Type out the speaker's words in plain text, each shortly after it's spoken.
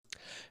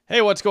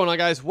Hey, what's going on,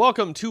 guys?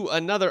 Welcome to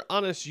another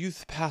Honest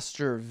Youth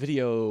Pastor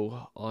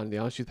video on the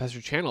Honest Youth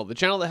Pastor channel, the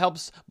channel that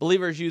helps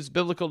believers use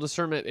biblical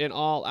discernment in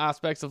all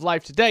aspects of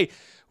life. Today,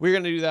 we're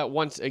going to do that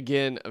once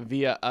again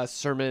via a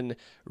sermon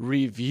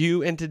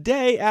review. And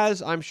today,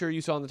 as I'm sure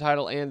you saw in the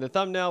title and the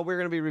thumbnail, we're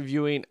going to be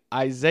reviewing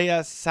Isaiah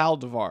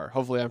Saldivar.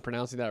 Hopefully, I'm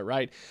pronouncing that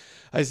right.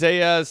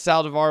 Isaiah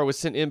Saldivar was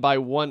sent in by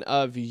one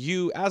of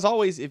you. As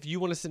always, if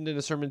you want to send in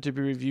a sermon to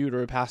be reviewed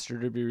or a pastor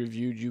to be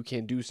reviewed, you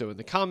can do so in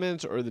the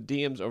comments or the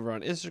DMs over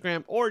on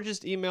Instagram, or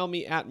just email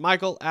me at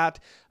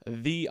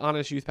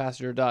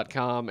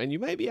michael@thehonestYouthPastor.com. And you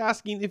may be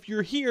asking, if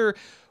you're here,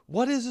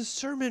 what is a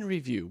sermon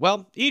review?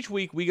 Well, each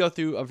week we go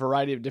through a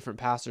variety of different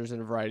pastors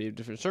and a variety of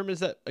different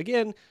sermons that,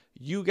 again,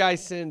 you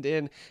guys send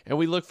in, and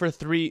we look for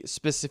three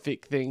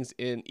specific things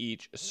in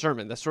each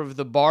sermon. That's sort of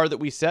the bar that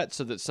we set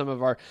so that some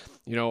of our,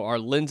 our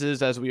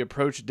lenses as we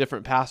approach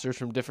different pastors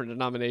from different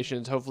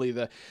denominations, hopefully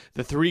the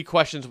three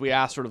questions we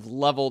ask sort of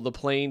level the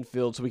playing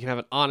field so we can have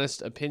an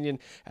honest opinion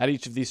at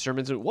each of these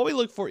sermons. And what we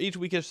look for each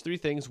week is three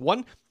things.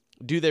 One,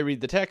 do they read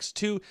the text?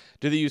 Two,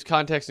 do they use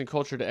context and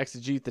culture to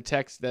exegete the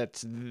text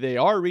that they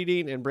are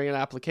reading and bring an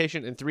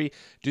application? And three,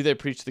 do they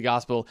preach the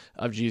gospel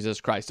of Jesus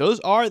Christ? Those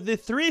are the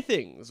three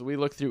things we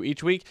look through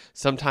each week.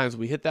 Sometimes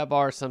we hit that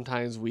bar.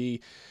 Sometimes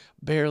we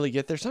barely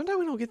get there. Sometimes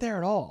we don't get there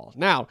at all.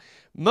 Now,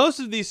 most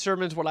of these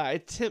sermons, what I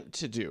attempt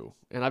to do,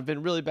 and I've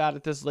been really bad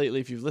at this lately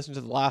if you've listened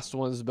to the last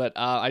ones, but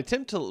I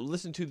attempt to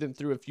listen to them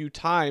through a few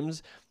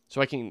times so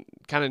I can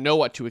kind of know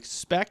what to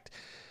expect.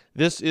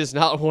 This is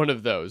not one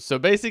of those. So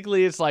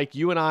basically, it's like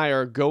you and I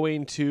are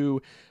going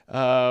to,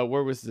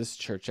 where was this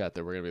church at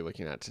that we're going to be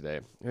looking at today?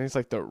 I think it's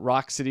like the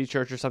Rock City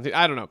Church or something.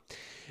 I don't know.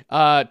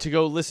 To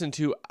go listen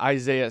to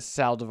Isaiah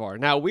Saldivar.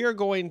 Now, we are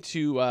going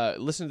to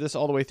listen to this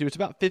all the way through. It's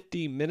about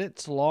 50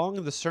 minutes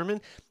long, the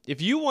sermon. If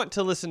you want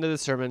to listen to the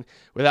sermon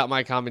without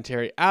my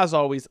commentary, as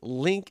always,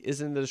 link is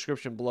in the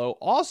description below.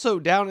 Also,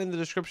 down in the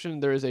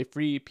description, there is a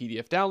free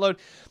PDF download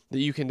that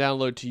you can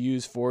download to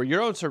use for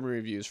your own sermon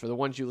reviews, for the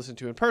ones you listen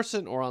to in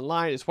person or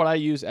online. It's what I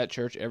use at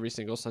church every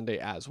single Sunday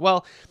as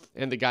well,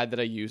 and the guide that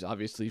I use,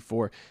 obviously,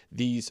 for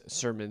these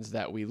sermons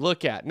that we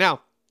look at. Now,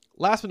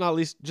 last but not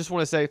least, just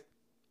want to say,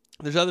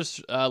 there's other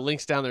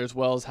links down there as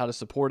well as how to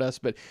support us,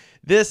 but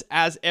this,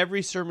 as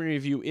every sermon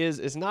review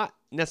is not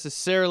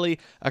necessarily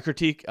a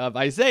critique of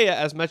Isaiah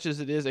as much as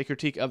it is a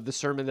critique of the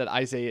sermon that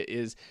Isaiah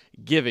is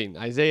giving.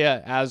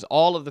 Isaiah, as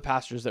all of the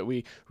pastors that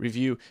we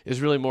review, is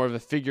really more of a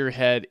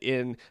figurehead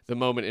in the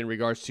moment in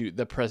regards to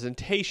the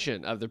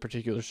presentation of the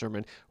particular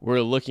sermon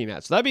we're looking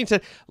at. So that being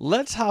said,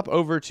 let's hop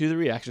over to the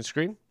reaction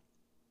screen.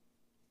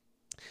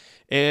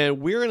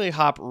 And we're going to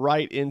hop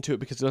right into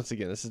it because, once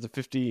again, this is a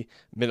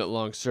 50-minute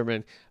long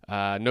sermon.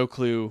 No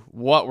clue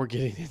what we're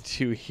getting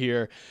into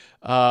here.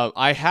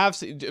 I have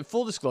seen,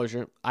 full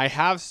disclosure, I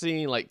have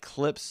seen like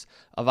clips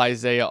of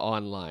Isaiah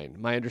online.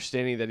 My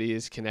understanding that he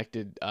is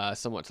connected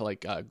somewhat to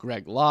like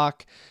Greg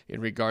Locke in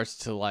regards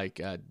to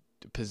like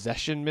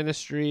possession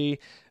ministry,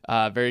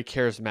 very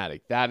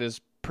charismatic. That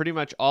is pretty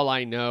much all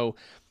I know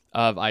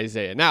of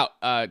Isaiah. Now,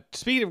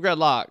 speaking of Greg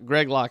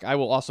Locke, I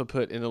will also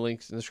put in the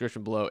links in the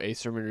description below a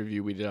sermon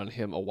review we did on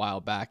him a while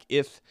back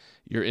if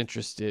you're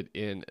interested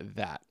in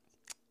that.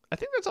 I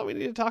think that's all we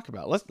need to talk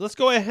about. Let's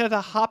go ahead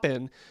and hop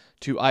in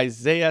to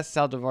Isaiah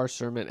Saldivar's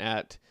sermon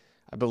at,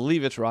 I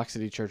believe it's Rock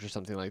City Church or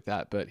something like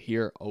that, but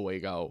here we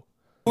go.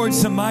 Lord,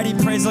 some mighty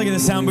praise. Look at the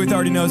sound booth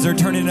already knows they're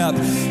turning it up.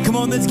 Come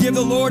on, let's give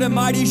the Lord a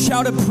mighty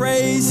shout of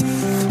praise.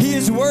 He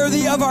is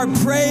worthy of our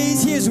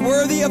praise. He is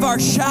worthy of our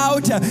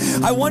shout.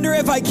 I wonder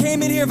if I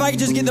came in here, if I could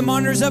just get the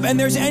monitors up, and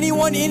there's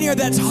anyone in here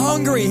that's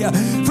hungry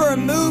for a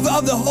move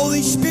of the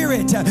Holy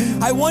Spirit.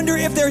 I wonder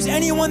if there's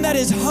anyone that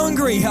is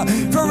hungry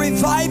for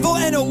revival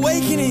and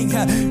awakening.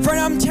 Friend,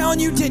 I'm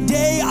telling you,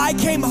 today I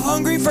came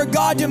hungry for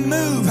God to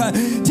move.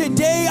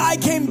 Today I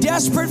came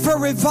desperate for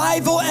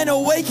revival and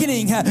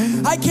awakening.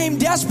 I came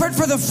desperate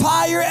for the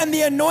fire and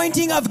the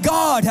anointing of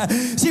God.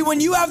 See, when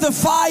you have the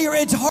fire,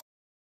 it's hard.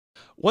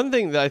 One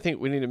thing that I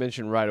think we need to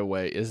mention right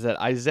away is that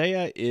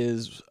Isaiah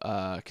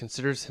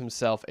considers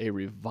himself a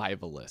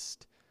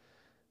revivalist.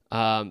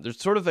 There's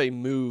sort of a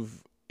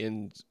move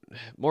in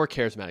more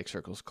charismatic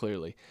circles,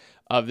 clearly,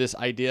 of this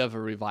idea of a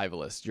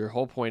revivalist. Your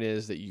whole point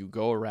is that you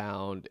go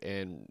around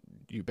and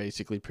you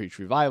basically preach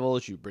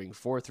revivals, you bring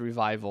forth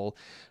revival.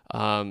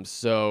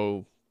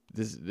 So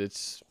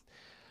it's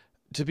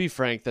to be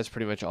frank, that's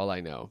pretty much all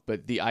I know.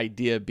 But the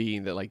idea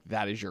being that like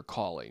that is your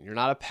calling. You're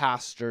not a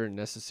pastor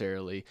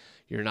necessarily.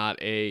 You're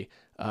not a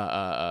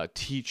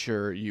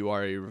teacher. You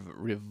are a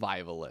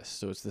revivalist.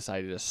 So it's this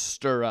idea to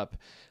stir up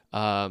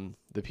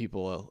the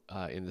people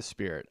in the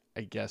spirit,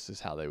 I guess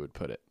is how they would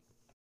put it.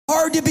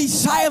 hard to be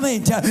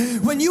silent.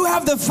 When you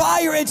have the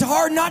fire, it's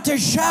hard not to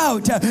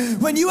shout.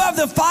 When you have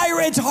the fire,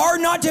 it's hard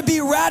not to be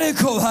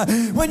radical.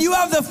 When you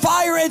have the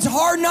fire, it's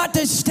hard not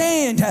to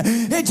stand.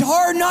 It's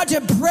hard not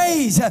to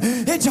praise.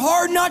 It's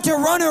hard not to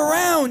run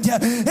around.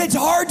 It's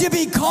hard to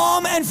be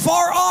calm and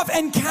far off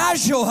and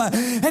casual.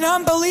 And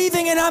I'm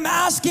believing and I'm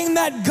asking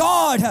that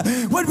God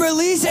would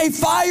release a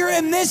fire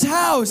in this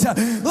house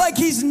like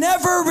he's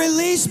never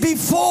released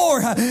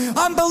before.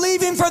 I'm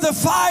believing for the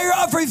fire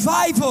of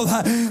revival.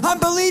 I'm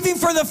believing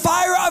for the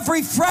fire of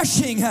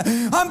refreshing.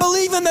 I'm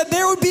believing that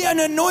there would be an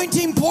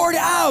anointing poured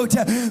out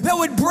that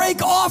would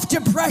break off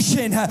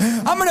depression.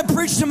 I'm going to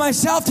preach to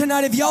myself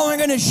tonight if y'all aren't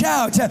going to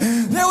shout.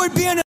 There would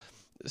be an...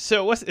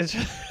 So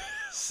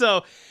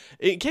so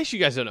in case you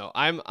guys don't know,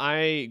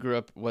 I grew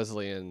up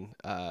Wesleyan,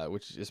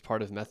 which is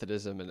part of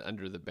Methodism and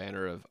under the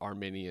banner of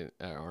Arminian.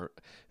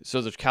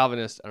 So there's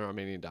Calvinist and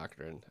Arminian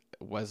doctrine.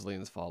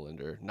 Wesleyans fall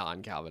under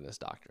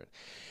non-Calvinist doctrine.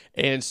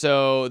 And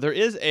so they're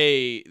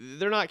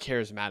not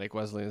charismatic,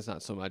 Wesleyans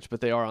not so much,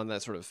 but they are on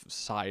that sort of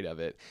side of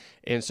it.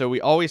 And so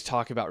we always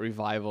talk about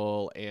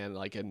revival and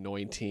like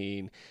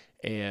anointing,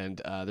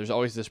 and there's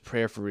always this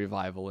prayer for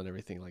revival and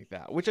everything like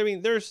that, which, I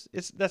mean,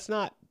 that's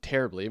not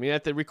terribly. I mean,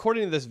 at the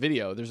recording of this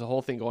video, there's a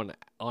whole thing going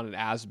on in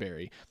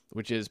Asbury,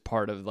 which is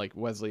part of like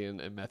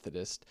Wesleyan and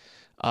Methodist.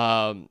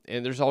 And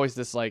there's always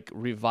this like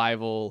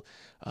revival,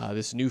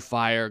 this new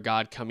fire,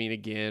 God coming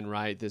again,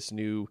 right? This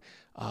new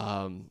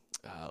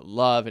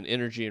love and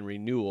energy and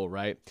renewal,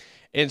 right?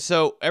 And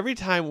so every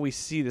time we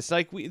see this,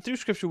 like through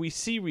Scripture, we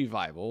see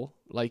revival,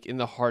 like in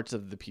the hearts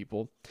of the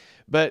people,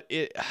 but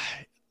it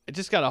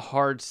just got a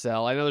hard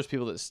sell. I know there's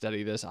people that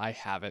study this. I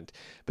haven't,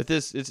 but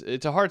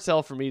it's a hard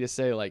sell for me to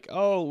say like,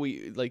 oh,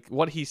 we like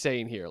what he's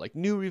saying here, like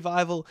new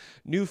revival,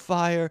 new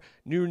fire,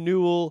 new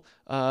renewal,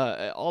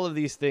 all of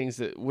these things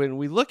that when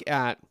we look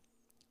at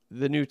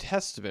the New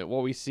Testament,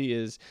 what we see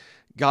is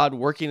God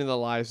working in the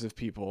lives of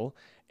people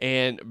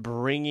and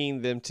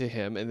bringing them to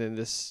him, and then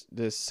this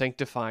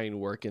sanctifying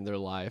work in their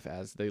life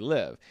as they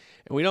live.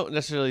 And we don't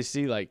necessarily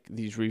see like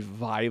these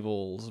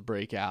revivals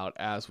break out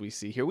as we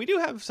see here. We do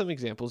have some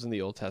examples in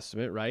the Old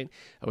Testament, right?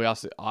 And we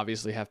also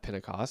obviously have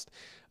Pentecost.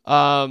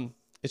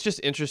 It's just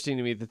interesting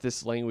to me that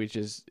this language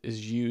is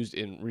used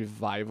in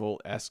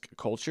revival-esque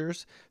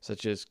cultures,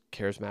 such as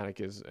charismatic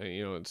is,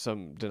 in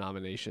some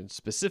denominations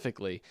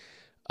specifically,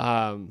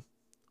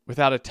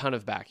 without a ton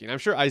of backing. I'm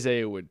sure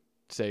Isaiah would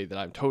say that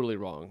I'm totally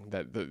wrong,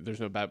 that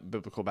there's no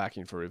biblical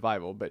backing for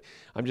revival, but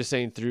I'm just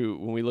saying through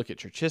when we look at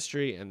church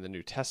history and the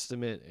New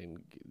Testament,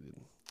 and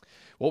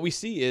what we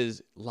see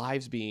is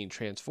lives being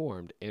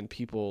transformed and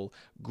people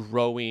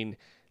growing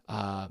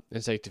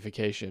in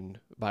sanctification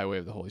by way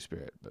of the Holy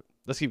Spirit. But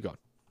let's keep going.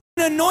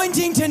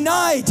 Anointing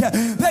tonight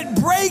that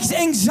breaks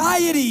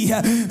anxiety.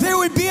 There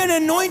would be an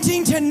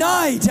anointing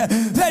tonight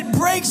that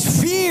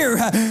breaks fear.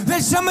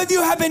 That some of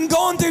you have been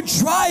going through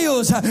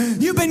trials.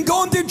 You've been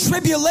going through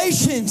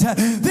tribulations.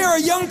 There are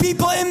young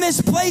people in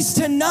this place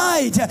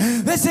tonight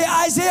that say,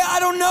 Isaiah, I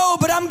don't know,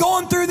 but I'm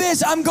going through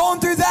this. I'm going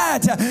through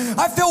that.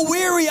 I feel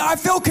weary. I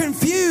feel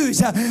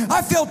confused.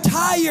 I feel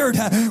tired.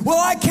 Well,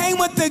 I came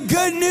with the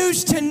good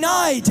news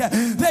tonight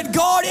that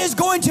God is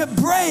going to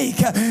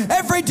break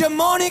every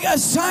demonic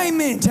assignment.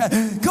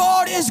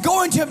 God is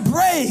going to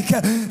break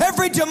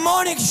every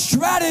demonic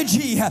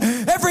strategy.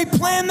 Every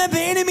plan that the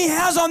enemy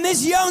has on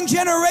this young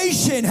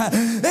generation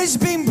is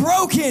being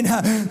broken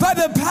by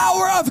the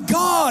power of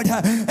God.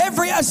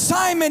 Every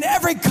assignment,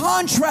 every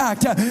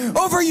contract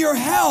over your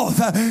health,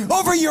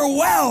 over your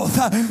wealth,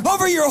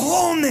 over your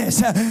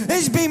wholeness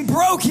is being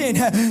broken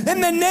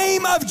in the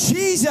name of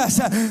Jesus.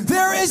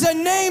 There is a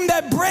name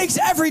that breaks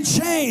every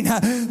chain.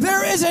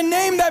 There is a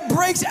name that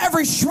breaks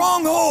every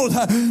stronghold.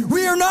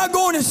 We are not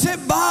going to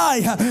sit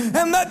by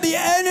and let the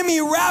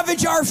enemy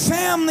ravage our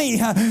family.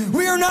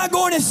 We are not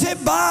going to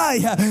sit by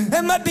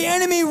and let the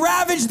enemy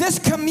ravage this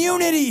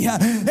community.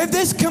 If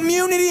this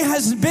community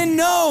has been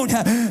known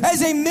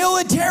as a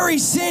military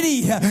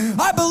city,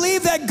 I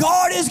believe that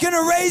God is going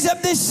to raise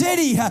up this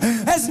city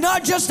as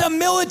not just a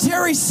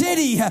military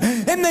city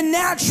in the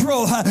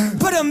natural,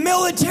 but a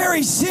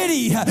military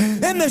city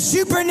in the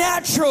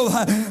supernatural.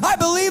 I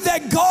believe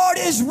that God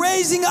is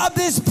raising up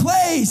this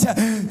place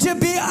to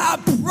be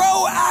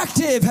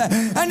proactive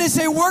and to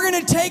say, we're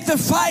going to take the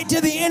fight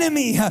to the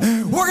enemy.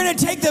 We're going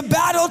to take the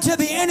battle to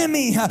the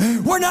enemy.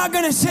 We're not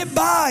going to sit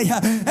by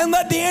and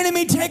let the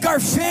enemy take our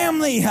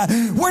family.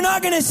 We're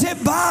not going to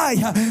sit by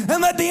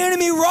and let the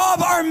enemy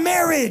rob our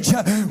marriage.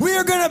 We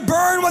are going to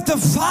burn with the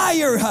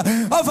fire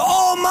of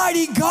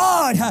Almighty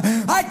God.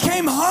 I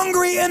came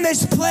hungry in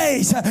this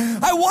place.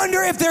 I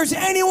wonder if there's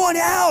anyone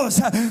else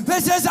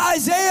that says,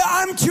 Isaiah,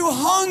 I'm too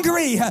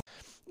hungry.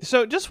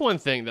 So just one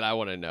thing that I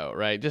want to know,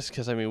 right? Just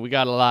because, I mean, we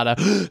got a lot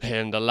of,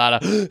 and a lot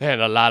of,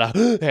 and a lot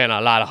of, and a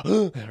lot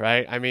of,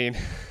 right? I mean,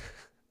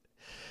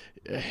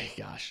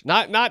 gosh,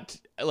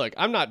 look,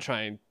 I'm not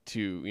trying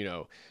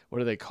to, what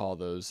do they call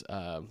those,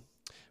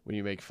 when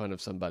you make fun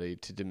of somebody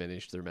to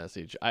diminish their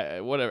message?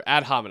 Whatever,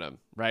 ad hominem,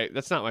 right?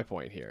 That's not my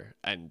point here.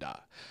 And,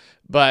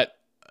 but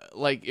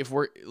like if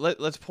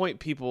let's point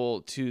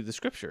people to the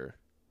scripture.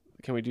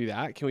 Can we do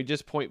that? Can we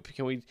just point?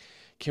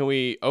 Can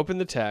we open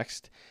the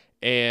text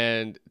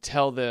and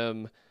tell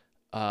them?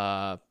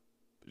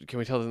 Can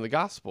we tell them the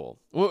gospel?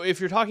 Well, if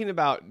you're talking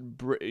about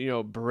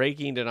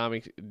breaking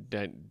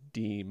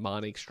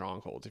demonic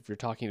strongholds, if you're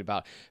talking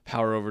about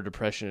power over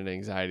depression and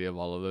anxiety, of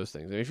all of those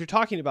things, and if you're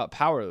talking about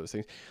power of those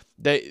things,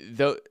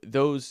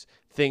 those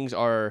things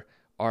are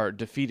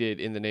defeated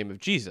in the name of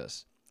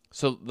Jesus.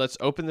 So let's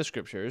open the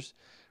scriptures,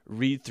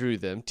 read through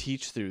them,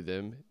 teach through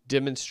them,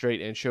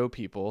 demonstrate and show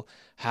people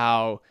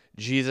how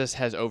Jesus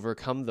has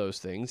overcome those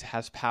things,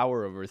 has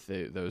power over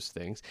those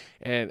things,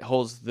 and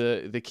holds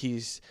the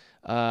keys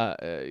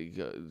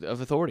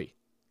of authority.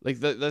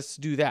 Let's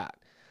do that.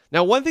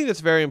 Now, one thing that's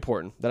very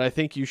important that I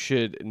think you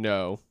should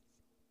know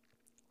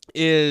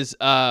is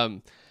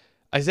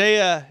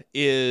Isaiah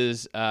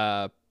is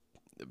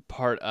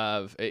part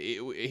of,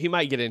 he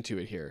might get into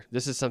it here.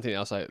 This is something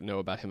else I know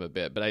about him a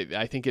bit, but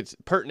I think it's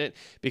pertinent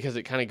because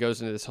it kind of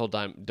goes into this whole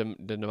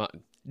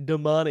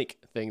demonic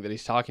thing that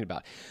he's talking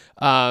about.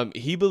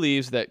 He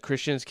believes that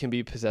Christians can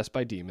be possessed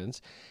by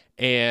demons,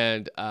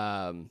 and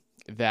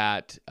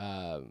that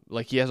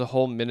like he has a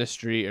whole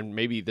ministry, and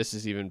maybe this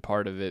is even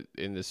part of it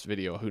in this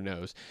video, who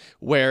knows,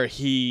 where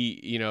he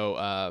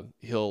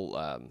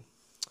he'll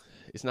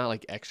it's not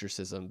like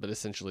exorcism, but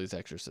essentially it's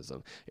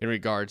exorcism in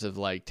regards of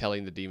like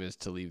telling the demons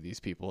to leave these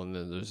people, and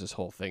then there's this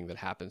whole thing that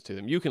happens to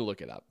them. You can look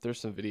it up.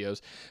 There's some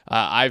videos.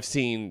 I've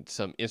seen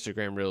some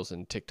Instagram reels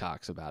and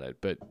TikToks about it,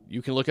 but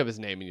you can look up his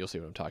name and you'll see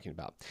what I'm talking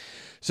about.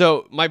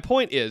 So my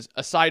point is,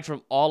 aside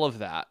from all of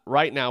that,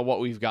 right now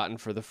what we've gotten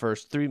for the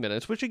first 3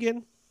 minutes, which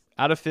again,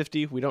 out of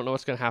 50, we don't know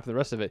what's going to happen the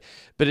rest of it,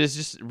 but it's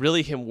just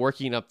really him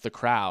working up the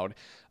crowd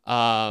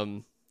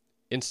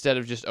instead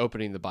of just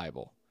opening the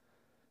Bible.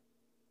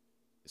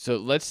 So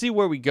let's see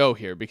where we go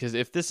here, because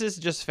if this is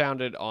just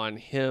founded on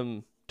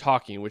him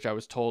talking, which I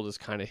was told is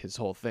kind of his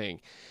whole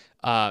thing,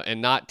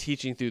 and not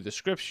teaching through the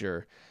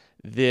scripture,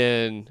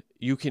 then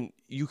you can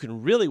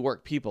really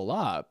work people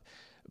up.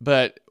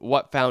 But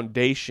what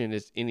foundation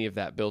is any of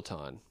that built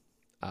on?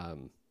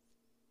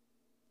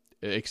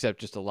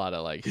 Except just a lot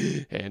of like,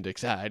 and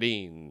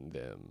exciting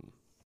them.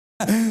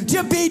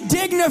 To be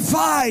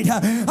dignified,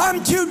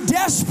 I'm too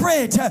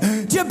desperate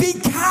to be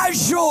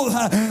casual.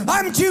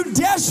 I'm too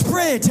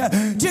desperate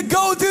to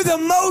go through the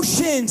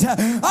motions.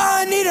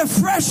 I need a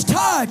fresh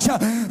touch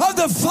of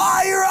the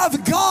fire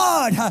of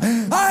God.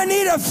 I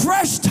need a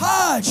fresh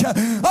touch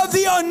of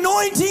the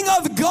anointing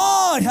of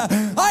God.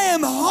 I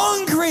am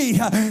hungry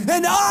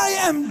and I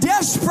am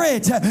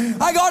desperate.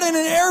 I got in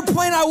an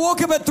airplane. I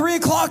woke up at 3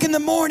 o'clock in the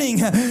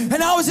morning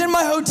and I was in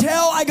my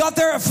hotel. I got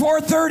there at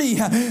 4:30.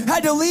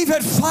 Had to leave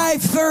at 5:30,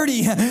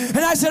 and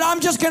I said, I'm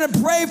just going to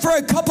pray for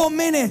a couple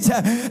minutes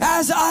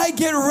as I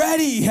get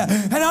ready.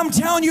 And I'm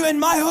telling you, in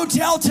my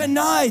hotel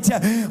tonight,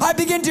 I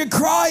begin to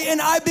cry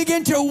and I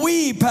begin to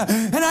weep.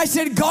 And I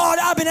said, God,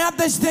 I've been at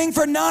this thing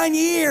for 9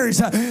 years,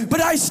 but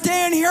I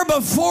stand here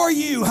before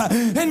you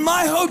in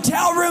my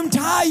hotel room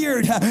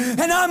tired,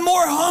 and I'm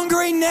more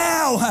hungry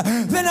now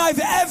than I've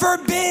ever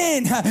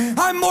been.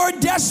 I'm more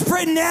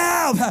desperate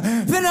now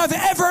than I've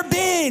ever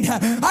been.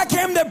 I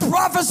came to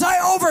prophesy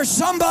over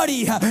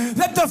somebody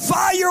that the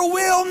fire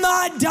will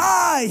not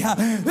die,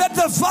 that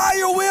the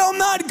fire will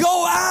not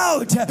go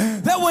out,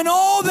 that when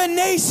all the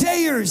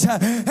naysayers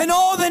and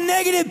all the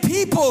negative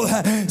people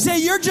say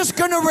you're just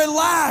going to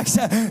relax,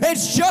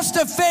 it's just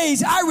a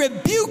phase, I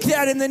rebuke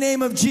that in the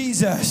name of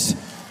Jesus.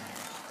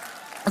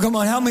 Oh, come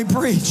on, help me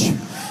preach.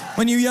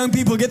 When you young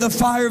people get the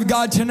fire of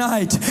God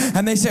tonight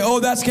and they say,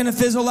 oh, that's going to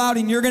fizzle out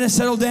and you're going to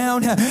settle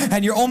down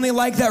and you're only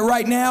like that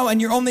right now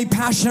and you're only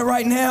passionate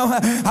right now.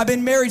 I've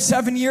been married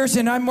 7 years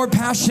and I'm more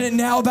passionate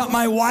now about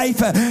my wife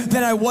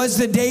than I was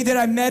the day that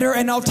I met her.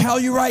 And I'll tell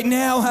you right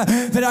now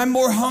that I'm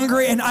more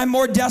hungry and I'm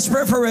more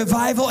desperate for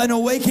revival and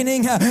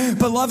awakening.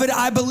 Beloved,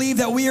 I believe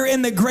that we are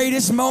in the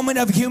greatest moment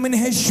of human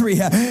history.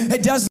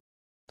 It does.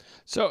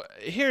 So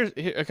here's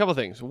a couple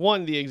things.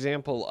 One, the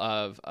example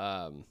of...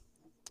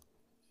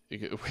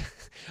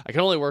 I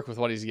can only work with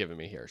what he's given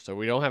me here, so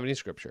we don't have any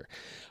scripture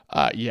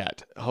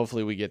yet.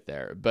 Hopefully we get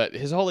there. But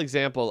his whole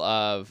example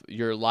of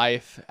your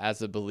life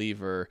as a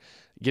believer,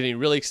 getting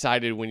really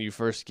excited when you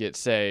first get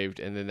saved,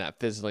 and then that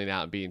fizzling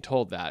out and being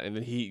told that. And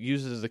then he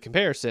uses the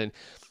comparison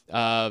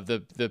of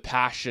the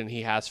passion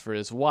he has for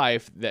his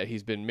wife, that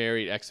he's been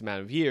married X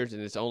amount of years,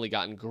 and it's only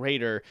gotten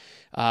greater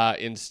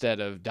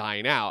instead of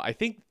dying out. I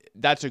think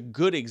that's a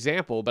good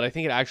example, but I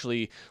think it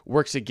actually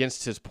works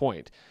against his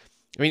point.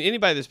 I mean,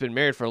 anybody that's been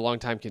married for a long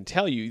time can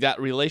tell you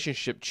that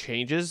relationship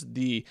changes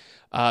the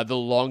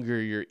longer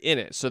you're in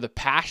it. So the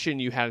passion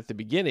you had at the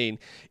beginning,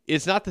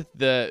 it's not that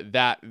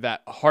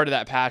that heart of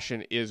that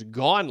passion is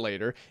gone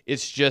later.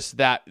 It's just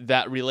that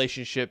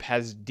relationship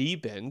has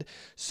deepened.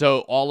 So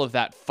all of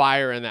that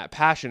fire and that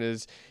passion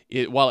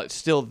while it's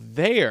still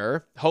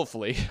there,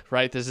 hopefully,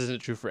 right? This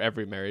isn't true for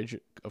every marriage.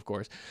 of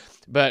course.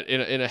 But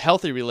in a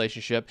healthy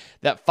relationship,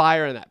 that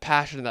fire and that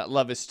passion and that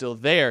love is still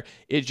there.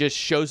 It just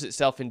shows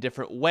itself in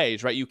different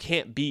ways, right? You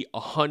can't be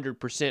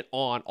 100%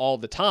 on all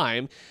the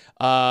time,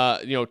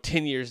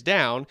 10 years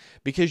down,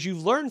 because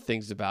you've learned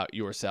things about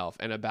yourself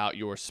and about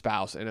your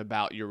spouse and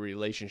about your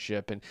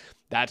relationship, and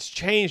that's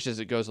changed as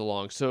it goes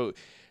along. So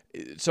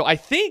I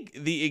think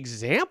the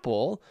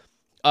example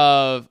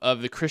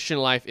of the Christian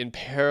life in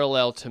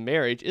parallel to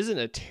marriage isn't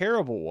a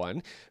terrible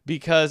one,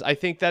 because I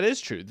think that is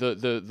true.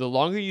 The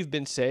longer you've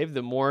been saved,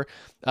 the more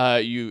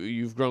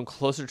you've grown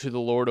closer to the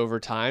Lord over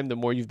time, the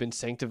more you've been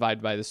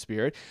sanctified by the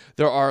Spirit.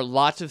 There are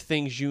lots of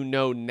things you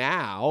know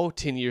now,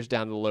 10 years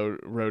down the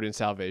road in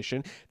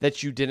salvation,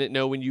 that you didn't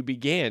know when you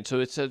began. So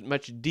it's a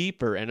much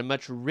deeper and a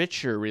much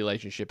richer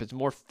relationship. It's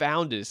more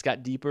founded. It's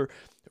got deeper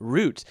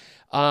roots.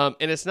 And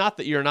it's not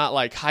that you're not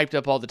like hyped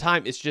up all the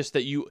time. It's just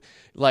that you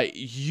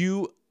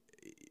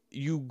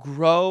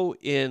grow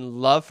in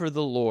love for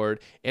the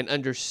Lord and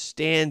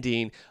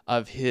understanding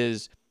of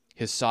his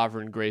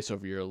sovereign grace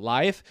over your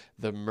life,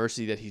 the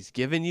mercy that he's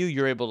given you.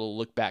 You're able to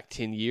look back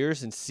 10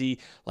 years and see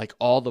like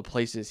all the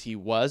places he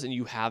was, and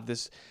you have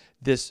this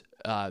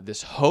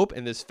hope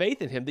and this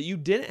faith in him that you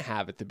didn't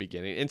have at the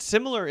beginning. And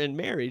similar in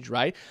marriage,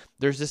 right?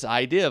 There's this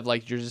idea of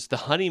like, you're just the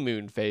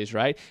honeymoon phase,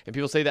 right? And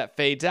people say that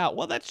fades out.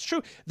 Well, that's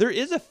true. There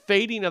is a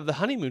fading of the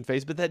honeymoon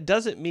phase, but that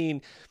doesn't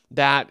mean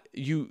that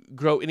you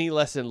grow any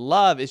less in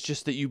love. It's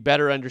just that you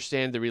better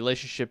understand the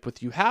relationship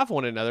with you have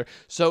one another.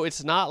 So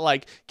it's not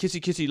like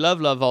kissy, kissy,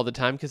 love all the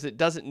time, because it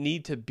doesn't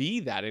need to be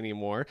that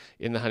anymore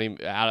in the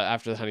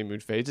after the honeymoon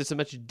phase. It's a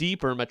much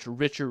deeper, much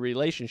richer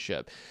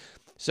relationship.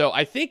 So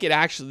I think it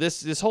actually,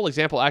 this whole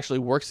example actually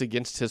works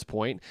against his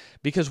point,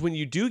 because when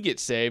you do get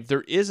saved,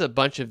 there is a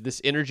bunch of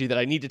this energy that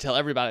I need to tell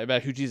everybody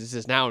about who Jesus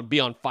is now and be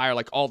on fire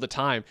like all the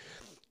time.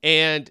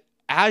 And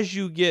as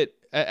you get,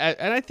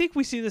 and I think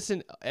we see this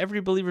in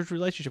every believer's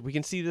relationship. We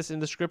can see this in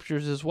the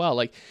scriptures as well,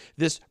 like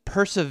this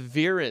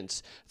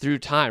perseverance through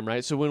time,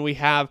 right? So when we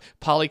have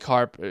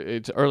Polycarp,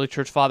 it's early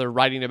church father,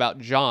 writing about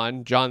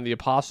John the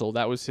Apostle,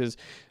 that was his,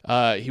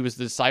 he was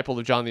the disciple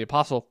of John the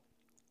Apostle.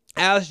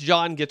 As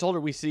John gets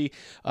older, we see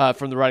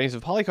from the writings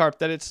of Polycarp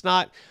that it's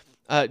not,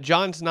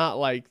 John's not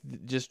like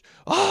just,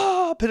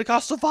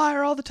 Pentecostal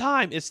fire all the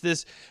time. It's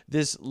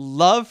this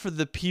love for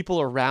the people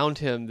around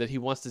him that he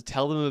wants to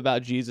tell them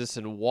about Jesus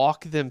and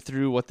walk them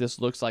through what this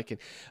looks like, and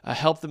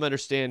help them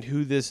understand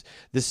who this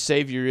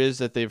Savior is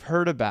that they've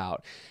heard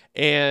about.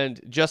 And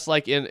just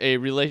like in a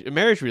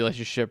marriage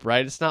relationship,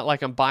 right? It's not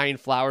like I'm buying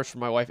flowers for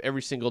my wife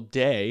every single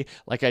day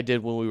like I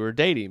did when we were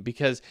dating,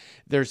 because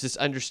there's this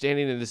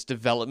understanding and this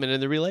development in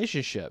the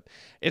relationship.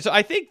 And so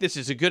I think this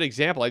is a good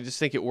example. I just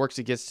think it works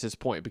against his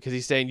point, because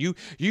he's saying you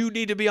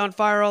need to be on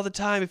fire all the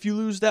time. If you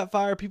lose that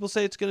fire, people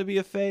say it's going to be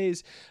a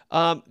phase.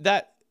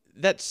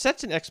 That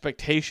sets an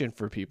expectation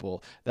for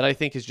people that I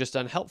think is just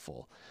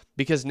unhelpful,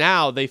 because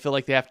now they feel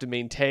like they have to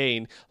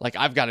maintain, like,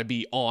 I've got to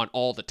be on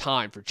all the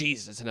time for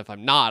Jesus, and if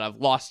I'm not, I've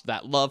lost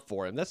that love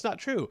for him. That's not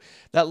true.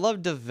 That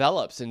love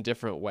develops in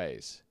different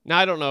ways. Now,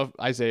 I don't know if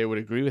Isaiah would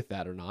agree with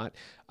that or not.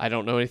 I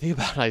don't know anything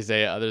about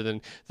Isaiah other than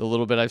the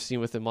little bit I've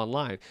seen with him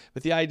online.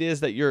 But the idea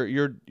is that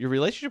your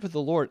relationship with the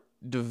Lord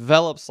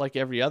develops like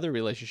every other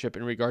relationship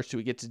in regards to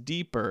it gets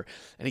deeper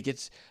and it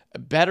gets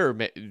better,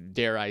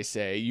 dare I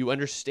say. You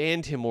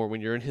understand him more when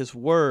you're in his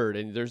word,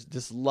 and there's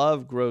this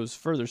love grows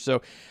further.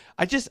 So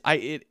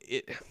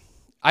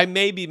I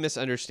may be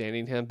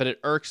misunderstanding him, but it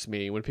irks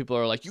me when people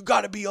are like, you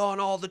got to be on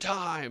all the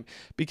time,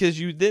 because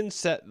you then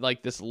set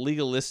like this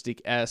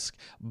legalistic-esque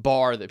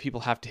bar that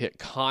people have to hit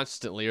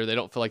constantly, or they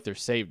don't feel like they're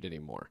saved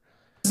anymore.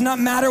 It does not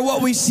matter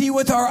what we see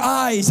with our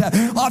eyes.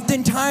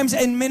 Oftentimes,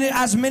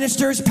 as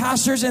ministers,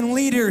 pastors, and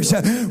leaders,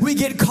 we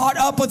get caught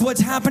up with what's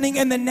happening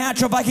in the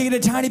natural. If I can get a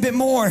tiny bit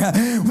more,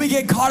 we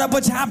get caught up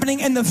what's happening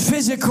in the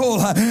physical.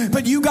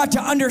 But you got to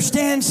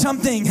understand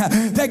something,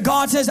 that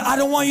God says, I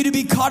don't want you to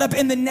be caught up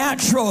in the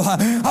natural.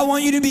 I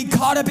want you to be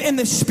caught up in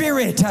the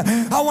spirit.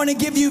 I want to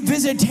give you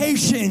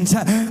visitations.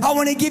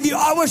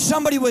 I wish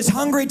somebody was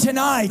hungry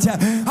tonight.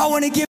 I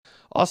want to give.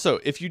 Also,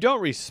 if you don't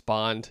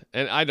respond,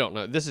 and I don't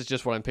know, this is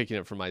just what I'm picking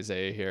up from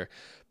Isaiah here,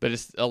 but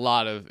it's a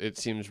lot of, it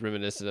seems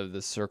reminiscent of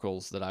the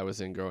circles that I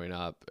was in growing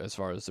up as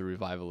far as the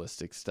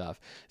revivalistic stuff,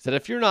 is that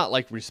if you're not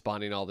like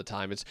responding all the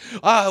time, it's,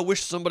 I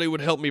wish somebody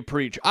would help me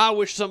preach. I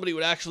wish somebody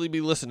would actually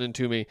be listening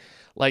to me.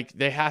 Like,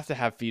 they have to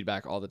have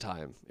feedback all the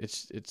time.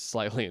 It's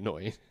slightly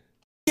annoying.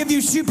 Give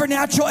you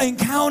supernatural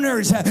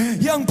encounters.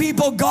 Young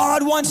people,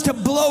 God wants to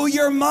blow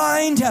your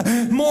mind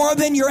more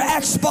than your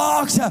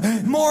Xbox,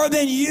 more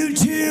than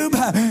YouTube,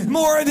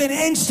 more than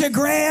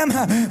Instagram.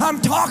 I'm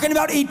talking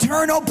about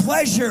eternal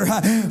pleasure.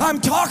 I'm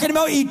talking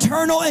about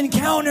eternal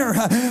encounter.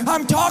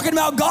 I'm talking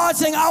about God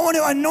saying, I want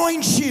to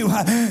anoint you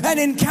and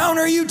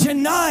encounter you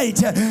tonight.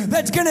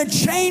 That's going to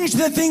change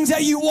the things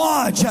that you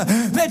watch.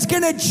 That's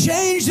going to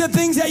change the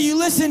things that you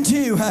listen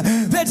to.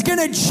 That's going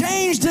to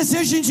change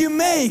decisions you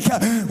make.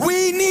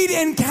 We need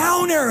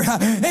encounter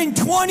in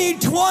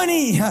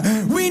 2020.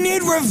 We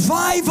need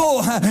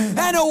revival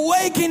and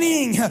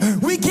awakening.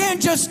 We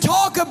can't just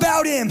talk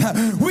about him.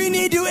 We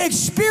need to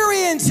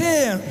experience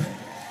him.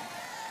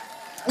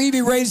 We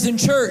be raised in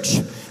church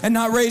and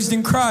not raised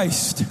in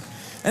Christ.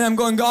 And I'm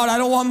going, God, I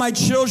don't want my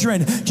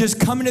children just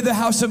coming to the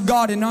house of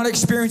God and not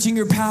experiencing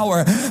your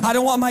power. I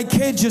don't want my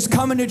kids just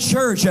coming to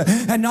church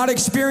and not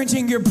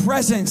experiencing your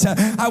presence.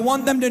 I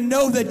want them to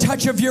know the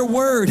touch of your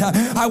word.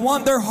 I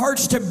want their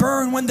hearts to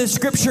burn when the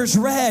scripture's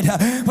read.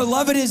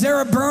 Beloved, is there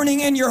a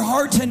burning in your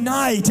heart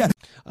tonight?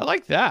 I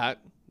like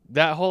that.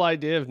 That whole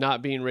idea of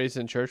not being raised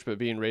in church but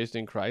being raised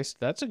in Christ,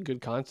 that's a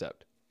good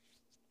concept.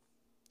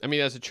 I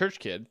mean, as a church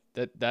kid,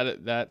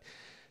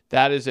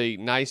 that is a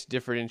nice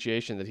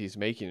differentiation that he's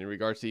making in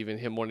regards to even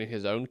him wanting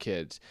his own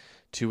kids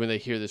to, when they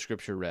hear the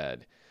scripture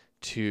read,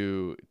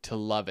 to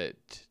love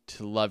it,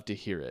 to love to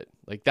hear it.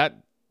 Like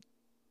that,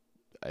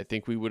 I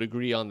think we would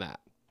agree on that.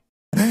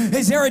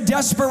 Is there a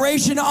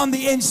desperation on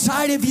the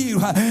inside of you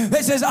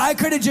that says, I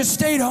could have just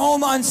stayed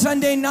home on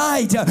Sunday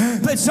night,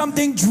 but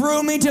something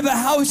drew me to the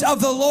house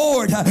of the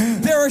Lord?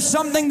 There is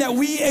something that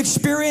we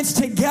experience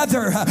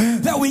together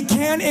that we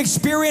can't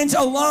experience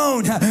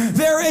alone.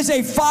 There is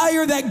a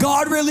fire that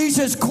God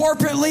releases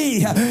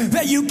corporately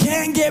that you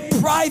can't get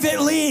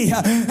privately.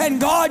 And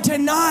God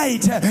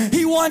tonight,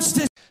 he wants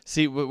to...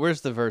 See,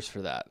 where's the verse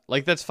for that?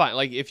 Like, that's fine.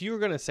 Like, if you were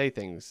going to say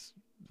things,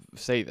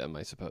 say them,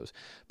 I suppose.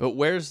 But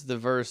where's the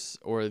verse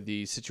or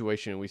the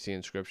situation we see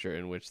in Scripture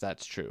in which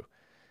that's true?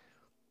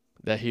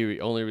 That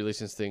he only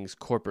releases things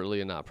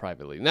corporately and not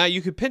privately. Now,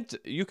 you could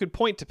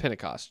point to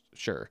Pentecost,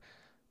 sure.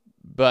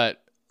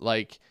 But,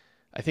 like,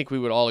 I think we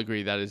would all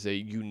agree that is a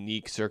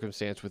unique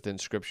circumstance within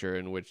Scripture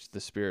in which the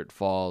Spirit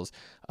falls,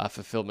 a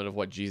fulfillment of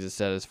what Jesus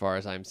said as far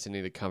as I'm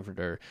sending the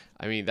Comforter.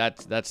 I mean,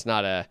 that's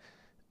not a...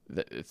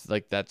 It's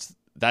like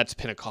that's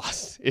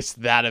Pentecost. It's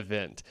that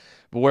event.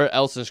 But where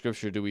else in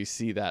Scripture do we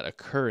see that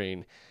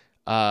occurring,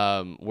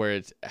 where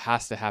it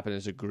has to happen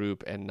as a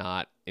group and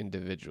not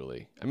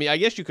individually? I mean, I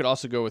guess you could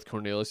also go with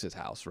Cornelius'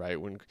 house, right?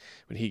 When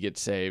he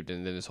gets saved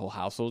and then his whole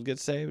household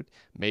gets saved,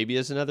 maybe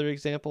as another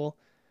example.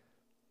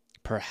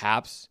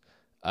 Perhaps.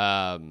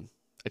 I'd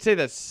say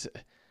that's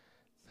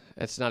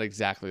not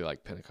exactly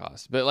like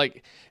Pentecost, but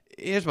like,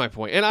 here's my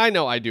point. And I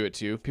know I do it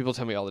too. People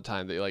tell me all the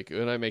time that, like,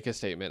 when I make a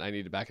statement, I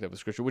need to back it up with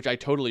Scripture, which I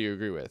totally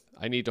agree with.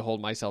 I need to hold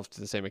myself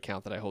to the same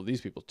account that I hold these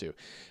people to.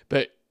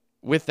 But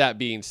with that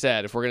being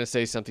said, if we're going to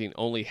say something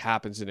only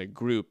happens in a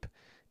group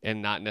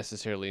and not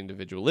necessarily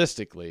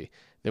individualistically,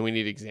 then we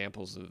need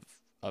examples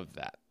of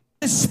that.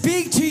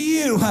 Speak to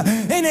you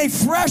in a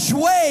fresh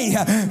way,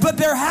 but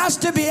there has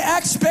to be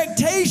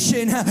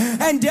expectation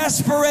and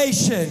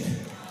desperation.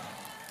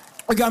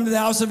 We come to the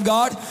house of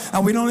God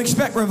and we don't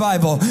expect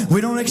revival. We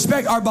don't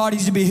expect our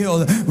bodies to be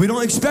healed. We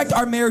don't expect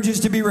our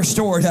marriages to be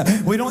restored.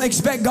 We don't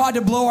expect God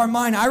to blow our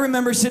mind. I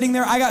remember sitting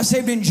there, I got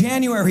saved in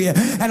January,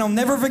 and I'll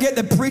never forget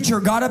the preacher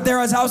got up there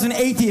as I was an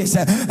atheist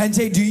and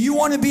say, do you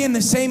want to be in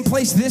the same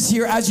place this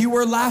year as you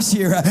were last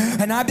year?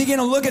 And I began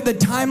to look at the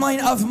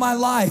timeline of my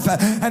life,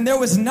 and there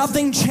was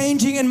nothing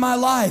changing in my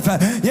life.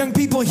 Young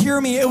people,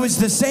 hear me. It was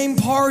the same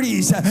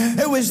parties.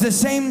 It was the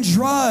same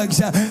drugs.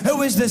 It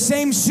was the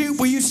same soup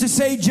we used to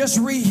say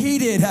just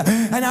reheated.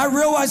 And I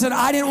realized that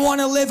I didn't want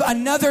to live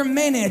another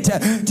minute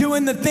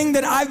doing the thing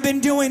that I've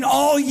been doing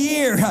all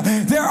year.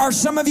 There are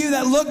some of you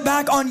that look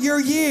back on your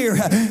year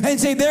and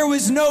say there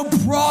was no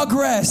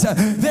progress.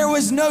 There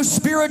was no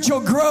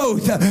spiritual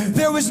growth.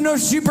 There was no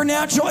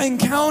supernatural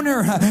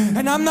encounter.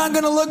 And I'm not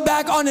going to look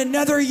back on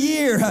another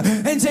year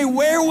and say,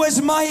 where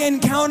was my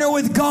encounter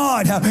with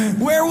God?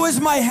 Where was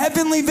my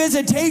heavenly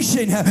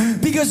visitation?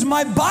 Because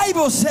my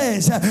Bible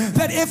says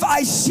that if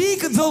I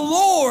seek the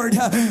Lord,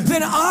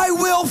 then I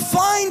will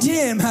find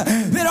him.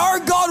 That our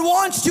God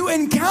wants to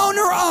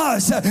encounter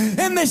us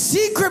in the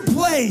secret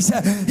place.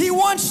 He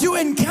wants to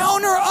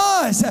encounter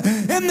us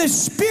in the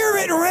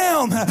spirit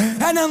realm.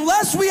 And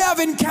unless we have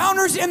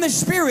encounters in the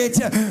spirit,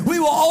 we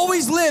will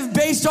always live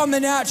based on the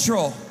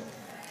natural.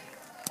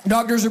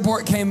 Doctor's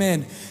report came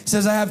in.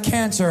 Says I have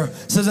cancer.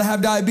 Says I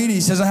have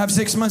diabetes. Says I have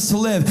 6 months to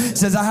live.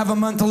 Says I have a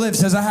month to live.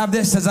 Says I have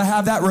this. Says I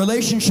have that.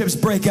 Relationships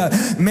break up.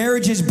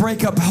 Marriages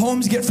break up.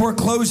 Homes get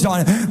foreclosed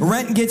on.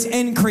 Rent gets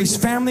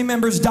increased. Family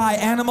members die.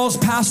 Animals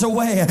pass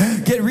away.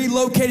 Get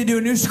relocated to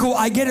a new school.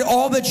 I get it.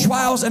 All the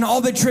trials and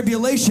all the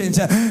tribulations.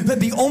 But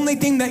the only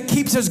thing that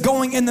keeps us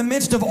going in the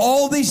midst of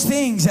all these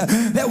things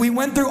that we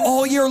went through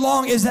all year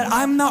long is that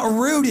I'm not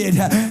rooted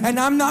and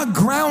I'm not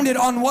grounded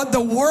on what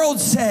the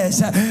world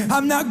says.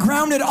 I'm not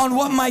grounded on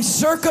what my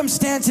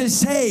circumstances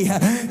say.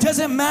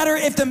 Doesn't matter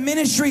if the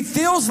ministry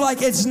feels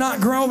like it's not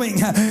growing.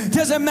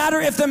 Doesn't matter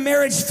if the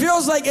marriage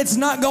feels like it's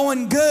not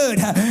going good.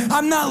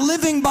 I'm not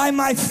living by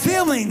my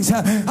feelings.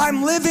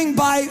 I'm living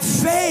by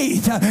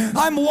faith.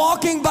 I'm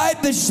walking by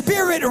the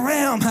spirit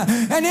realm.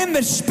 And in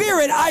the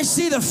spirit, I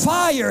see the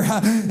fire.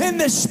 In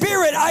the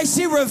spirit, I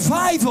see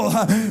revival.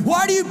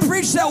 Why do you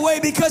preach that way?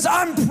 Because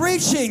I'm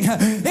preaching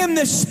in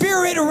the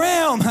spirit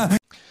realm.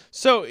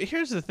 So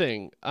here's the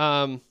thing.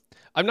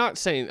 I'm not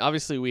saying,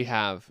 obviously we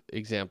have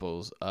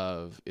examples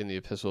of in the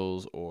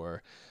epistles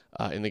or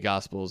in the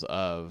gospels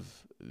of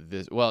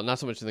this, well, not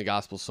so much in the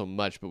gospels so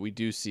much, but we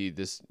do see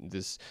this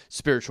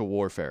spiritual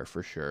warfare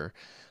for sure.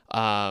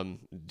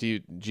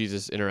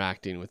 Jesus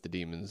interacting with the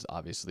demons,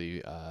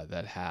 obviously,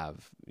 that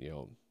have,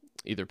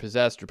 either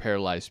possessed or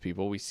paralyzed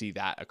people. We see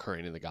that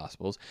occurring in the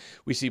Gospels.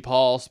 We see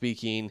Paul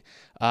speaking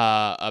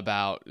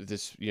about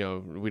this,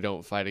 we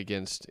don't fight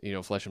against,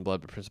 flesh and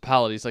blood, but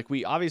principalities. Like,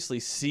 we obviously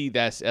see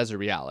this as a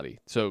reality.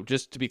 So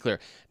just to be clear,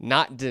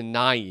 not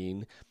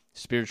denying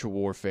spiritual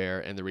warfare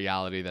and the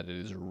reality that it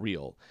is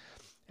real.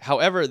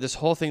 However, this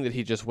whole thing that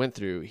he just went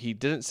through, he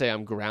didn't say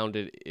I'm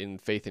grounded in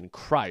faith in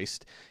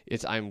Christ.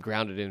 It's I'm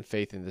grounded in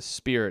faith in the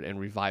Spirit and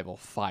revival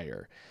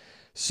fire.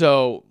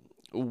 So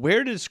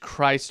where does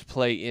Christ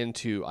play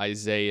into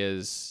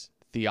Isaiah's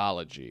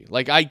theology?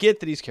 Like, I get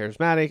that he's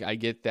charismatic. I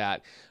get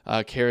that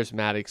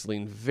charismatics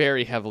lean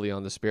very heavily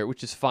on the Spirit,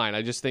 which is fine.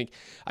 I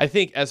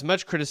think as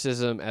much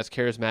criticism as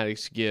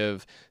charismatics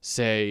give,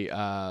 say,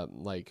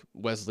 like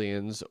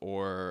Wesleyans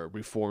or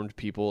Reformed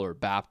people or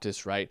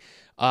Baptists, right,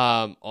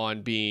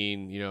 on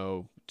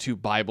being, too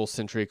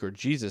Bible-centric or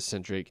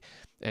Jesus-centric,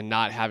 and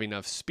not having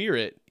enough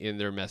Spirit in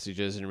their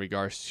messages in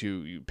regards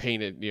to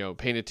paying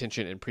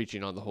attention and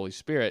preaching on the Holy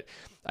Spirit,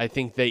 I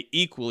think they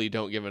equally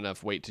don't give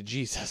enough weight to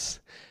Jesus.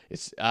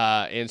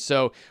 And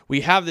so we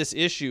have this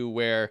issue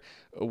where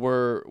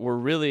we're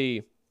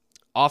really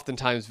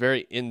oftentimes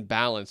very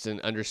imbalanced in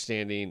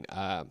understanding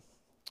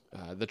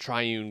the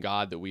triune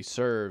God that we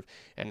serve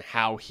and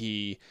how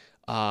he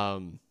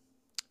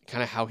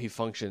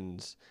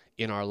functions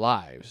in our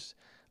lives,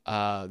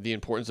 the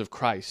importance of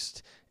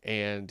Christ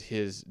and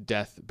his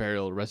death,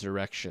 burial,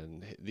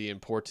 resurrection, the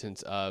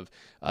importance of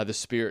the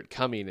Spirit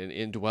coming and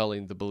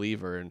indwelling the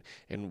believer,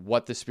 and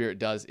what the Spirit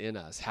does in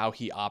us, how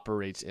he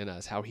operates in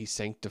us, how he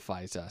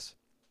sanctifies us,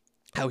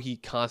 how he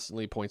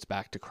constantly points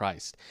back to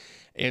Christ.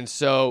 And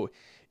so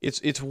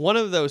it's one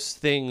of those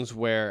things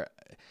where,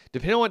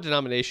 depending on what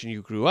denomination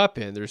you grew up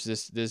in, there's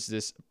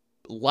this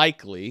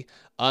likely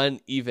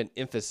uneven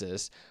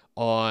emphasis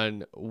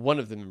on one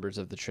of the members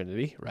of the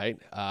Trinity, right?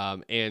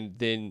 And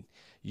then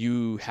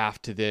you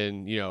have to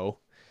then,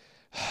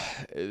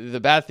 the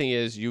bad thing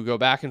is you go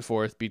back and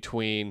forth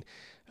between,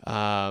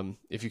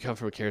 if you come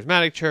from a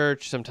charismatic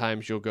church,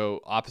 sometimes you'll go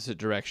opposite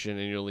direction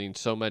and you'll lean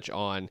so much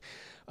on,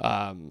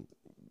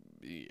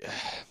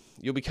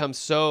 you'll become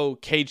so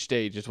cage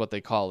stage is what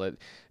they call it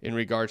in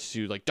regards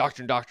to like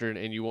doctrine,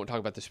 and you won't talk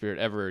about the Spirit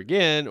ever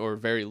again, or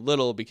very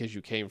little, because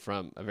you came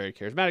from a very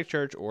charismatic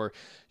church, or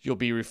you'll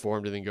be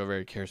reformed and then go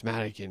very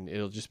charismatic, and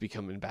it'll just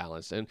become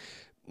imbalanced. And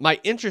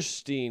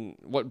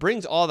what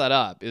brings all that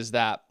up is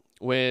that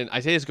when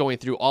Isaiah is going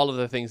through all of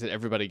the things that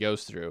everybody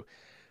goes through,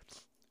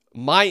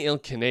 my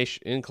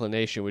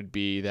inclination would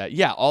be that,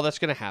 yeah, all that's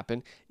going to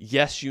happen.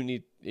 Yes,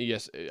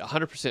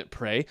 100%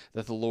 pray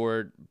that the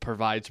Lord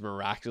provides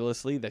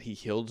miraculously, that he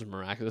heals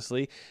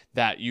miraculously,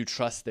 that you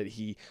trust that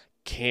he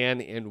can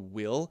and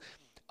will.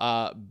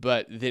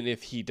 But then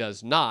if he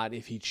does not,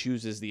 if he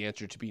chooses the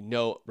answer to be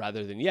no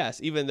rather than yes,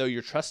 even though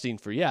you're trusting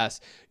for yes,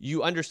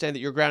 you understand that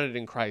you're grounded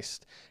in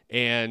Christ,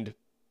 and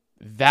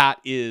that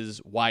is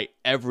why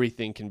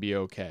everything can be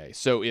okay.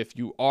 So if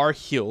you are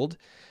healed,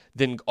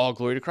 then all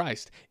glory to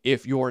Christ.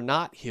 If you're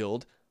not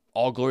healed,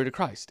 all glory to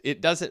Christ. It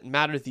doesn't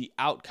matter the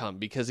outcome,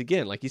 because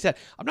again, like you said,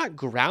 I'm not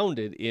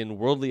grounded in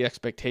worldly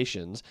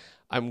expectations.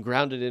 I'm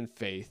grounded in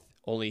faith.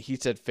 Only he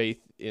said faith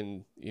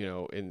in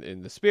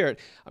the Spirit.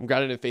 I'm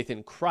grounded in faith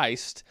in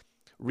Christ,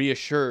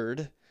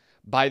 reassured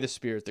by the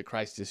Spirit that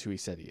Christ is who he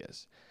said he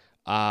is.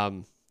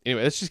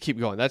 Anyway, let's just keep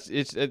going. That's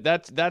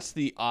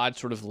the odd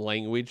sort of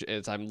language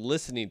as I'm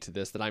listening to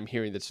this that I'm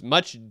hearing that's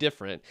much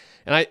different.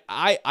 And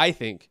I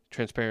think,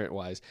 transparent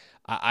wise,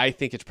 I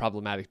think it's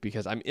problematic,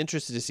 because I'm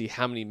interested to see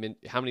how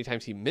many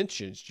times he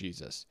mentions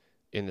Jesus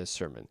in this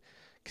sermon,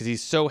 because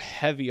he's so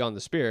heavy on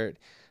the Spirit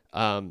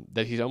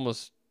that he's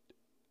almost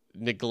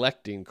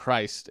neglecting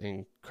Christ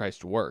and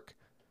Christ's work.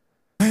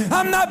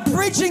 I'm not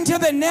preaching to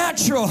the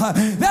natural.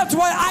 That's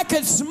why I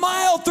could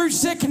smile through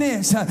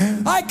sickness.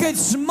 I could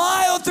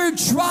smile through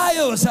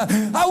trials.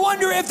 I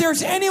wonder if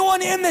there's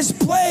anyone in this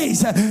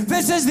place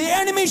that says the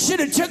enemy should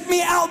have took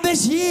me out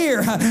this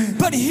year,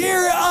 but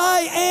here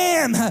I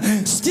am,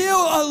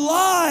 still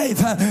alive,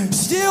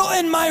 still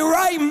in my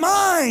right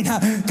mind.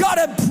 Got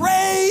a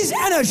praise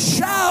and a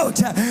shout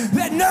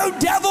that no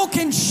devil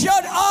can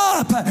shut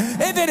up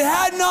if it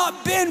had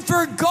not been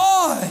for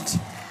God.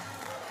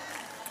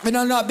 And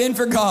I've not been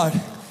for God.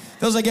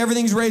 Feels like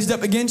everything's raised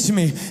up against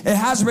me. It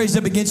has raised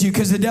up against you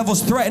because the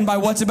devil's threatened by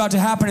what's about to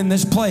happen in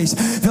this place.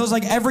 Feels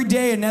like every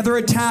day another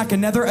attack,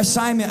 another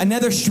assignment,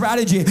 another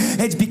strategy.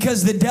 It's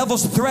because the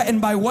devil's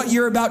threatened by what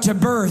you're about to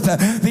birth.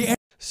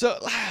 So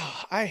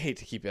I hate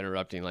to keep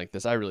interrupting like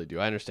this. I really do.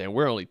 I understand.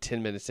 We're only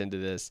 10 minutes into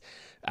this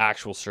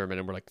actual sermon,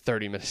 and we're like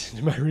 30 minutes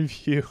into my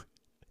review.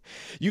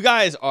 You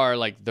guys are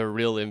like the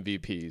real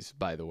MVPs,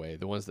 by the way,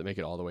 the ones that make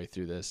it all the way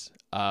through this.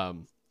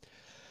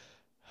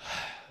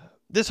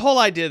 This whole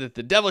idea that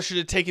the devil should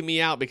have taken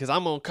me out because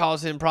I'm going to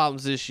cause him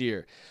problems this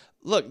year.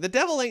 Look, the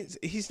devil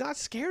he's not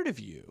scared of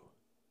you.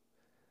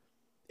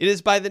 It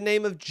is by the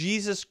name of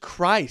Jesus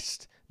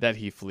Christ that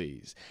he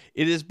flees.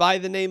 It is by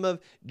the name of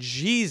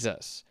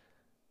Jesus.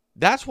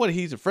 That's what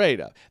he's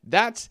afraid of.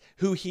 That's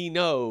who he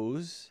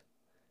knows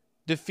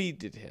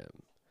defeated him.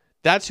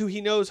 That's who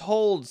he knows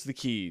holds the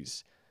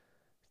keys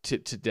to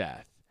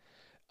death.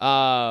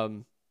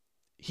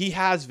 He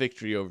has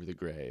victory over the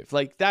grave.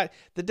 Like that,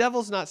 the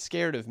devil's not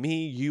scared of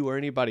me, you, or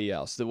anybody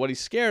else. What he's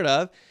scared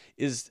of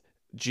is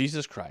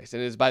Jesus Christ.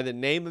 And it is by the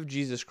name of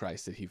Jesus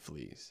Christ that he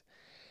flees.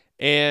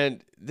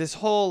 And this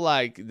whole,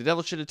 like, the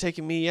devil should have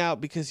taken me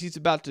out because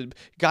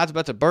God's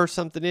about to burst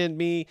something in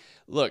me.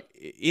 Look,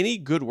 any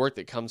good work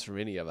that comes from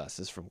any of us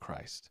is from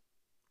Christ.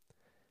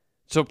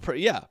 So,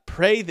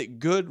 pray that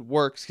good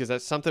works, because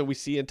that's something we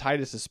see in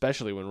Titus,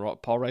 especially when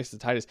Paul writes to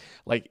Titus.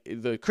 Like,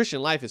 the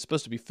Christian life is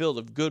supposed to be filled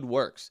of good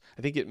works.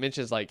 I think it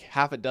mentions like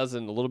half a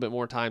dozen, a little bit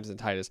more times in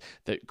Titus,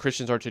 that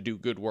Christians are to do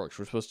good works.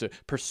 We're supposed to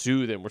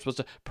pursue them. We're supposed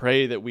to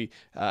pray that we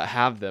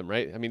have them,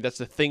 right? I mean, that's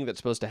the thing that's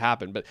supposed to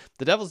happen. But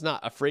the devil's not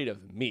afraid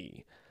of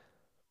me.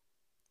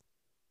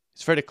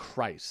 He's afraid of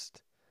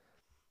Christ.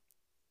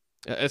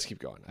 Let's keep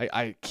going.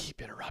 I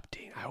keep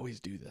interrupting. I always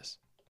do this.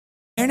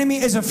 Enemy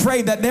is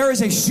afraid that there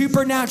is a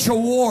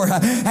supernatural war,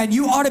 and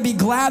you ought to be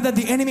glad that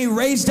the enemy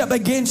raised up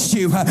against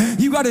you.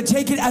 You got to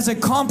take it as a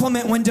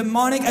compliment when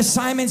demonic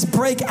assignments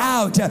break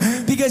out,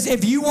 because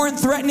if you weren't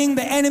threatening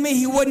the enemy,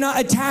 he would not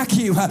attack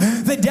you.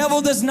 The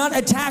devil does not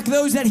attack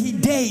those that he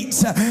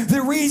dates.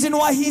 The reason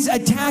why he's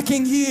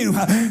attacking you,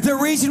 the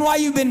reason why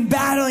you've been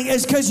battling,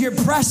 is because you're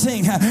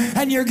pressing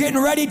and you're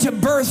getting ready to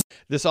burst.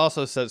 This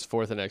also sets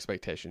forth an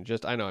expectation.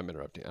 I know I'm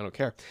interrupting. I don't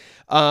care.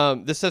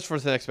 This sets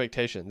forth an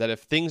expectation that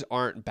if things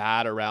aren't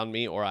bad around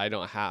me, or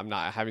I'm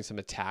not having some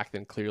attack,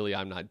 then clearly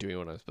I'm not doing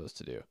what I'm supposed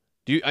to do.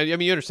 I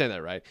mean, you understand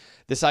that, right?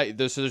 So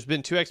there's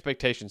been two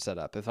expectations set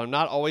up. If I'm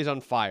not always on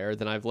fire,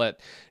 then I've let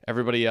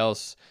everybody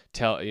else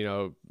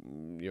tamper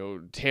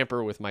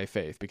with my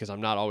faith, because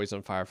I'm not always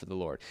on fire for the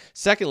Lord.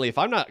 Secondly, if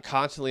I'm not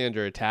constantly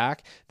under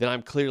attack, then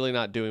I'm clearly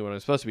not doing what I'm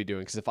supposed to be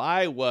doing. Because if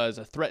I was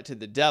a threat to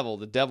the devil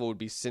would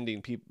be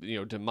sending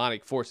people,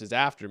 demonic forces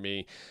after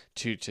me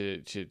to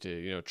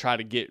try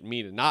to get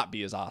me to not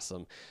be as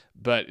awesome.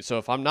 But so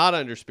if I'm not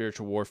under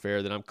spiritual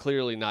warfare, then I'm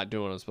clearly not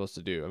doing what I'm supposed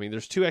to do. I mean,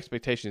 there's two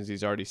expectations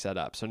he's already set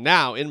up. So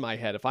now in my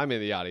head, if I'm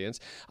in the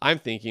audience, I'm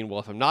thinking, well,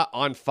 if I'm not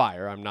on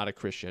fire, I'm not a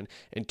Christian.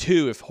 And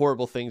two, if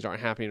horrible things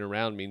aren't happening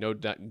around me, no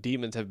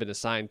demons have been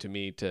assigned to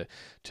me to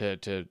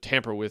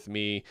tamper with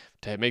me,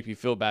 to make me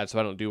feel bad so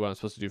I don't do what I'm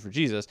supposed to do for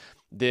Jesus.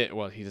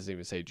 Well, he doesn't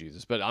even say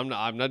Jesus, but I'm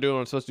not doing what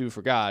I'm supposed to do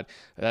for God.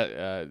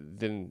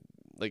 Then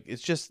like,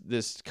 it's just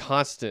this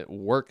constant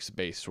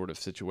works-based sort of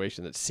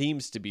situation that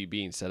seems to be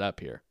being set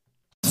up here.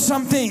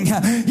 Something.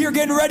 You're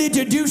getting ready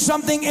to do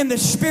something in the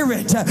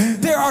spirit.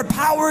 There are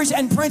powers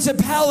and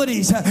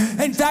principalities.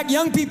 In fact,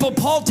 young people,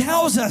 Paul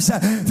tells us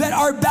that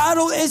our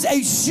battle is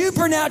a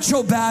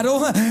supernatural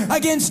battle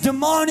against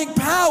demonic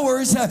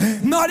powers,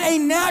 not a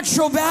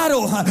natural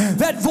battle.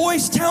 That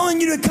voice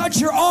telling you to cut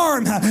your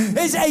arm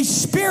is a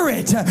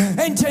spirit.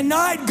 And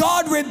tonight,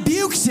 God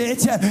rebukes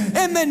it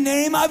in the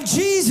name of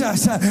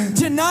Jesus.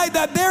 Tonight,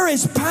 that there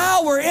is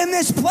power in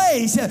this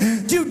place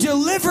to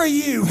deliver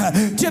you,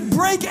 to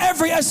break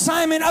every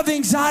assignment of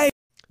anxiety.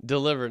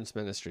 Deliverance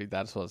ministry,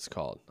 that's what it's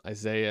called.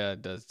 Isaiah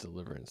does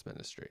deliverance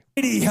ministry.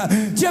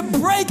 To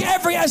break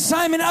every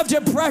assignment of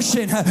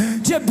depression,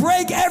 to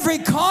break every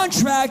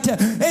contract,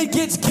 it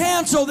gets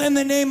canceled in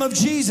the name of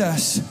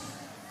Jesus.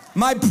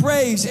 My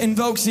praise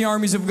invokes the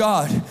armies of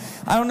God.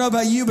 I don't know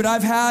about you, but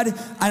I've had,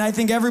 and I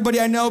think everybody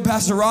I know,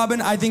 Pastor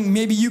Robin, I think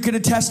maybe you could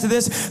attest to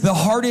this, the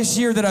hardest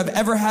year that I've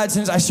ever had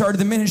since I started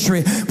the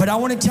ministry. But I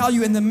want to tell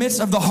you, in the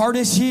midst of the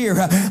hardest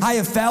year, I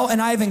have felt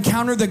and I have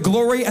encountered the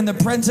glory and the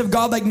presence of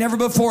God like never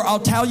before. I'll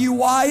tell you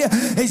why.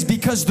 It's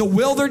because the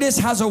wilderness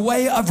has a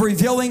way of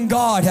revealing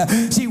God.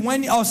 See,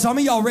 some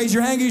of y'all raise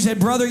your hand and you say,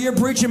 brother, you're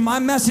preaching my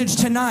message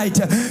tonight.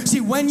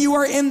 See, when you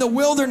are in the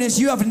wilderness,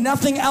 you have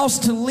nothing else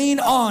to lean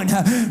on.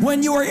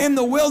 When you are in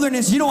the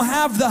wilderness, you don't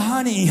have the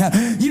honey.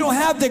 You don't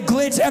have the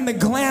glitz and the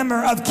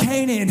glamour of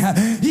Canaan.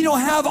 You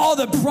don't have all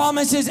the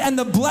promises and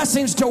the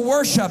blessings to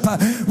worship.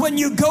 When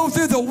you go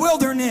through the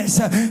wilderness,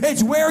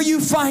 it's where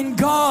you find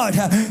God.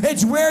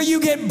 It's where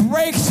you get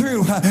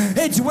breakthrough.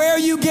 It's where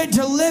you get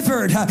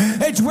delivered.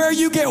 It's where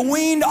you get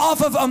weaned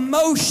off of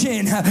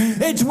emotion.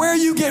 It's where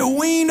you get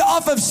weaned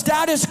off of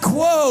status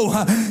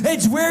quo.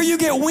 It's where you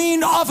get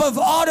weaned off of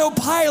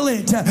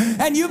autopilot.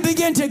 And you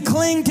begin to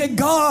cling to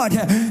God.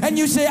 And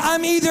you say,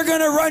 I'm either going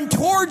to run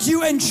towards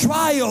you in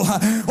trial,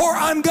 or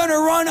I'm going to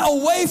run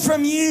away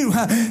from you.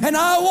 And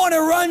I want to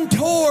run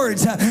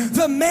towards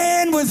the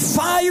man with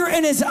fire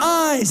in his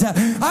eyes.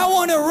 I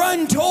want to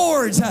run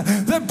towards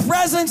the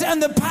presence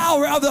and the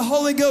power of the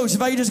Holy Ghost.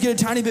 If I could just get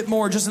a tiny bit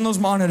more just in those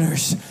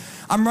monitors.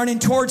 I'm running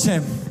towards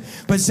him.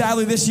 But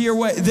sadly, this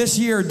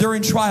year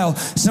during trial,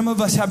 some of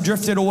us have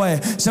drifted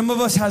away. Some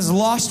of us has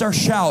lost our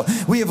shout.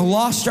 We have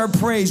lost our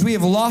praise. We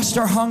have lost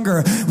our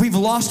hunger. We've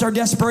lost our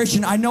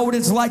desperation. I know what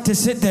it's like to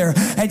sit there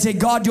and say,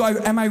 God,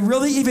 am I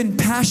really even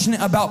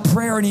passionate about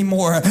prayer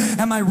anymore?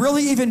 Am I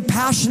really even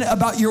passionate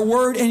about your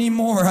word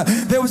anymore?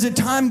 There was a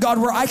time, God,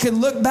 where I could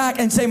look back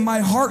and say my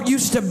heart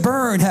used to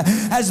burn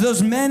as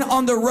those men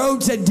on the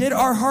road said, did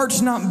our hearts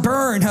not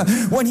burn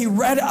when he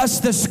read us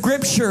the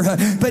scripture?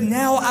 But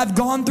now I've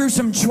gone through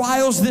some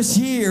trials this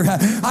year.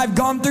 I've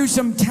gone through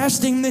some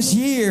testing this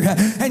year.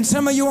 And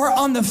some of you are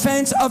on the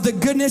fence of the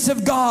goodness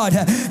of God.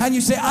 And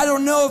you say, I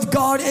don't know if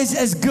God is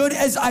as good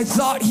as I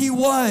thought he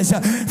was.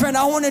 Friend,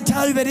 I want to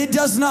tell you that it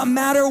does not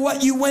matter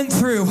what you went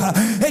through.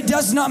 It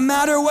does not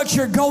matter what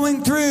you're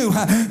going through.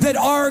 That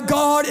our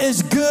God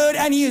is good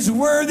and he is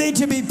worthy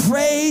to be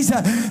praised.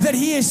 That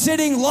he is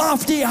sitting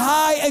lofty,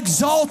 high,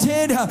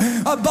 exalted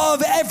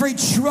above every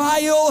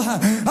trial,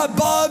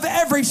 above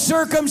every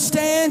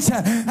circumstance.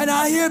 And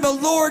I hear the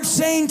Lord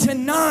saying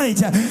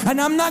tonight,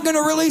 and I'm not going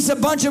to release a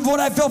bunch of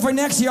what I feel for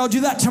next year. I'll do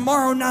that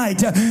tomorrow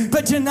night.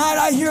 But tonight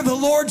I hear the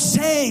Lord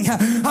saying,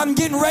 I'm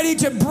getting ready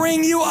to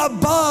bring you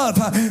above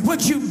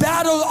what you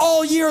battled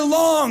all year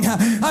long.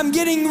 I'm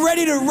getting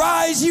ready to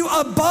rise you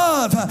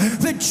above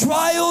the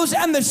trials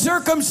and the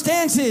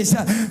circumstances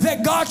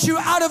that got you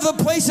out of the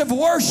place of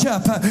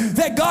worship,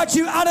 that got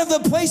you out of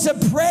the place of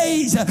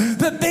praise,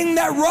 the thing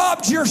that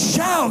robbed your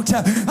shout.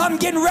 I'm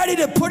getting ready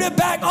to put it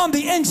back on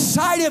the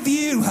inside of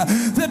you.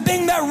 The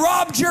thing that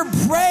robbed your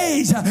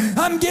praise.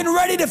 I'm getting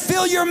ready to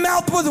fill your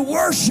mouth with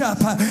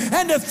worship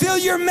and to fill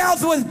your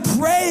mouth with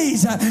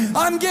praise.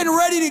 I'm getting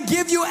ready to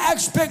give you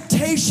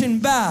expectation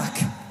back.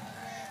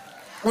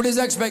 What is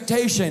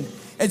expectation?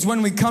 It's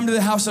when we come to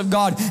the house of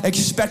God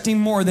expecting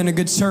more than a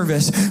good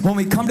service. When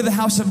we come to the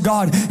house of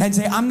God and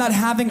say, I'm not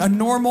having a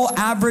normal,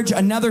 average,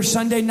 another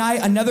Sunday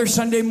night, another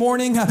Sunday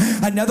morning,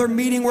 another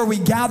meeting where we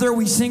gather,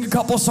 we sing a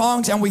couple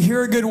songs, and we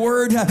hear a good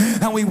word,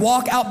 and we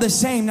walk out the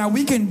same. Now,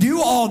 we can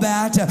do all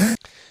that.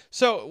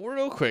 So,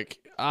 real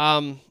quick,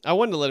 I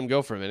wanted to let him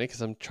go for a minute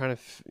because I'm trying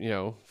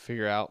to,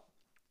 figure out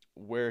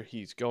where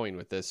he's going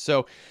with this.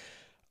 So,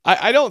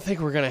 I don't think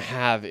we're going to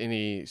have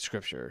any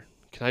scripture.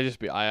 Can I just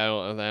be? I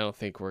don't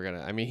think we're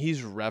gonna. I mean, he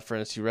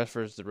referenced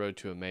the road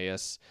to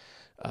Emmaus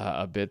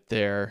a bit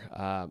there.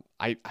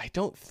 I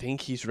don't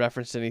think he's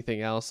referenced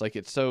anything else. Like,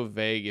 it's so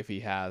vague if he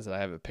has that I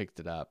haven't picked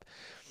it up.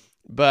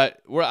 But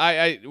we're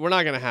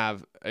not gonna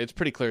have. It's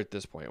pretty clear at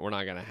this point. We're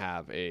not gonna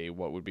have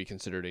what would be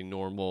considered a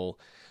normal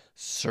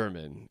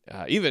sermon,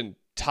 even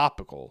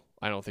topical.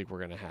 I don't think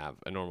we're gonna have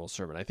a normal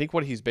sermon. I think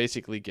what he's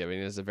basically giving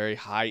is a very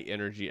high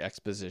energy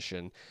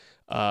exposition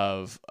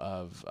of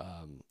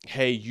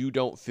hey, you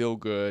don't feel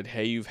good.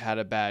 Hey, you've had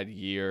a bad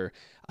year.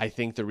 I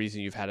think the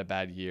reason you've had a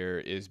bad year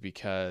is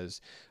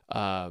because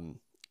either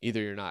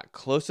you're not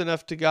close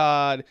enough to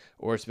God,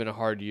 or it's been a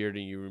hard year, and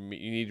you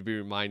need to be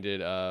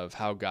reminded of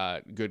how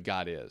good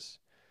God is.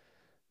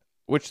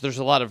 Which there's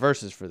a lot of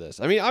verses for this.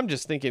 I mean, I'm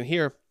just thinking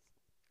here,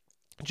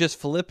 just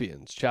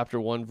Philippians chapter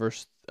 1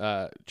 verse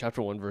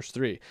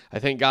 3. I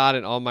thank God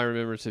in all my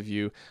remembrance of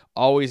you,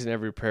 always in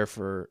every prayer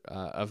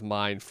of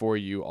mine for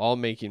you, all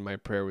making my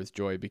prayer with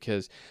joy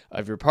because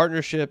of your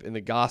partnership in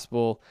the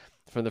gospel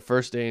from the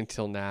first day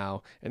until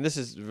now. And this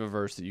is a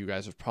verse that you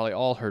guys have probably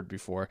all heard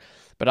before.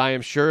 But I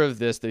am sure of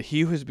this, that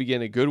he who has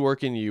begun a good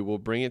work in you will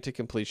bring it to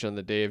completion on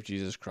the day of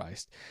Jesus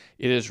Christ.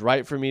 It is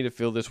right for me to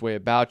feel this way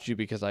about you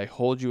because I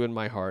hold you in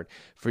my heart,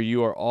 for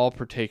you are all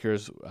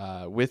partakers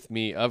with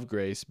me of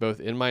grace, both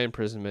in my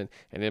imprisonment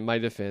and in my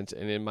defense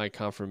and in my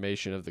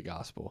confirmation of the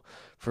gospel.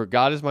 For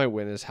God is my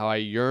witness, how I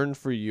yearn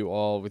for you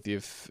all with the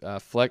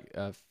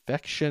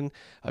affection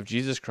of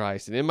Jesus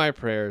Christ, and in my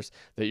prayers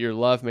that your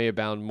love may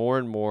abound more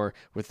and more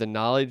with the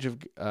knowledge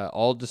of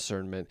all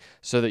discernment,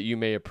 so that you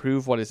may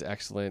approve what is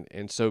excellent,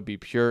 and so be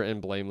pure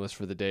and blameless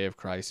for the day of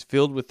Christ,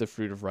 filled with the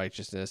fruit of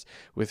righteousness,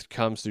 which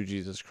comes through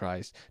Jesus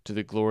Christ, to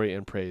the glory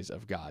and praise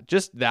of God.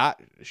 Just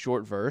that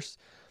short verse,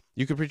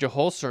 you could preach a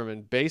whole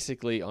sermon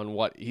basically on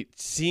what it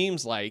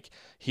seems like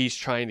he's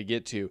trying to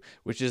get to,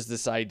 which is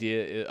this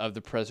idea of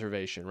the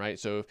preservation, right?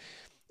 So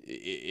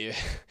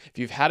if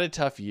you've had a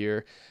tough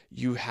year,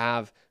 you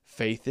have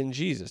faith in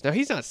Jesus. Now,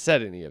 he's not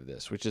said any of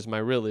this, which is my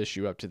real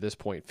issue up to this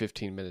point,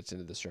 15 minutes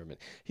into the sermon.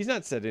 He's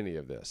not said any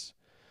of this.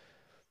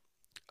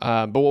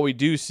 But what we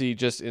do see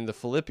just in the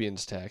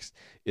Philippians text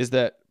is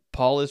that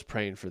Paul is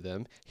praying for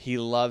them. He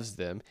loves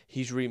them.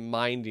 He's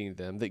reminding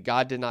them that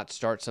God did not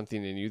start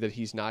something in you that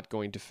he's not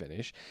going to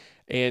finish,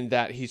 and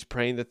that he's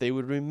praying that they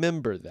would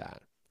remember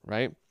that,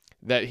 right?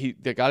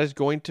 That God is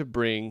going to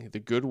bring the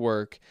good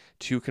work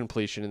to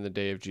completion in the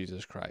day of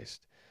Jesus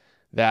Christ.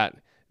 That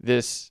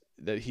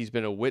he's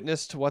been a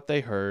witness to what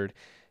they heard.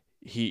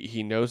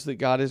 He knows that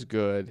God is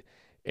good.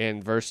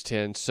 And verse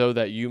 10, so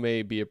that you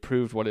may be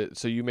approved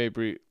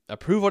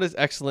approve what is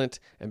excellent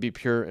and be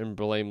pure and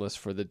blameless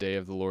for the day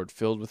of the Lord,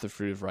 filled with the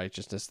fruit of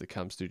righteousness that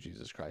comes through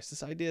Jesus Christ.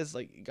 This idea is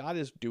like God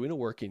is doing a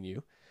work in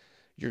you.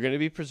 You're going to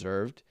be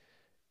preserved.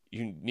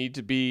 You need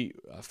to be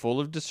full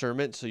of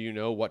discernment so you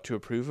know what to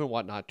approve and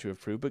what not to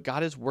approve. But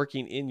God is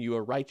working in you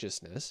a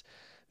righteousness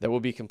that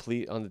will be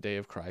complete on the day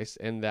of Christ,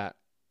 and that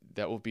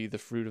will be the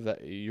fruit of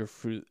that.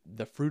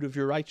 The fruit of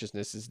your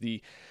righteousness is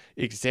the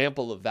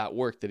example of that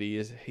work that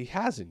He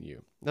has in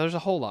you. Now, there's a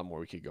whole lot more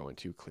we could go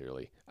into.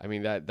 Clearly, I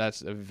mean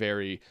that's a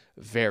very,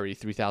 very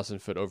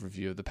 3,000-foot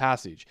overview of the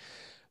passage.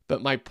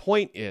 But my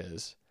point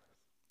is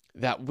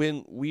that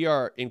when we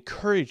are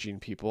encouraging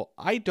people,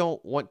 I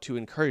don't want to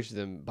encourage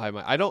them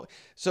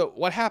so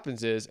what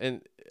happens is,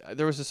 and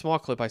there was a small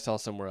clip I saw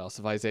somewhere else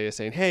of Isaiah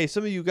saying, hey,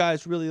 some of you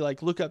guys really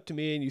look up to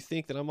me and you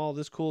think that I'm all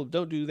this cool.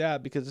 Don't do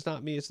that, because it's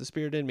not me, it's the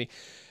Spirit in me.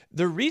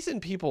 The reason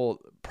people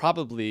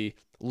probably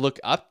look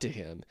up to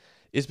him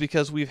is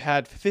because we've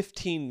had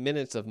 15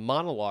 minutes of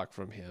monologue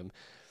from him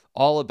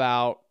all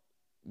about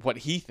what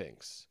he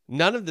thinks.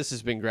 None of this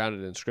has been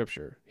grounded in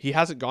Scripture. He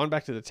hasn't gone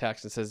back to the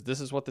text and says,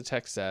 this is what the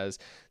text says,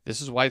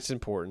 this is why it's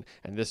important,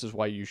 and this is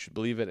why you should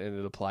believe it and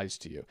it applies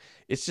to you.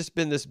 It's just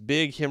been this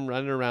big him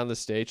running around the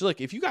stage.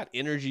 Look, if you got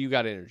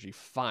energy,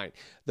 fine.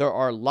 There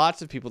are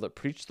lots of people that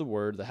preach the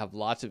word that have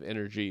lots of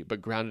energy, but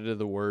grounded in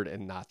the word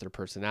and not their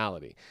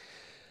personality.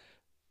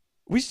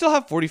 We still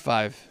have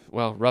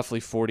roughly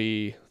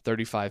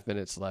 35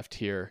 minutes left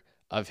here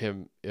of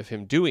him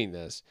doing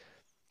this.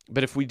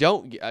 But if we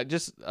don't, I'll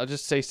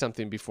just say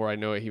something before I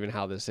know even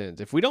how this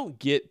ends. If we don't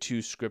get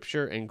to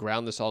Scripture and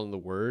ground this all in the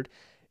Word,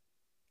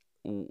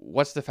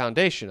 what's the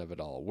foundation of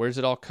it all? Where does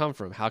it all come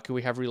from? How can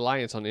we have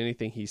reliance on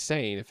anything he's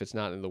saying if it's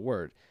not in the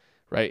Word,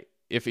 right?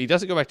 If he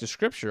doesn't go back to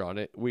Scripture on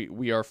it,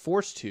 we are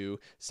forced to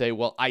say,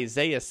 well,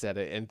 Isaiah said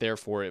it, and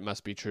therefore it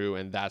must be true,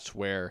 and that's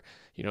where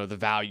the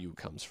value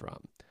comes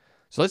from.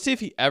 So let's see if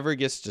he ever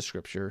gets to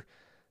Scripture,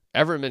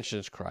 ever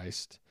mentions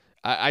Christ.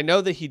 I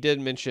know that he did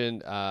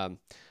mention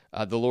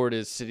the Lord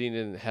is sitting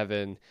in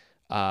heaven,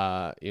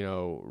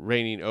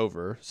 reigning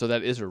over. So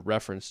that is a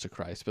reference to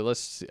Christ. But let's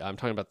see. I'm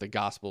talking about the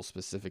gospel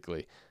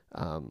specifically.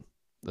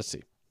 Let's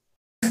see.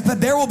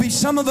 But there will be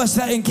some of us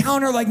that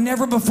encounter like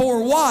never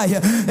before. Why?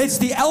 It's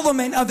the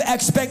element of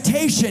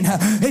expectation.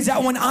 Is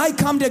that when I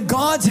come to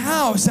God's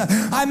house,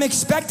 I'm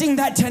expecting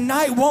that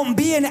tonight won't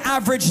be an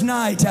average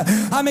night.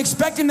 I'm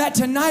expecting that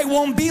tonight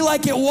won't be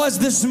like it was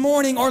this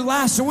morning or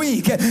last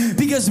week.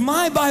 Because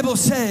my Bible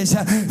says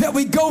that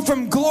we go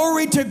from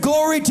glory to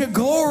glory to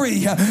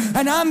glory.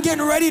 And I'm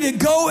getting ready to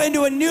go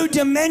into a new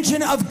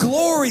dimension of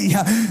glory.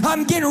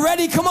 I'm getting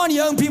ready. Come on,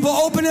 young people,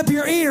 open up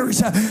your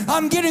ears.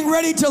 I'm getting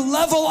ready to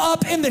level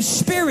up in the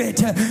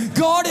Spirit.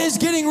 God is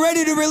getting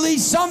ready to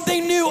release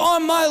something new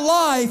on my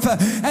life,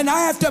 and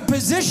I have to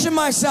position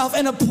myself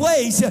in a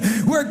place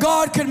where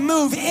God can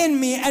move in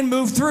me and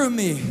move through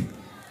me.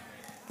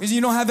 Because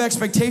you don't have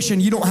expectation,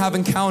 you don't have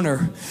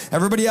encounter.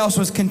 Everybody else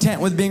was content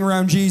with being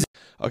around Jesus.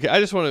 Okay, I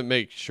just want to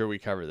make sure we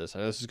cover this. I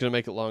know this is going to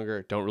make it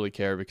longer. Don't really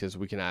care, because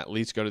we can at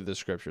least go to the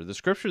Scripture. The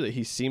Scripture that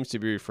he seems to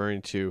be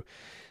referring to,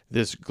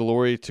 this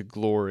glory to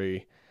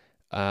glory,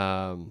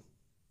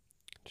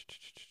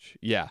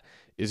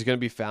 is going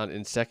to be found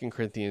in 2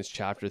 Corinthians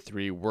chapter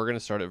 3. We're going to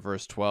start at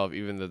verse 12,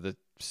 even though the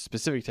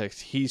specific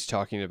text he's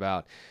talking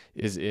about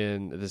is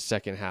in the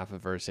second half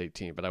of verse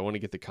 18. But I want to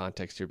get the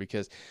context here,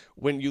 because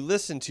when you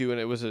listen to, and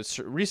it was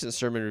a recent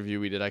sermon review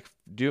we did,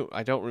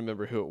 I don't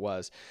remember who it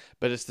was,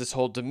 but it's this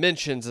whole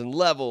dimensions and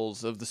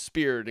levels of the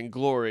Spirit and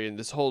glory, and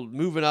this whole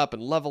moving up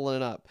and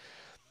leveling up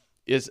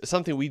is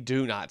something we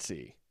do not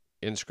see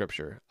in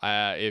Scripture.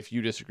 If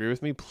you disagree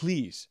with me,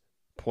 please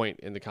point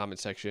in the comment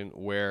section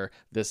where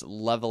this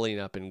leveling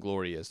up in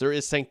glory is. There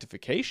is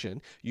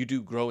sanctification. You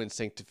do grow in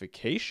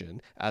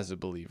sanctification as a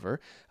believer,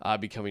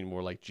 becoming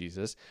more like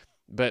Jesus.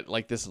 But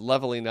like this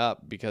leveling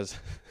up, because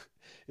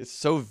it's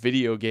so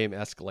video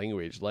game-esque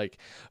language, like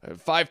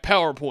 5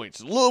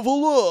 PowerPoints,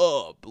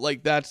 level up.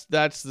 Like that's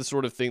the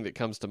sort of thing that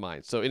comes to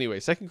mind. So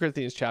anyway, 2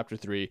 Corinthians chapter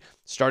 3,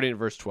 starting in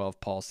verse 12,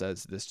 Paul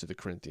says this to the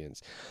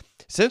Corinthians.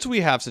 Since we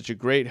have such a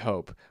great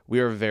hope, we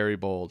are very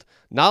bold.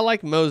 Not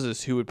like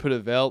Moses, who would put a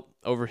veil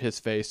over his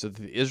face so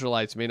that the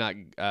Israelites may not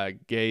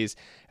gaze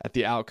at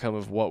the outcome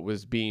of what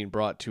was being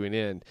brought to an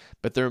end,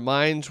 but their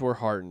minds were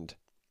hardened.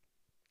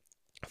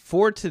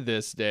 For to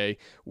this day,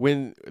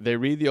 when they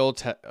read the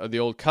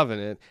old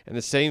covenant, and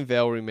the same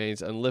veil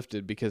remains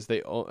unlifted, because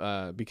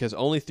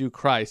only through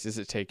Christ is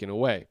it taken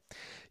away.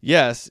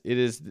 Yes, it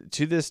is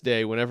to this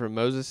day, whenever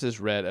Moses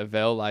is read, a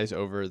veil lies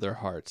over their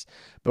hearts.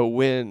 But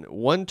when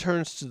one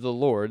turns to the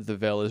Lord, the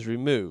veil is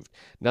removed.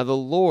 Now the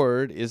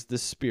Lord is the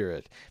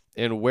Spirit,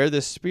 and where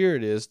the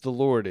Spirit is, the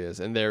Lord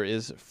is, and there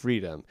is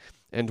freedom.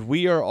 And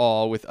we are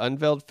all, with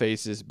unveiled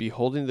faces,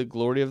 beholding the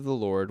glory of the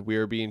Lord, we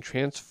are being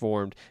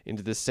transformed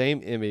into the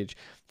same image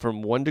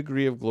from one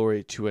degree of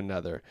glory to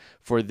another.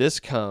 For this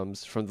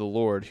comes from the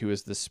Lord, who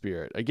is the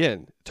Spirit.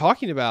 Again,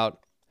 talking about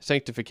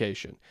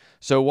sanctification.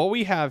 So what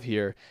we have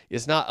here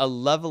is not a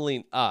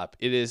leveling up.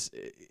 It is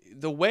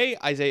the way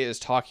Isaiah is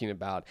talking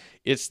about.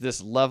 It's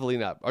this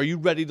leveling up. Are you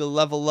ready to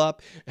level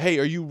up? Hey,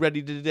 are you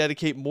ready to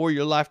dedicate more of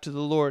your life to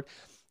the Lord?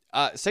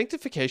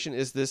 sanctification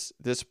is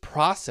this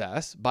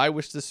process by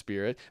which the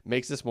Spirit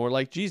makes us more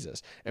like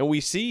Jesus. And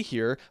we see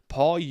here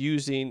Paul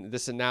using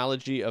this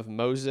analogy of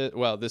Moses,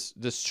 well,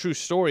 this true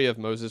story of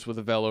Moses with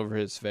a veil over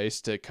his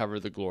face to cover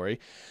the glory.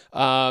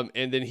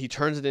 And then he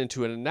turns it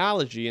into an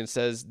analogy and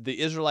says the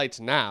Israelites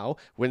now,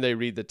 when they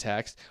read the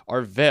text,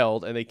 are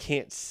veiled and they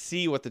can't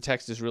see what the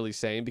text is really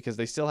saying because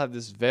they still have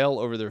this veil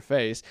over their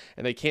face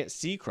and they can't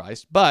see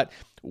Christ. But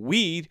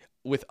we,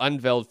 with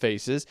unveiled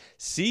faces,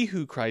 see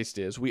who Christ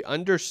is. We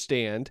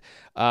understand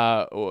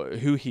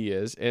who he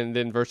is. And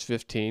then verse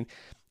 15,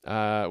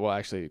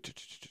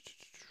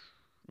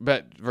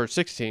 but verse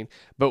 16,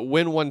 but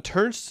when one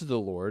turns to the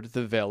Lord,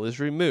 the veil is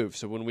removed.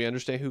 So when we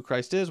understand who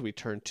Christ is, we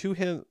turn to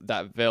him,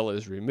 that veil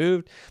is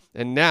removed.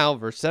 And now,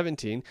 verse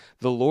 17,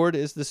 the Lord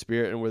is the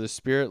Spirit, and where the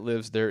Spirit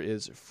lives, there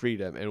is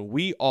freedom. And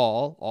we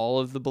all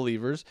of the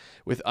believers,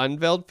 with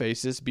unveiled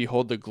faces,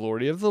 behold the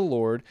glory of the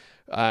Lord,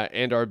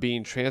 and are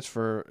being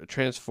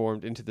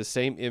transformed into the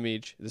same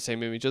image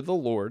of the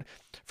Lord,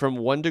 from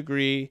one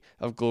degree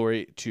of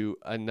glory to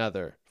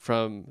another.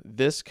 For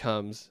this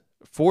comes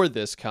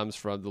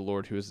from the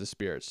Lord who is the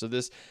Spirit. So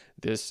this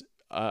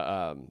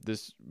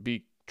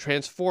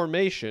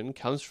transformation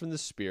comes from the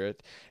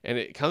Spirit, and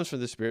it comes from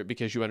the Spirit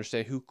because you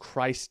understand who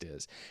Christ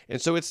is.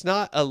 And so it's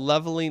not a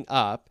leveling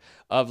up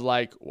of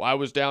like, well, I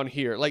was down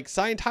here, like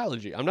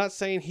Scientology. I'm not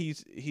saying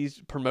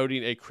he's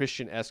promoting a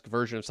Christian-esque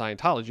version of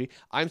Scientology.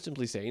 I'm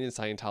simply saying in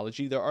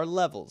Scientology there are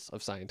levels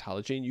of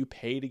Scientology, and you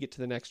pay to get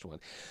to the next one.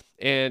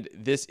 And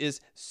this is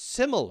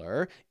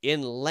similar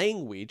in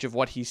language of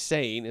what he's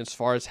saying as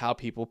far as how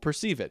people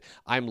perceive it.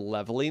 I'm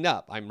leveling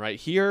up. I'm right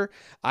here.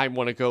 I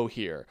want to go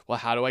here. Well,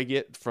 how do I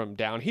get from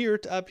down here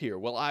to up here?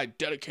 Well, I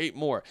dedicate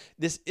more.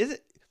 This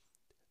isn't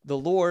the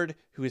Lord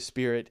who is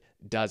Spirit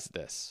does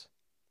this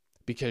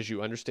because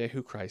you understand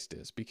who Christ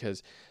is,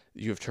 because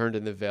you have turned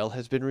and the veil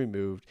has been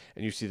removed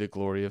and you see the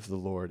glory of the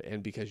Lord,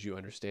 and because you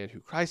understand who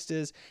Christ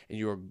is and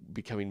you are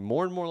becoming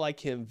more and more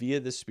like him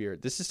via the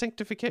Spirit. This is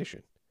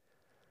sanctification.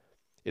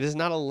 It is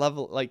not a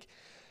level, like,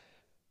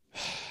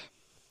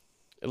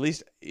 at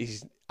least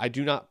I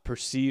do not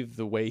perceive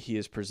the way he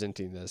is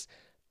presenting this.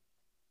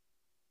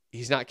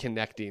 He's not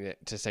connecting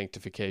it to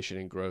sanctification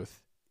and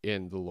growth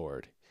in the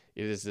Lord.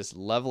 It is this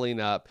leveling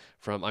up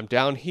from I'm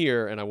down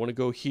here and I want to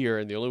go here,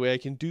 and the only way I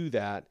can do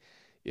that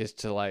is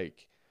to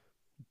like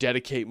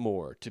dedicate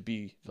more, to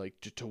be like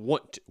to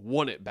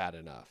want it bad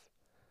enough.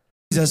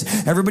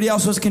 Everybody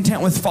else was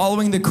content with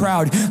following the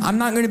crowd. I'm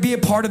not going to be a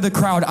part of the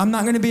crowd. I'm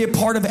not going to be a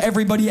part of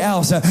everybody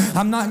else.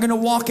 I'm not going to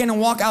walk in and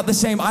walk out the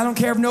same. I don't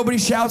care if nobody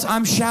shouts,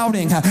 I'm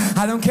shouting.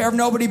 I don't care if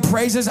nobody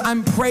praises,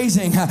 I'm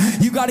praising.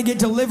 You got to get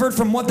delivered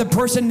from what the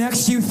person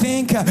next to you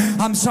think.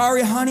 I'm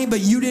sorry, honey, but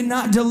you did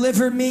not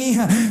deliver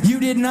me. You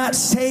did not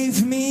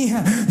save me.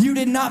 You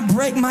did not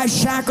break my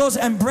shackles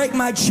and break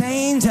my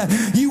chains.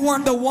 You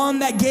weren't the one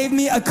that gave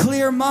me a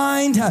clear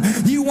mind.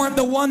 You weren't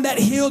the one that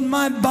healed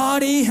my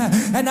body.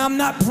 And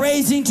I'm not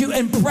praising to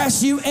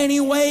impress you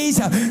anyways.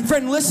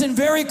 Friend, listen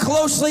very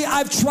closely.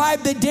 I've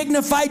tried the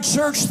dignified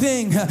church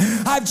thing.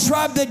 I've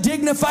tried the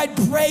dignified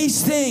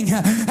praise thing,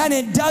 and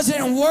it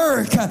doesn't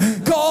work.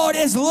 God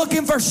is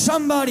looking for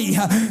somebody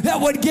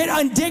that would get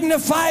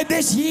undignified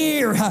this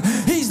year.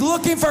 He's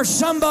looking for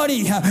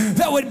somebody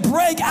that would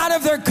break out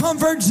of their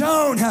comfort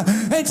zone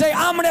and say,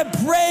 I'm going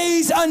to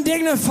praise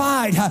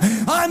undignified.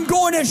 I'm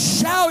going to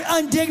shout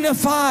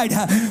undignified.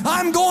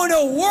 I'm going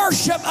to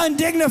worship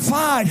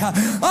undignified.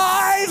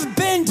 I've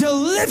been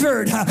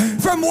delivered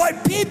from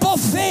what people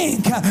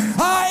think.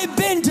 I've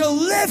been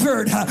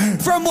delivered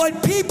from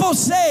what people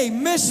say.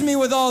 Miss me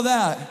with all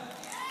that.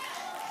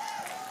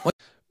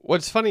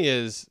 What's funny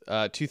is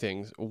two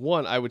things.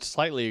 One, I would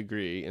slightly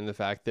agree in the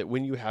fact that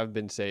when you have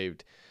been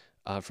saved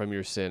from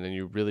your sin and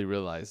you really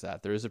realize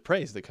that, there is a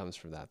praise that comes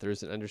from that. There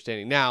is an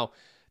understanding. Now,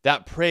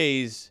 that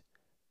praise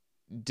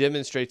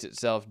demonstrates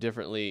itself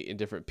differently in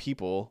different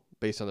people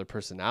based on their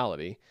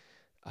personality.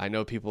 I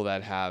know people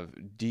that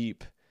have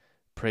deep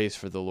praise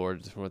for the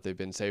Lord from what they've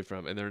been saved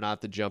from, and they're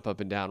not the jump up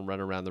and down, run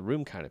around the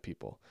room kind of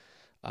people.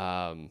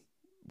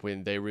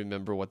 When they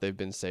remember what they've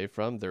been saved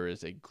from, there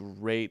is a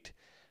great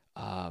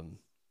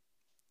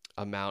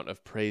amount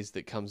of praise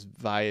that comes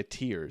via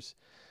tears.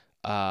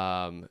 There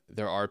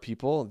are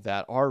people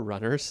that are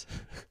runners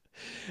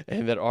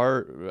and that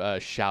are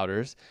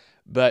shouters,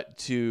 but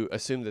to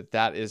assume that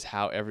that is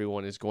how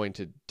everyone is going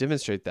to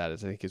demonstrate that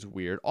is, I think, is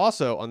weird.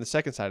 Also, on the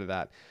second side of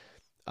that,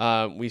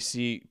 we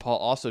see Paul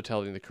also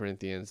telling the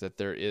Corinthians that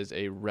there is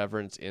a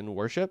reverence in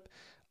worship,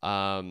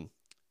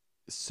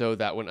 so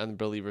that when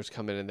unbelievers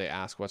come in and they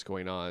ask what's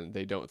going on,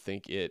 they don't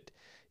think it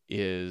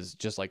is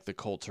just like the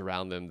cults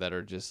around them that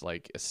are just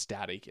like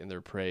ecstatic in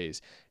their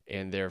praise,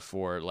 and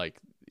therefore like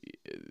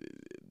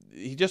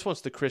he just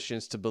wants the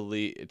Christians to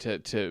believe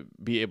to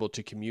be able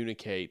to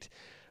communicate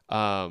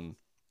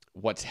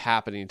what's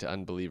happening to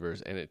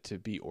unbelievers and it to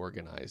be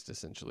organized,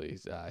 essentially.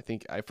 I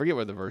think, I forget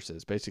what the verse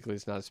is. Basically,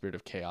 it's not a spirit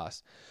of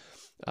chaos.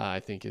 I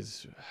think I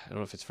don't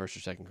know if it's 1st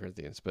or 2nd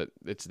Corinthians, but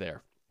it's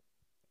there.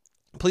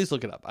 Please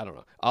look it up. I don't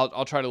know.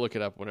 I'll try to look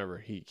it up whenever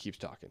he keeps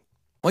talking.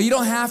 Well, you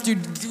don't have to.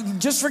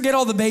 Just forget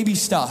all the baby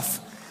stuff.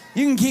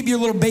 You can keep your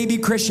little baby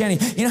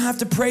Christianity. You don't have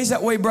to praise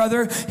that way,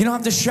 brother. You don't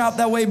have to shout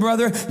that way,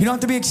 brother. You don't have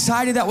to be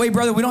excited that way,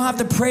 brother. We don't have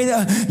to pray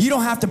that. You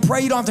don't have to pray.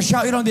 You don't have to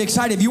shout. You don't have to be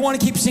excited. If you want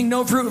to keep seeing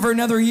no fruit for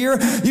another year,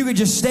 you could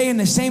just stay in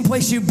the same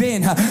place you've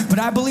been. But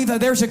I believe that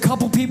there's a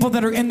couple people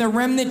that are in the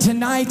remnant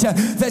tonight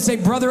that say,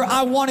 brother,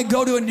 I want to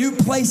go to a new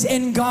place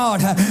in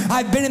God.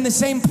 I've been in the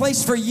same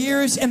place for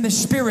years in the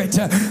Spirit.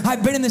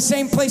 I've been in the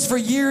same place for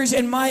years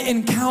in my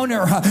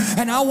encounter.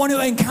 And I want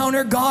to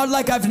encounter God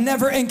like I've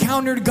never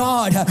encountered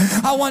God.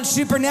 I want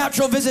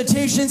supernatural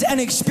visitations and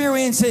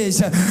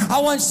experiences.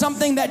 I want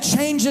something that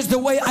changes the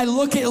way I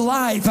look at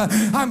life.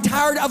 I'm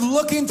tired of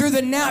looking through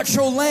the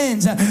natural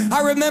lens.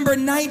 I remember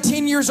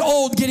 19 years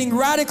old getting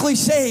radically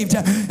saved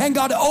and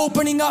God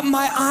opening up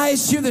my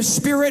eyes to the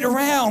spirit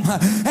realm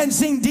and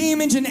seeing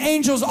demons and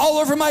angels all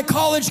over my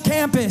college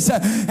campus.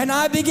 And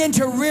I began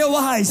to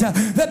realize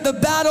that the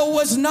battle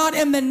was not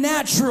in the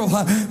natural,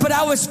 but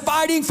I was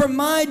fighting for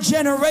my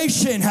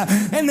generation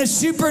in the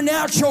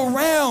supernatural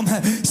realm.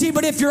 See,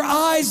 but if your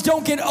eyes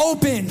don't get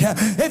opened,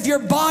 if your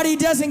body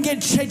doesn't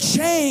get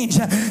changed,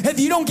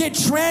 if you don't get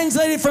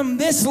translated from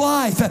this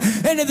life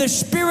into the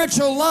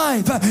spiritual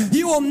life,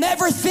 you will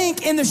never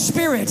think in the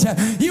Spirit.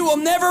 You will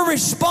never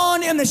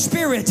respond in the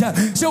Spirit.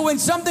 So when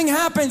something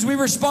happens, we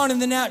respond in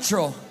the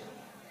natural.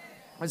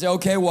 I say,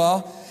 okay,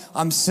 well,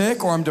 I'm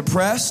sick or I'm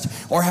depressed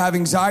or have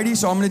anxiety,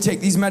 so I'm going to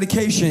take these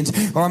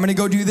medications, or I'm going to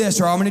go do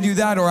this, or I'm going to do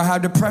that, or I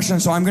have depression,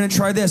 so I'm going to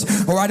try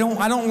this, or I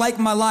don't like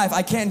my life.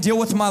 I can't deal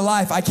with my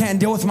life. I can't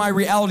deal with my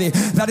reality.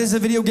 That is a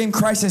video game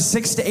crisis.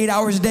 6 to 8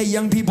 hours a day,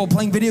 young people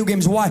playing video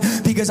games. Why?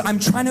 Because I'm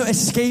trying to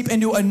escape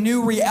into a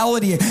new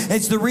reality.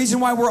 It's the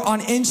reason why we're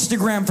on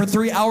Instagram for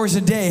 3 hours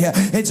a day.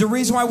 It's the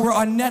reason why we're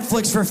on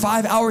Netflix for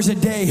 5 hours a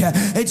day.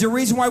 It's the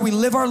reason why we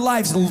live our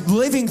lives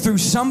living through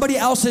somebody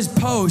else's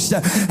post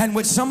and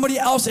what somebody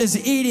else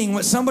is eating,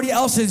 what somebody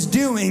else is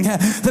doing.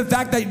 The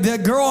fact that the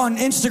girl on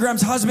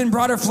Instagram's husband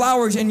brought her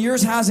flowers and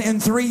yours hasn't in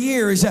 3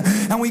 years.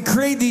 And we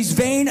create these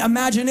vain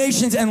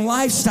imaginations and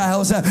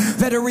lifestyles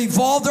that are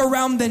revolved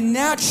around the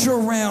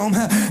natural realm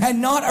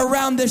and not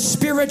around the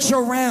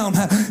spiritual realm.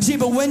 See,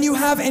 but when you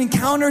have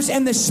encounters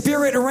in the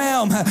spirit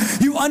realm,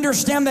 you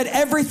understand that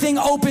everything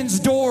opens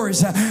doors,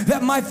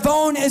 that my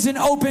phone is an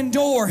open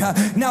door.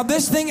 Now,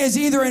 this thing is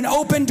either an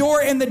open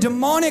door in the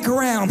demonic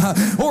realm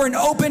or an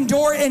open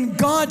door in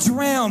God's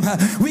realm.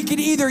 We could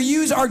either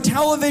use our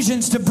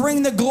televisions to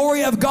bring the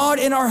glory of God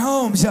in our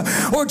homes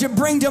or to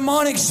bring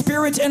demonic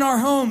spirits in our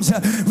homes.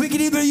 We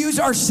could either use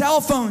our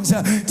cell phones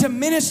to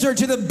minister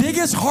to the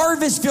biggest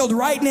harvest field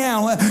right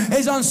now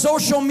is on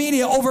social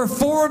media. Over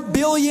 4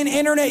 billion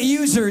internet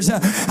users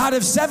out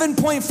of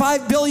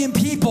 7.5 billion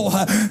people.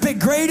 The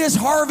greatest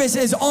harvest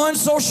is on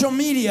social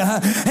media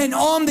and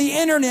on the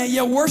internet,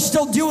 yet we're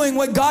still doing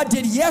what God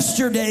did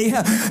yesterday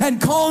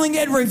and calling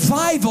it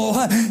revival.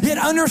 Yet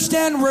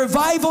understand,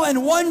 revival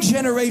and one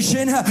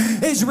generation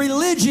is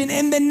religion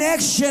in the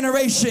next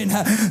generation.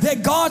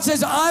 That God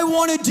says, I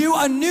want to do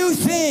a new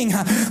thing.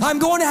 I'm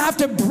going to have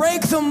to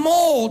break the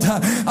mold.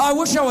 I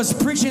wish I was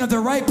preaching at the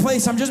right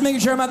place. I'm just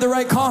making sure I'm at the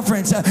right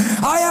conference.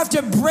 I have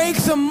to break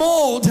the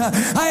mold.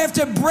 I have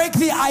to break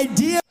the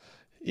idea.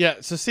 Yeah,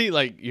 so see,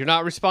 like, you're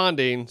not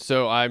responding,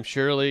 so I'm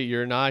surely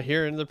you're not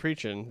hearing the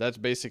preaching. That's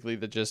basically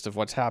the gist of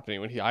what's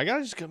happening. I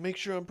gotta make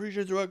sure I'm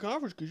preaching at the right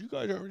conference because you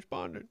guys aren't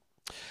responding.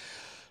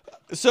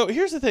 So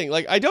here's the thing,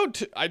 like, I don't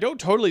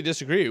totally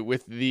disagree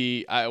with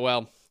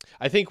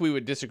I think we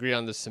would disagree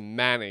on the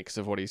semantics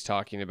of what he's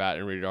talking about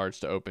in regards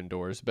to open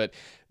doors, but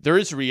there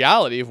is a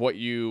reality of what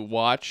you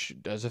watch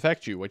does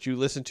affect you, what you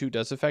listen to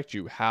does affect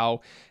you,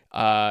 how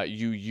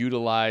you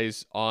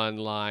utilize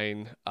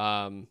online,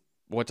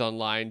 what's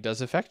online does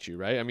affect you,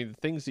 right? I mean,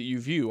 the things that you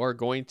view are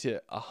going to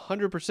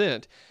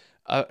 100%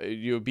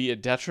 be a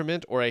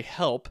detriment or a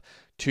help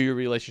to your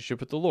relationship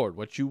with the Lord.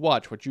 What you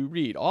watch, what you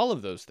read, all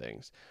of those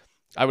things.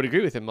 I would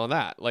agree with him on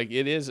that. Like,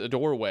 it is a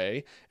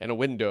doorway and a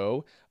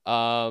window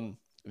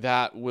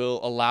that will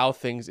allow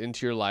things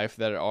into your life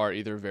that are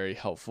either very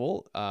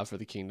helpful for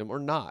the kingdom or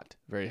not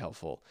very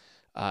helpful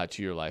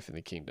to your life in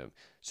the kingdom.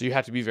 So you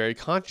have to be very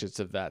conscious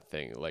of that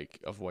thing, like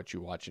of what you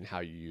watch and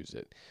how you use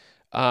it.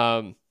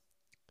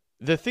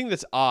 The thing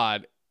that's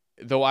odd,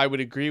 though I would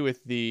agree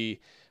with the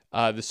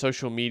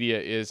social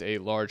media is a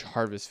large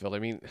harvest field. I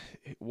mean,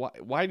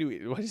 why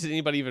does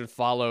anybody even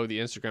follow the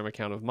Instagram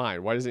account of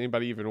mine? Why does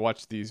anybody even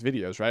watch these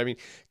videos, right? I mean,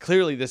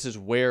 clearly this is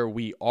where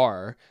we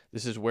are.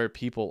 This is where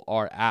people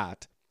are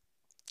at.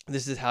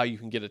 This is how you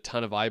can get a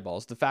ton of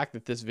eyeballs. The fact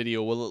that this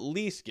video will at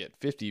least get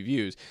 50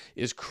 views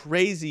is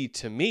crazy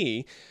to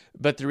me,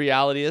 but the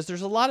reality is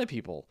there's a lot of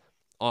people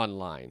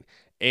online.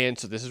 And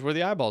so this is where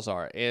the eyeballs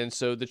are. And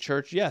so the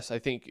church, yes, I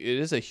think it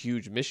is a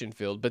huge mission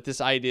field. But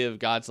this idea of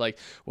God's like,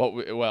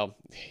 well,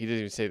 he didn't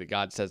even say that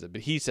God says it,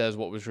 but he says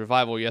what was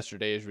revival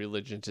yesterday is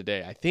religion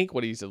today. I think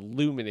what he's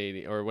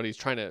illuminating, or what he's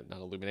trying to, not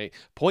illuminate,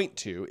 point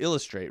to,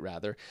 illustrate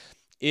rather,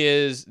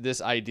 is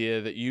this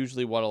idea that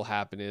usually what will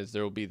happen is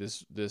there will be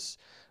this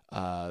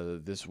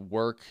this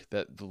work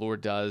that the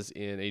Lord does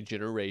in a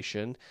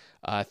generation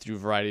through a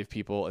variety of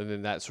people, and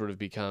then that sort of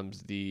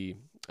becomes the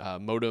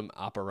modum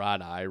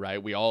operandi,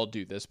 right? We all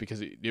do this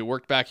because it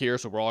worked back here,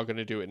 so we're all going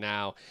to do it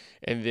now.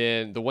 And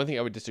then the one thing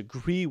I would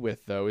disagree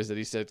with, though, is that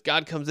he said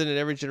God comes in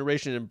every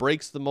generation and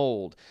breaks the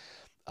mold.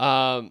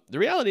 The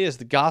reality is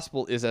the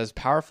gospel is as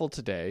powerful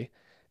today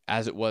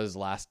as it was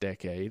last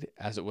decade,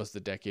 as it was the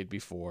decade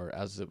before,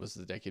 as it was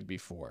the decade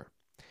before.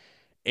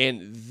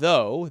 And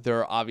though there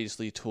are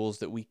obviously tools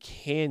that we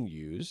can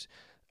use,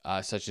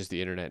 such as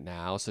the internet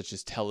now, such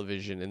as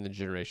television in the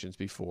generations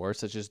before,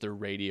 such as the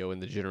radio in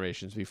the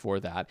generations before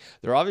that,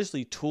 there are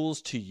obviously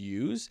tools to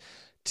use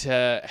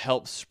to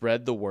help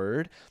spread the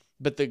word,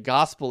 but the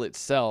gospel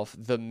itself,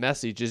 the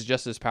message, is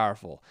just as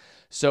powerful.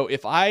 So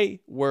if I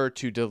were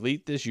to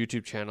delete this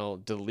YouTube channel,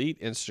 delete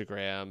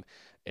Instagram,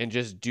 and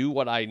just do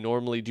what I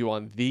normally do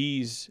on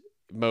these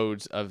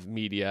modes of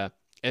media,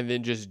 and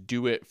then just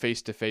do it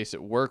face-to-face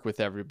at work with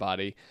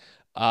everybody,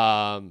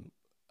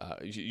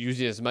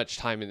 using as much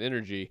time and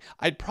energy,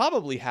 I'd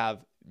probably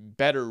have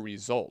better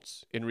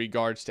results in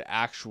regards to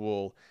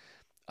actual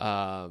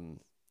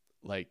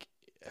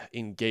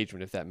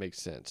engagement, if that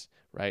makes sense,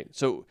 right?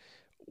 So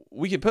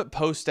we can put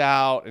posts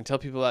out and tell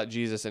people about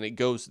Jesus, and it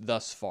goes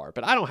thus far.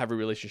 But I don't have a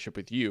relationship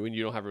with you, and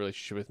you don't have a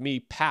relationship with me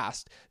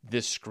past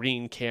this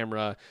screen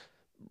camera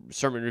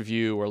sermon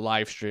review or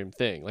live stream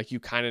thing. Like, you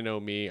kind of know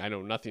me, I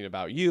know nothing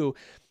about you,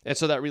 and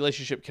so that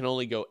relationship can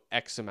only go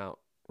X amount,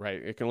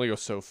 right? It can only go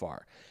so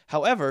far.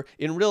 However,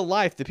 in real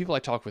life, the people I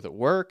talk with at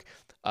work,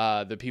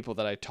 the people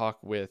that I talk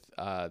with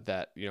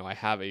that, I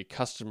have a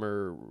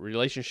customer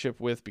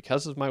relationship with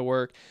because of my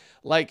work,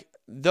 like,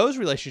 those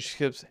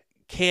relationships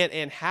can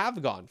and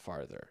have gone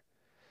farther,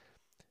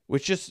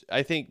 which just,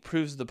 I think,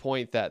 proves the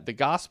point that the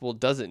gospel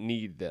doesn't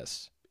need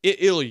this.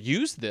 It'll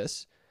use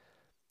this,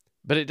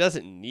 but it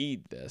doesn't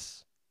need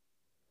this.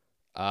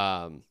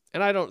 And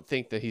I don't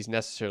think that he's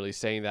necessarily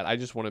saying that. I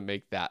just want to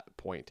make that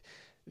point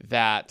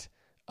that,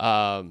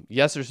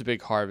 yes, there's a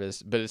big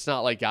harvest, but it's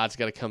not like God's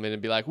got to come in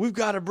and be like, we've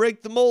got to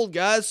break the mold,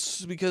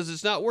 guys, because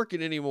it's not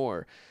working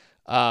anymore.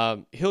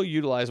 He'll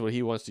utilize what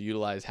he wants to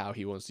utilize, how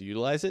he wants to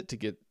utilize it to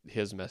get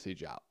his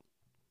message out.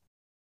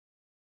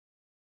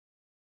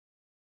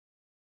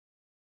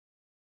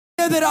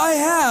 That I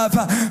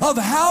have of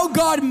how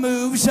God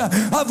moves,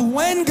 of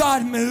when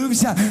God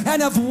moves,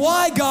 and of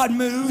why God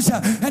moves.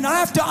 And I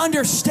have to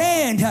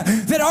understand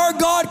that our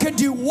God could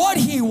do what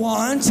he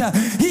wants.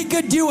 He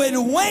could do it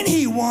when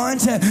he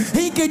wants.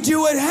 He could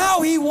do it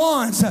how he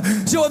wants.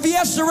 So if he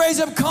has to raise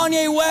up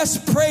Kanye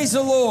West, praise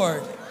the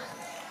Lord.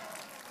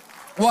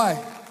 Why?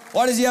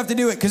 Why does he have to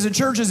do it? Because the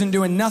church isn't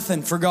doing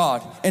nothing for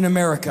God in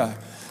America.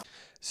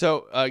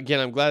 So, again,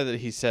 I'm glad that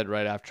he said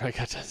right after I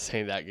got done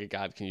saying that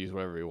God can use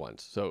whatever he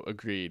wants. So,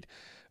 agreed.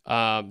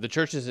 The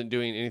church isn't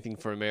doing anything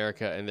for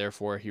America, and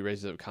therefore he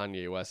raises up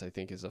Kanye West, I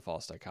think, is a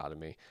false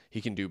dichotomy. He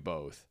can do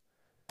both.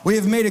 We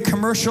have made a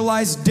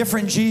commercialized,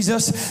 different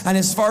Jesus, and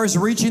as far as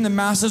reaching the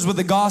masses with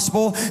the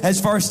gospel,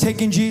 as far as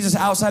taking Jesus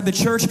outside the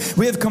church,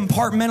 we have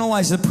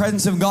compartmentalized the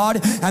presence of God,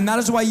 and that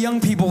is why young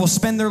people will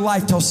spend their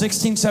life till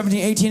 16, 17,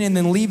 18, and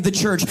then leave the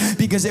church,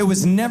 because it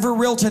was never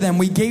real to them.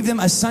 We gave them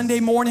a Sunday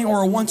morning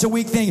or a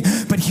once-a-week thing,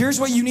 but here's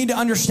what you need to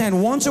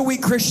understand.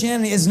 Once-a-week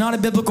Christianity is not a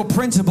biblical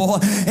principle.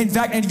 In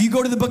fact, and if you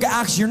go to the book of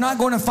Acts, you're not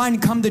going to find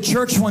come to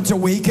church once a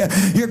week.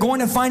 You're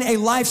going to find a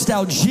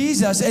lifestyle.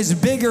 Jesus is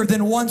bigger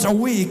than once a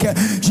week.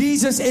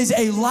 Jesus is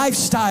a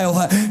lifestyle,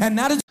 and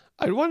that is...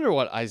 I wonder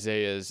what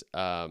Isaiah's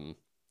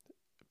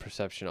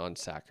perception on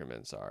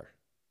sacraments are,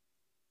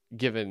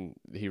 given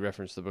he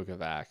referenced the book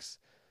of Acts.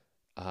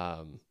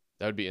 That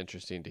would be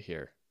interesting to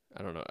hear.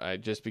 I don't know.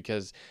 Just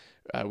because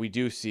we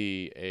do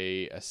see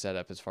a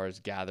setup as far as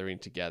gathering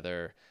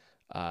together,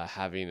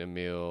 having a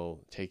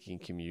meal, taking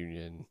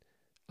communion.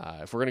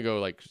 If we're going to go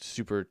like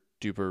super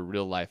duper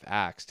real life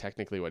Acts,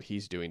 technically what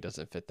he's doing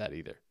doesn't fit that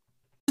either.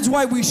 That's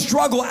why we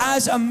struggle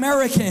as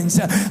Americans.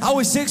 I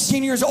was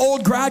 16 years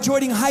old,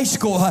 graduating high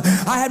school.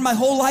 I had my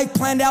whole life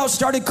planned out,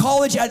 started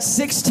college at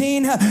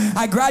 16.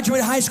 I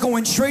graduated high school,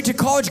 went straight to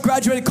college,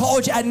 graduated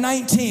college at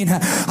 19.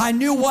 I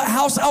knew what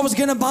house I was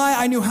going to buy.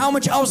 I knew how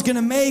much I was going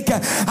to make.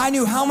 I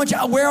knew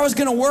where I was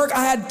going to work.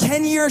 I had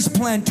 10 years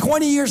planned,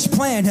 20 years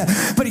planned.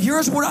 But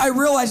here's what I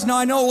realized. Now,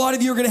 I know a lot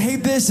of you are going to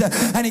hate this,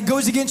 and it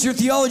goes against your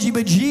theology,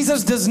 but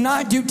Jesus does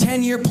not do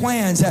 10-year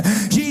plans.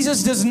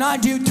 Jesus does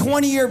not do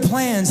 20-year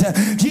plans.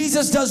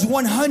 Jesus does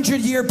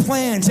 100-year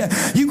plans.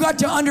 You got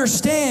to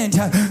understand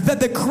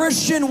that the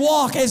Christian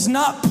walk is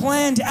not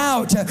planned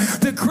out.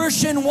 The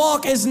Christian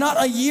walk is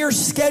not a year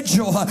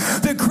schedule.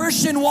 The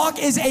Christian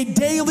walk is a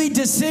daily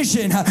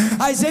decision.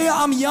 Isaiah,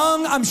 I'm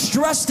young, I'm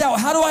stressed out.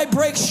 How do I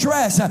break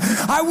stress?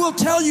 I will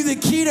tell you the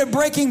key to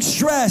breaking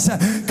stress,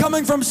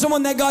 coming from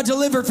someone that got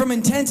delivered from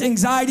intense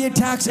anxiety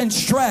attacks and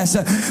stress.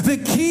 The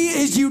key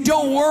is you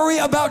don't worry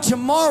about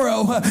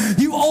tomorrow.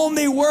 You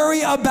only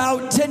worry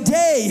about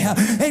today.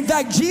 In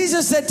fact,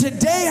 Jesus said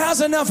today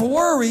has enough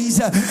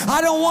worries. I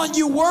don't want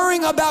you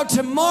worrying about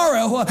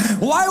tomorrow.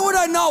 Why would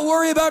I not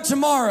worry about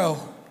tomorrow?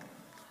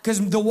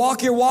 Because the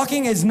walk you're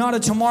walking is not a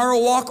tomorrow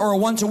walk or a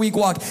once a week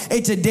walk.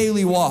 It's a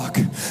daily walk.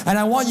 And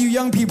I want you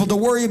young people to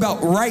worry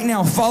about right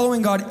now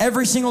following God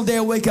every single day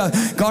I wake up.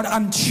 God,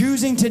 I'm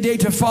choosing today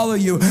to follow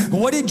you.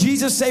 What did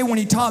Jesus say when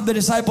he taught the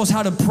disciples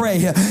how to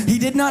pray? He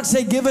did not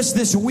say, give us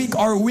this week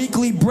our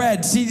weekly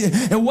bread. See,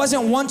 it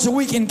wasn't once a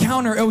week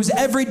encounter. It was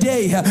every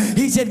day.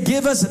 He said,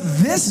 give us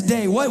this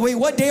day.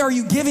 What day are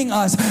you giving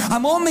us?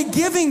 I'm only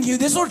giving you,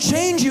 this will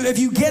change you if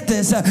you get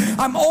this.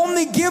 I'm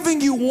only giving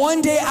you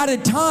one day at a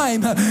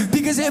time.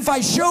 Because if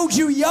I showed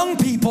you young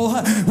people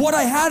what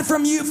I had for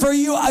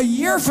you a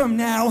year from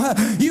now,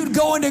 you'd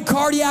go into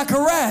cardiac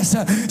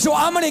arrest. So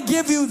I'm going to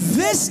give you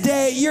this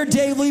day your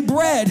daily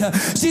bread.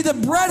 See, the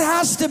bread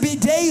has to be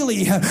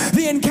daily.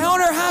 The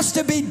encounter has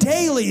to be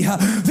daily.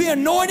 The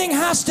anointing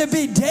has to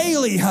be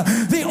daily.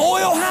 The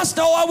oil has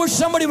to, I wish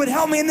somebody would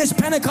help me in this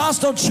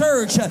Pentecostal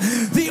church.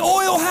 The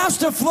oil has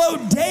to flow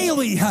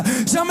daily.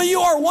 Some of you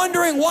are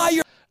wondering why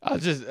you're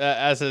Just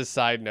as a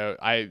side note,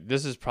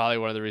 this is probably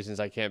one of the reasons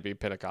I can't be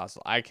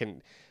Pentecostal.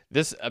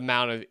 This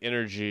amount of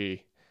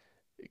energy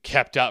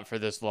kept up for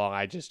this long.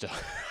 I just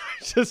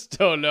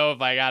don't know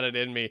if I got it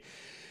in me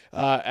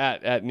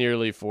at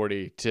nearly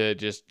 40 to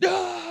just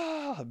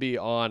be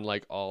on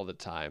like all the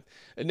time.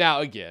 And now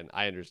again,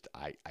 I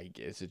understand. I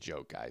get it's a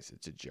joke, guys.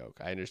 It's a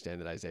joke. I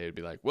understand that Isaiah would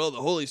be like, "Well,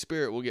 the Holy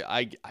Spirit will get."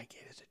 I get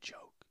it's a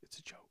joke. It's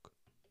a joke.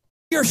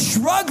 You're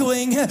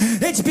struggling,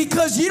 it's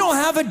because you don't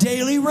have a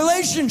daily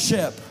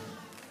relationship.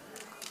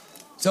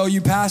 So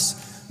you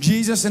pass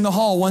Jesus in the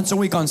hall once a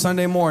week on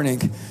Sunday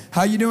morning.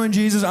 How you doing,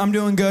 Jesus? I'm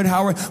doing good.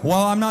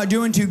 Well, I'm not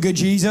doing too good,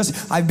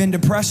 Jesus. I've been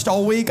depressed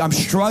all week. I'm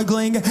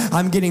struggling.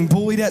 I'm getting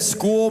bullied at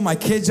school. My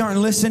kids aren't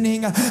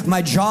listening.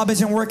 My job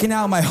isn't working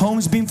out. My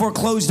home's being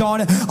foreclosed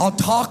on. I'll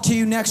talk to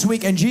you next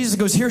week. And Jesus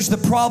goes, here's the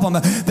problem.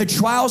 The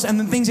trials and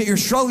the things that you're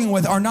struggling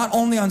with are not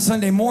only on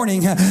Sunday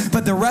morning,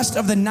 but the rest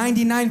of the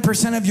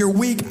 99% of your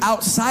week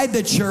outside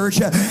the church.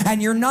 And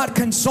you're not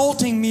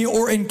consulting me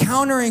or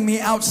encountering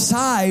me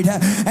outside.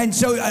 And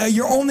so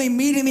you're only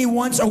meeting me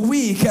once a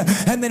week.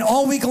 And then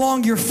all week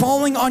long, you're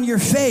falling on your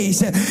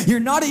face.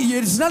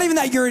 It's not even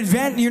that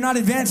you're not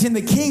advancing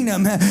the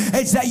kingdom.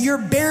 It's that you're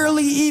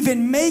barely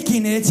even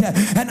making it.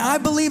 And I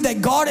believe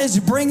that God is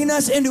bringing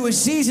us into a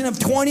season of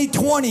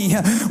 2020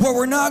 where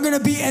we're not going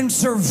to be in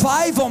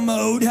survival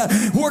mode.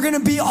 We're going to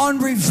be on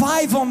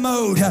revival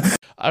mode.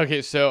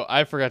 Okay, so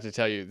I forgot to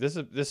tell you,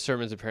 this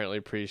sermon's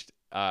apparently preached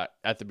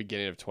at the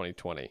beginning of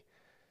 2020,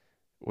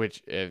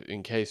 which,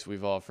 in case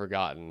we've all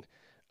forgotten,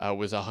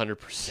 was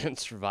 100%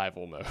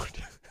 survival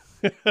mode.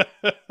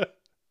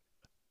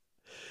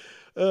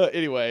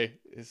 Anyway,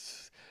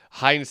 it's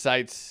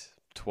hindsight's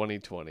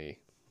 2020.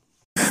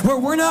 Where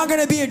we're not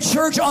going to be a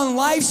church on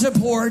life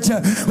support,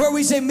 where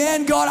we say,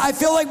 man, God, I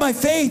feel like my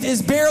faith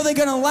is barely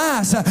going to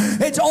last.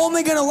 It's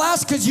only going to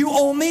last because you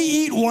only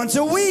eat once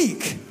a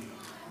week.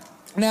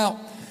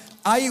 Now,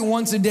 I eat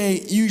once a day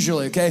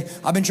usually, okay?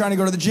 I've been trying to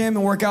go to the gym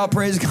and work out,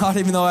 praise God,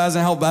 even though it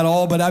hasn't helped at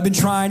all, but I've been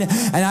trying,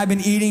 and I've been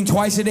eating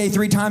twice a day,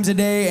 3 times a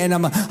day, and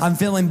I'm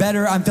feeling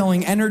better, I'm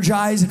feeling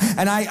energized,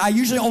 and I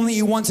usually only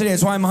eat once a day,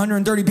 that's why I'm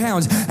 130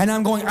 pounds, and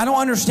I'm going, I don't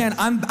understand,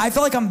 I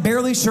feel like I'm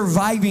barely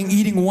surviving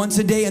eating once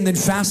a day and then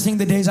fasting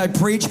the days I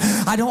preach.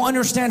 I don't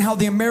understand how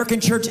the American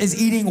church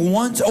is eating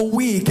once a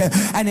week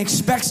and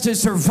expects to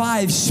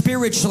survive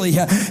spiritually.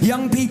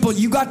 Young people,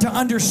 you got to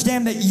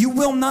understand that you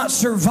will not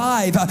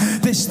survive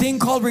this thing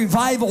called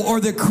revival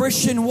or the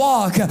Christian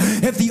walk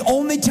if the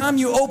only time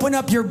you open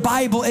up your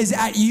Bible is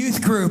at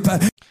youth group.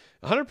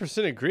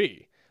 100%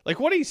 agree. Like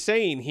what he's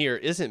saying here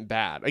isn't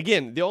bad.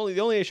 Again, the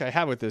only issue I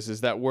have with this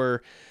is that we're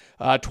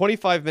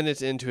 25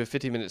 minutes into a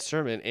 50-minute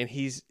sermon, and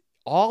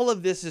all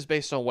of this is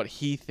based on what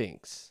he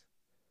thinks.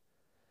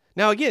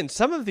 Now, again,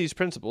 some of these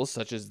principles,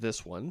 such as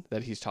this one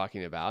that he's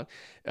talking about,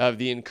 of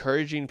the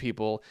encouraging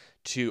people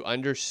to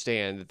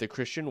understand that the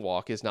Christian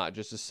walk is not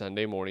just a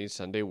Sunday morning,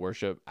 Sunday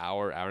worship,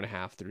 hour and a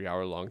half,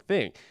 3-hour long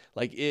thing.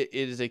 Like it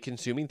is a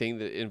consuming thing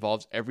that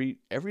involves every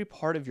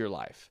part of your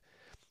life.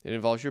 It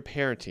involves your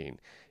parenting,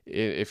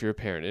 if you're a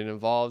parent. It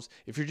involves,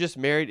 if you're just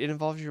married, it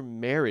involves your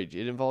marriage.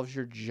 It involves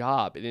your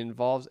job. It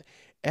involves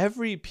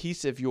every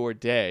piece of your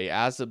day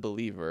as a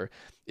believer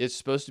is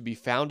supposed to be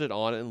founded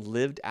on and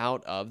lived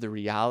out of the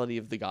reality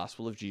of the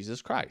gospel of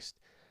Jesus Christ.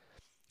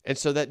 And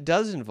so that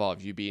does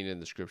involve you being in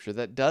the scripture.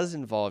 That does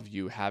involve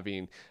you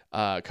having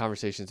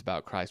conversations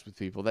about Christ with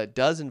people. That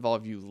does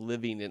involve you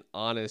living in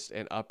honest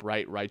and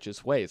upright,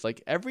 righteous ways.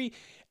 Like every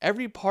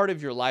part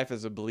of your life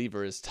as a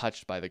believer is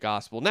touched by the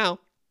gospel. Now,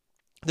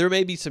 there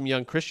may be some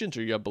young Christians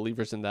or young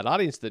believers in that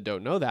audience that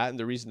don't know that, and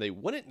the reason they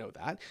wouldn't know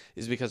that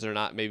is because they're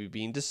not maybe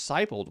being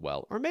discipled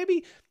well, or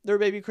maybe they're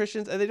baby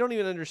Christians and they don't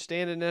even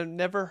understand and have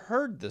never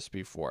heard this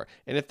before.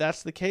 And if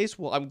that's the case,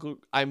 well,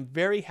 I'm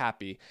very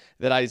happy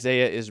that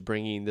Isaiah is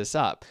bringing this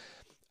up.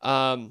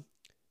 And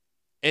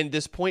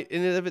this point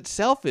in and of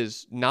itself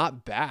is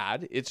not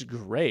bad; it's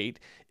great,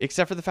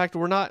 except for the fact that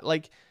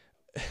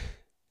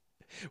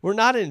we're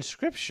not in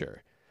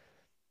Scripture.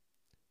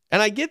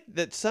 And I get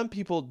that some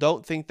people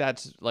don't think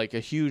that's like a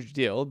huge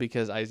deal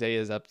because Isaiah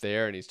is up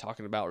there and he's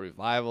talking about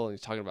revival and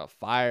he's talking about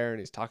fire and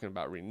he's talking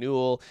about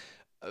renewal.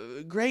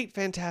 Great,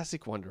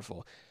 fantastic,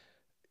 wonderful.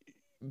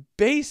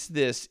 Base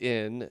this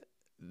in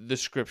the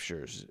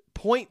scriptures.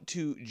 Point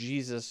to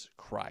Jesus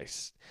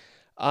Christ.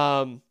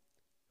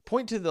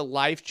 Point to the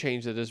life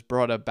change that is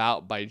brought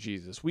about by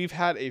Jesus. We've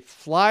had a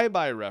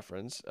flyby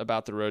reference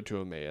about the road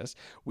to Emmaus.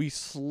 We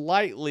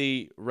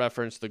slightly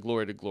reference the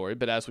glory to glory,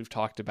 but as we've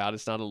talked about,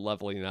 it's not a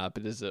leveling up.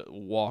 It is a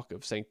walk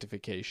of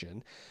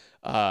sanctification,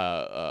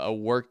 a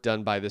work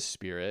done by the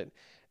Spirit.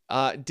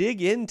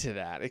 Dig into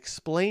that.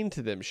 Explain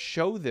to them.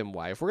 Show them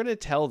why. If we're going to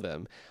tell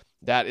them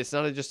that it's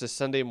not just a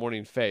Sunday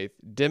morning faith,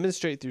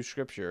 demonstrate through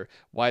Scripture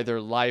why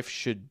their life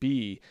should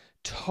be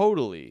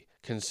totally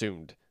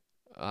consumed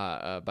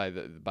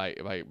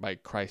by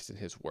Christ and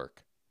his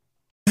work.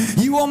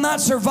 You will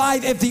not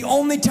survive if the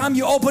only time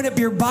you open up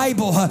your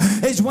Bible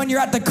is when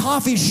you're at the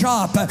coffee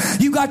shop.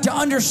 You got to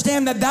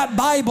understand that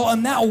Bible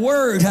and that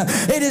word,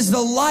 it is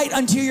the light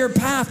unto your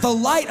path, the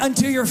light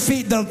unto your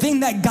feet, the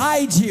thing that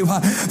guides you,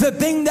 the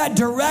thing that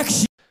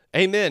directs you.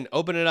 Amen.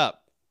 Open it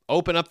up.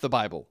 Open up the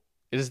Bible.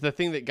 It is the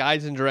thing that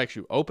guides and directs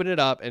you. Open it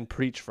up and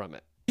preach from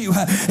it.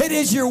 It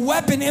is your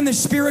weapon in the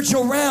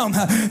spiritual realm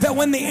that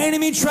when the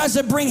enemy tries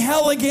to bring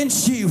hell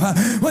against you,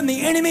 when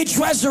the enemy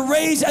tries to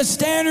raise a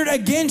standard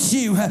against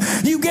you,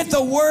 you get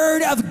the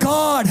word of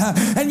God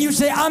and you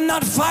say, I'm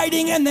not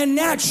fighting in the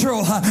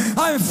natural,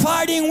 I'm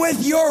fighting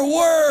with your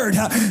word.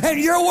 And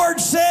your word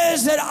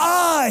says that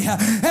I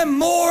am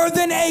more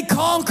than a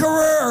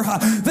conqueror,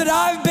 that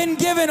I've been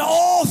given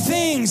all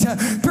things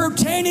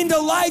pertaining to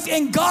life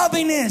and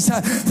godliness,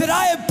 that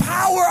I have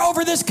power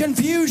over this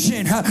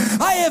confusion,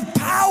 I have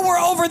power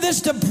over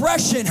this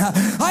depression,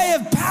 I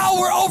have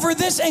power over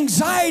this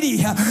anxiety,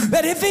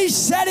 that if he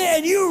said it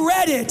and you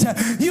read it,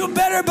 you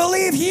better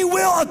believe he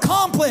will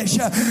accomplish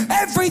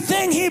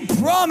everything he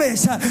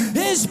promised.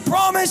 His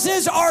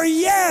promises are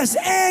yes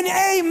and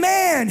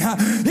amen.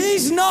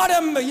 He's not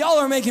y'all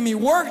are making me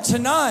work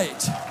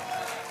tonight.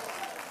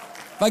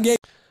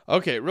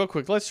 Okay, real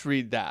quick, let's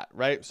read that,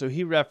 right? So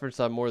he referenced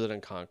on more than a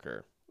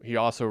conqueror. He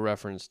also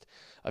referenced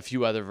a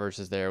few other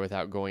verses there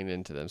without going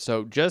into them.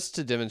 So just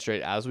to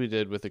demonstrate, as we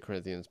did with the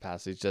Corinthians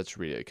passage, let's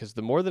read it. Because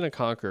the more than a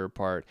conqueror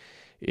part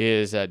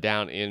is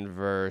down in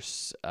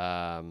verse,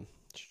 let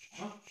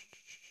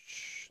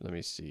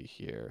me see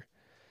here.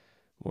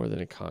 More than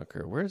a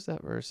conqueror. Where's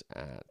that verse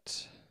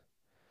at?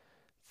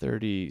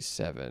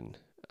 37.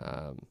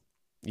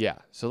 Yeah,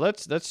 so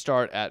let's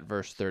start at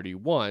verse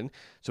 31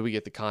 so we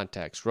get the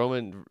context.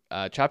 Romans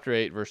chapter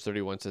 8, verse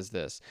 31 says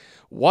this,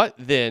 "What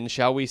then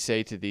shall we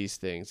say to these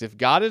things? If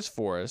God is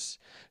for us,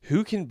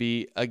 who can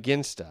be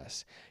against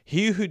us?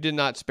 He who did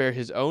not spare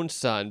his own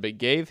son, but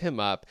gave him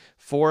up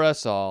for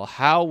us all,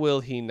 how will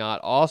he not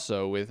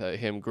also with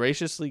him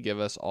graciously give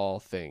us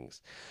all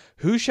things?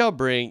 Who shall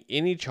bring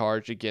any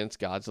charge against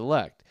God's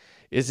elect?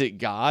 Isn't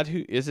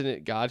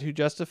it God who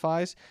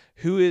justifies?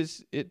 Who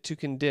is it to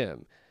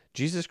condemn?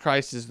 Jesus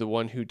Christ is the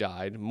one who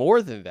died.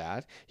 More than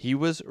that, he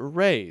was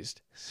raised."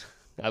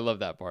 I love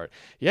that part.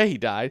 Yeah, he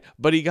died,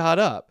 but he got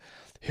up.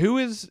 "Who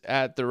is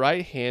at the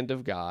right hand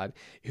of God,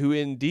 who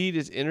indeed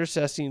is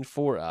interceding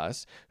for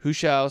us, who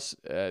shall,"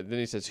 then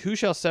he says, "who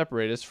shall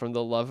separate us from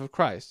the love of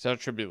Christ? Shall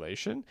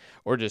tribulation,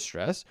 or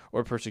distress,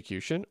 or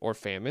persecution, or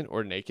famine,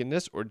 or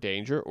nakedness, or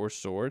danger, or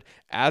sword?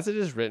 As it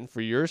is written, for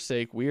your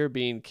sake we are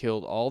being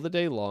killed all the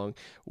day long.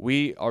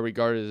 We are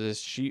regarded as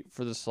sheep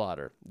for the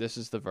slaughter." This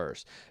is the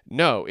verse.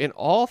 "No, in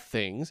all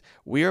things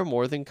we are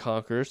more than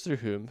conquerors through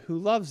him who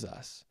loves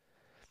us.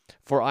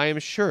 For I am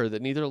sure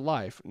that neither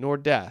life, nor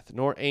death,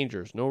 nor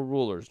angels, nor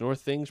rulers, nor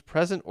things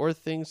present or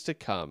things to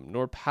come,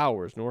 nor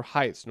powers, nor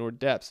heights, nor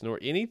depths, nor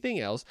anything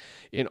else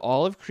in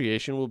all of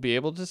creation will be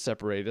able to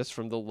separate us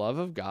from the love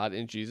of God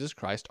in Jesus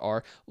Christ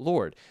our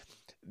Lord."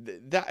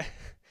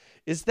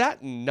 Is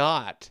that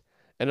not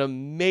an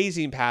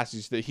amazing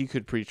passage that he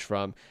could preach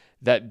from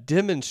that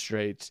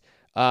demonstrates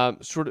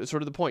sort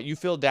of the point? You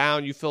feel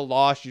down, you feel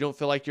lost, you don't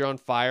feel like you're on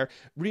fire.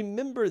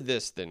 Remember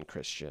this then,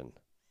 Christian.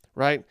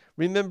 Right?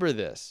 Remember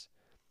this,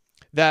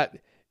 that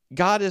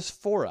God is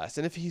for us.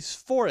 And if he's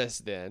for us,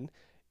 then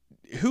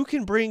who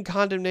can bring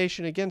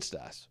condemnation against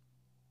us?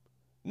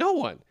 No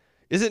one.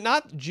 Is it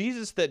not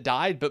Jesus that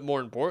died, but more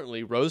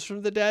importantly, rose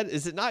from the dead?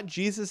 Is it not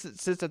Jesus that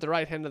sits at the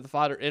right hand of the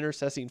Father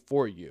interceding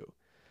for you?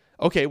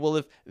 Okay, well,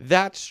 if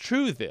that's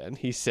true, then,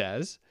 he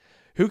says,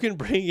 who can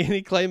bring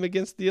any claim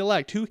against the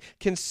elect? Who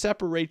can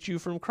separate you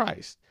from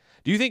Christ?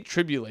 Do you think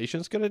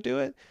tribulation's going to do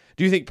it?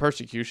 Do you think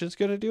persecution's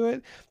going to do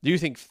it? Do you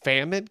think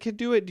famine can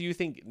do it? Do you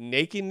think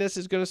nakedness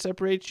is going to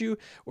separate you?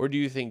 Or do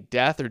you think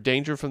death or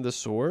danger from the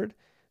sword?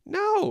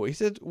 No, he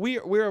said, we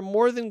are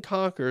more than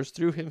conquerors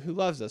through him who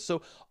loves us.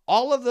 So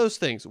all of those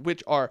things,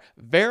 which are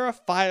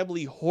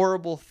verifiably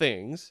horrible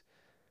things,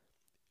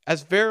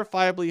 as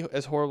verifiably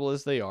as horrible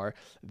as they are,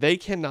 they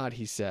cannot,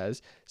 he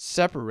says,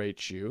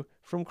 separate you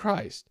from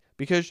Christ.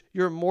 because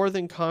you're more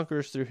than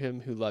conquerors through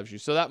him who loves you.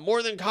 So that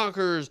more than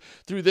conquerors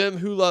through them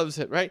who loves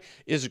him, right,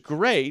 is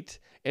great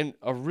and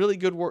a really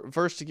good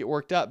verse to get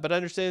worked up. But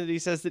understand that he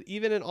says that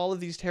even in all of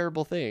these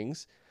terrible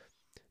things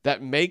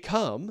that may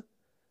come,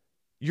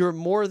 you're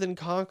more than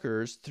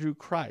conquerors through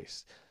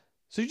Christ.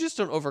 So you just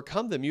don't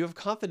overcome them. You have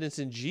confidence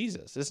in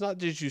Jesus. It's not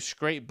just you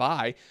scrape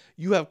by.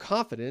 You have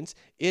confidence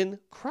in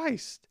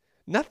Christ.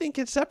 Nothing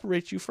can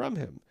separate you from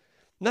him.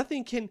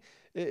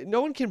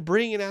 No one can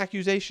bring an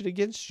accusation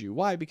against you.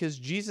 Why? Because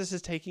Jesus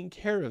is taking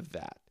care of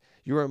that.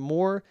 You are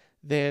more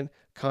than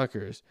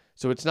conquerors.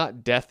 So it's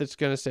not death that's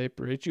going to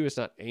separate you. It's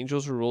not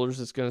angels or rulers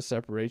that's going to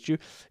separate you.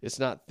 It's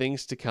not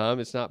things to come.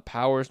 It's not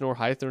powers nor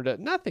height nor depth.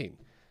 Nothing.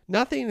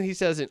 Nothing, he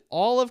says, in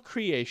all of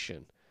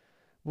creation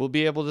will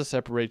be able to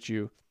separate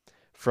you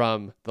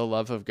from the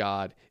love of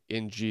God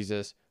in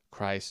Jesus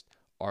Christ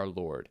our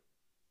Lord.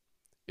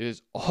 It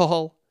is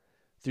all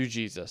through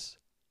Jesus.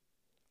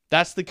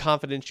 That's the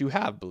confidence you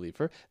have,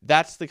 believer.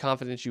 That's the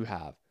confidence you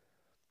have.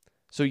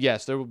 So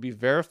yes, there will be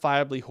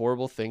verifiably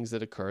horrible things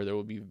that occur. There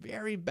will be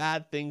very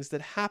bad things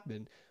that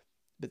happen.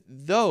 But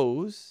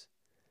those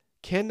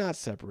cannot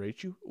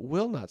separate you,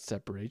 will not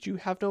separate you,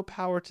 have no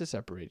power to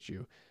separate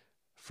you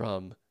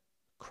from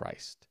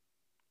Christ.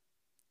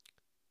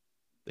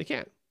 They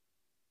can't.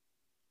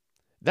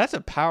 That's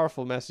a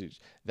powerful message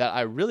that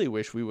I really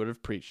wish we would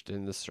have preached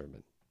in this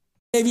sermon.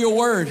 I gave you a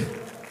word,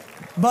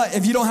 but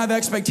if you don't have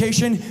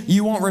expectation,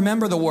 you won't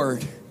remember the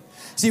word.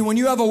 See, when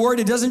you have a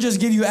word, it doesn't just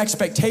give you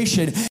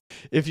expectation.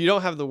 If you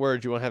don't have the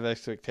word, you won't have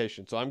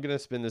expectation. So I'm going to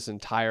spend this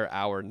entire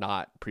hour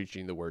not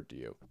preaching the word to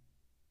you.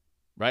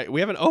 Right? We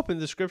haven't opened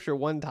the scripture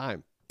one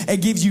time. It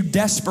gives you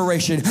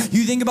desperation.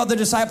 You think about the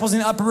disciples in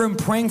the upper room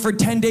praying for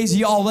 10 days.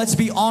 Y'all, let's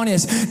be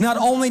honest. Not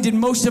only did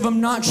most of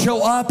them not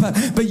show up,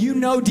 but you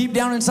know deep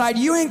down inside,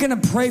 you ain't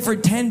going to pray for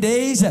 10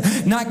 days,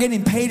 not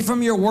getting paid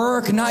from your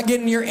work, not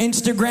getting your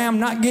Instagram,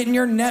 not getting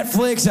your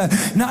Netflix,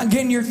 not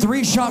getting your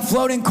 3-shot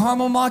floating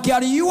caramel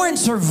macchiato. You wouldn't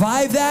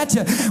survive that.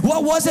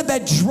 What was it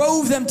that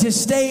drove them to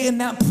stay in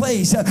that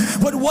place?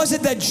 What was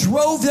it that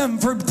drove them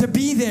to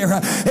be there?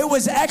 It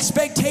was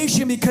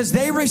expectation, because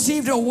they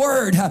received a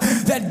word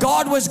that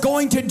God was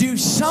going to do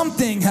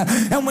something.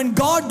 And when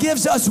God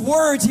gives us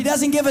words, he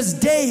doesn't give us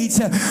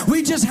dates.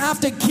 We just have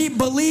to keep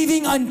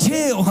believing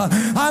until.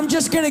 I'm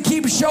just going to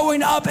keep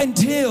showing up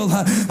until.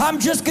 I'm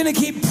just going to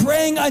keep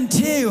praying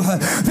until.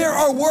 There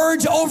are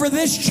words over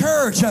this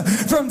church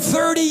from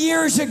 30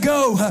 years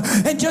ago.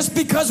 And just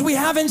because we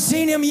haven't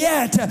seen him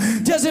yet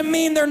doesn't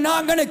mean they're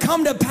not going to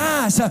come to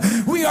pass.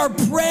 We are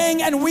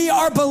praying and we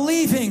are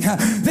believing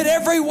that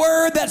every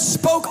word that's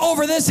spoke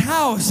over this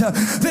house,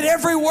 that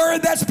every word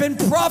that's been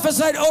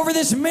prophesied over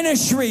this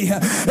ministry,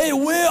 it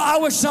will. I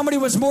wish somebody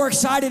was more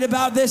excited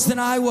about this than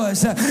I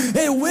was.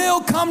 It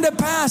will come to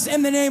pass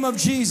in the name of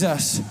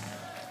Jesus.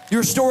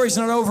 Your story's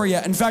not over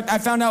yet. In fact, I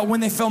found out when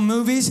they film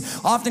movies,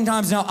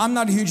 oftentimes, now I'm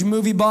not a huge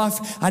movie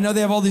buff. I know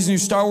they have all these new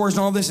Star Wars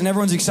and all this, and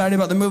everyone's excited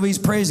about the movies.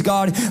 Praise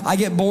God. I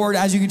get bored.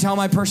 As you can tell,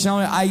 my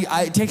personality,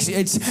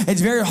 it's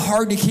very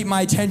hard to keep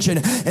my attention.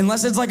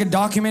 Unless it's like a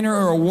documentary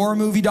or a war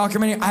movie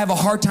documentary, I have a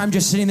hard time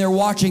just sitting there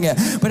watching it.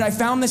 But I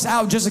found this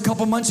out just a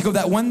couple months ago,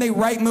 that when they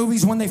write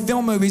movies, when they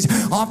film movies,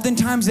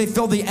 oftentimes they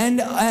film the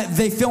end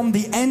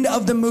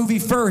of the movie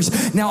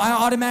first. Now, I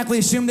automatically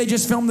assume they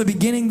just film the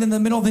beginning, then the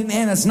middle, then the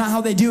end. That's not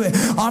how they do it.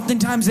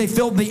 Oftentimes they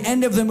film the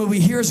end of the movie.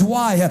 Here's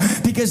why.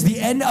 Because the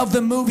end of the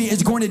movie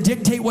is going to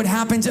dictate what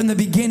happens in the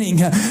beginning.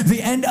 The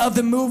end of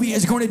the movie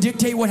is going to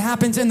dictate what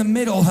happens in the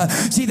middle.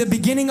 See, the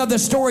beginning of the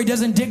story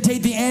doesn't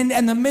dictate the end,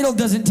 and the middle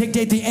doesn't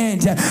dictate the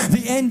end.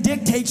 The end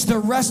dictates the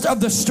rest of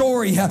the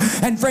story.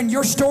 And friend,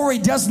 your story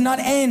does not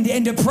end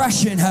in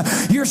depression.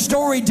 Your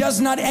story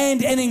does not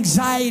end in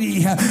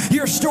anxiety.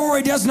 Your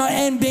story does not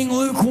end being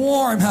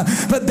lukewarm.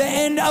 But the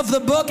end of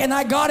the book, and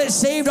I got it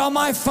saved on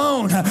my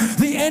phone,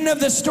 the end of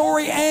the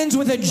story ends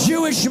with a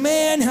Jewish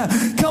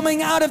man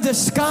coming out of the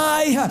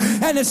sky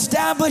and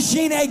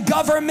establishing a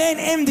government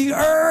in the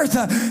earth.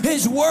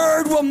 His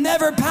word will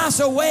never pass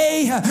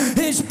away.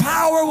 His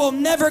power will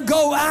never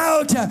go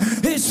out.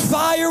 His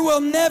fire will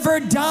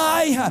never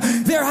die.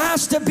 There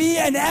has to be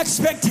an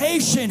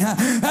expectation,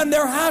 and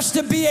there has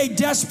to be a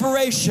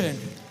desperation.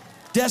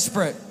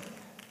 Desperate.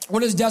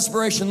 What does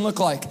desperation look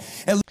like?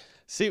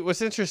 See,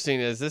 what's interesting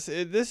is this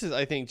is,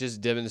 I think,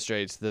 just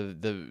demonstrates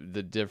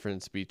the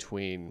difference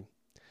between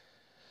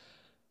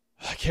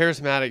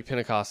charismatic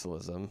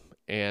Pentecostalism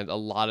and a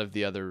lot of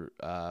the other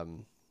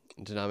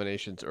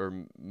denominations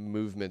or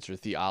movements or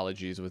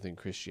theologies within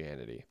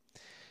Christianity,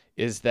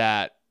 is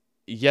that,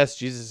 yes,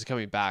 Jesus is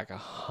coming back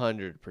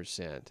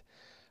 100%.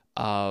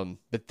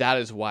 But that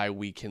is why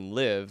we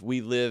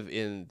live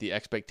in the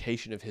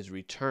expectation of his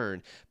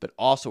return, but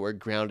also are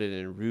grounded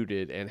and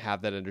rooted and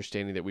have that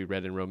understanding that we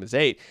read in Romans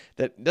 8,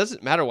 that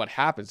doesn't matter what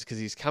happens because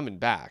he's coming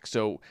back.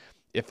 So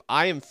if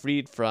I am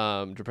freed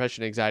from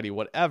depression, anxiety,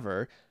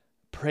 whatever,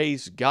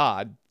 praise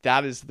God,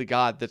 that is the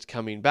God that's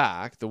coming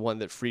back, the one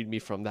that freed me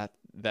from that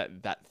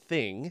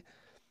thing.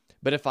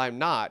 But if I'm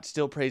not,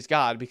 still praise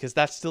God, because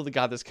that's still the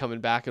God that's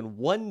coming back, and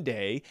one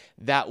day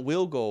that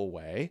will go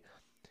away.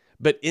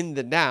 But in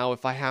the now,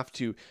 if I have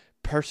to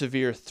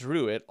persevere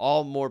through it,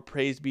 all more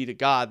praise be to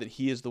God that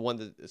he is the one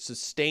that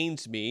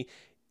sustains me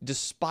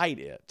despite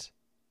it.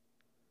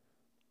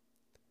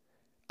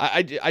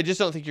 I just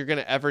don't think you're going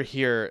to ever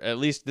hear, at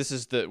least this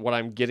is what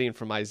I'm getting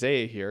from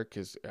Isaiah here,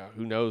 because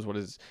who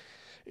knows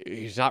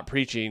he's not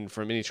preaching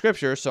from any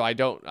scripture, so I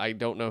don't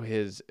know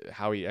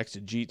how he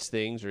exegetes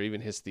things or even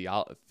his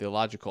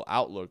theological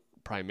outlook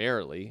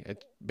primarily.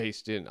 It's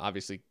based in,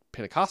 obviously,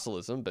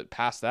 Pentecostalism, but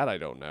past that, I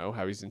don't know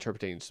how he's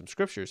interpreting some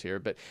scriptures here.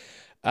 But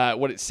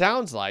what it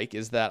sounds like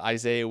is that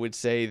Isaiah would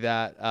say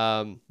that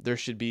there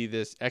should be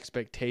this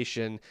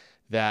expectation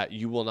that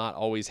you will not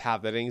always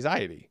have that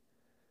anxiety.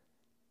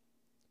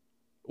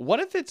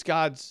 What if it's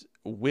God's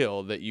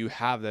will that you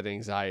have that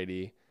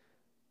anxiety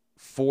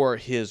for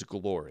his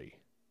glory?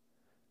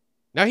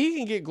 Now, he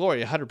can get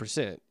glory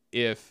 100%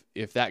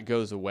 if that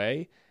goes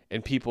away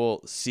and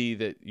people see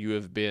that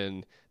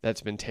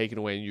that's been taken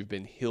away and you've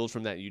been healed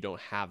from that and you don't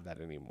have that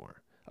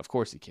anymore. Of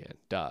course he can.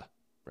 Duh.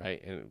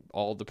 Right? And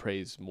all the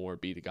praise more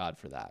be to God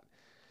for that.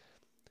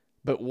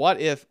 But what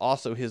if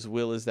also his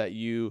will is that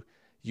you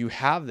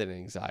have that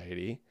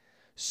anxiety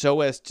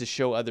so as to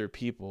show other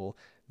people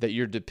that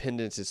your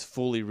dependence is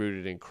fully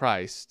rooted in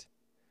Christ,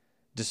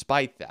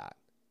 despite that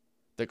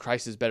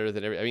Christ is better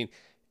than everything. I mean,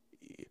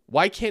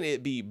 why can't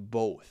it be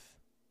both?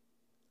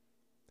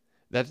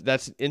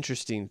 That's an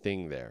interesting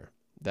thing there.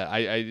 That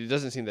it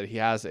doesn't seem that he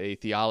has a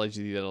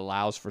theology that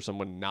allows for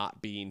someone not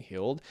being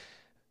healed.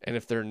 And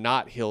if they're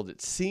not healed,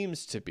 it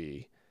seems to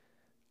be,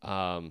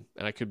 and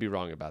I could be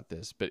wrong about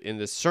this, but in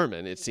this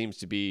sermon, it seems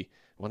to be,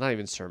 well, not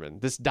even sermon,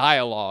 this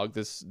dialogue,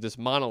 this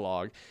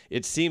monologue,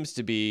 it seems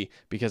to be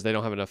because they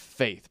don't have enough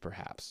faith,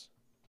 perhaps.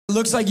 It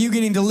looks like you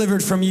getting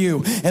delivered from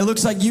you. It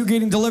looks like you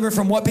getting delivered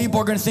from what people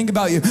are going to think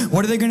about you.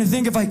 What are they going to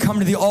think if I come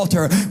to the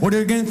altar? What are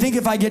they going to think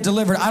if I get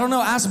delivered? I don't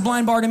know. Ask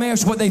blind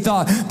Bartimaeus what they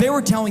thought. They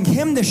were telling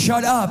him to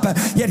shut up,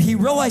 yet he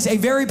realized a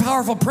very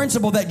powerful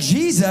principle that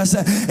Jesus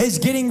is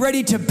getting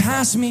ready to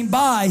pass me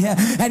by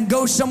and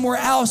go somewhere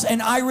else, and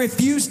I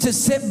refuse to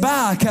sit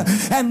back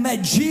and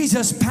let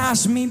Jesus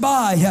pass me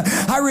by.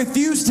 I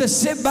refuse to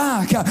sit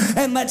back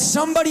and let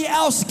somebody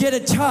else get a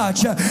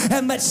touch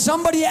and let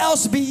somebody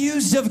else be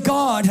used of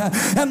God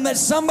and let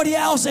somebody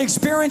else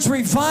experience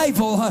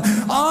revival.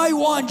 I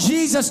want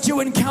Jesus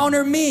to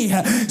encounter me.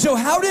 So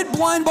how did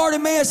blind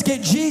Bartimaeus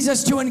get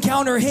Jesus to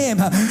encounter him?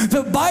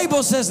 The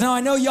Bible says, now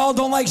I know y'all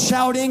don't like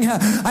shouting.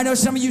 I know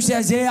some of you say,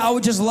 Isaiah, I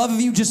would just love if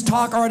you just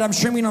talk. All right, I'm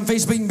streaming on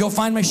Facebook. You can go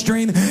find my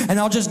stream and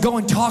I'll just go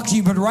and talk to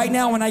you. But right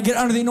now, when I get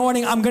under the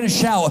anointing, I'm going to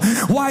shout.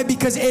 Why?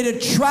 Because it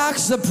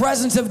attracts the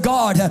presence of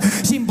God.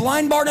 See,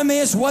 blind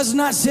Bartimaeus was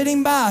not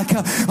sitting back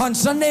on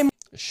Sunday.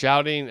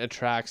 Shouting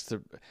attracts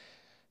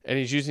and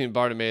he's using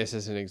Bartimaeus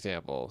as an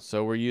example.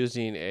 So we're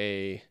using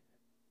a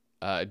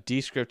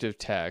descriptive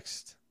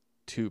text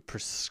to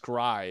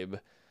prescribe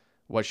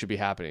what should be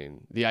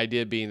happening. The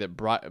idea being that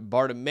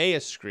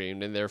Bartimaeus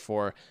screamed, and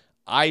therefore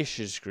I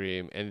should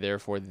scream, and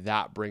therefore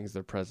that brings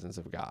the presence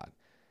of God.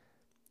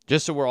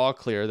 Just so we're all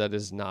clear, that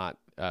is not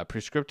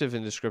prescriptive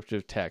and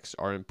descriptive texts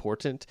are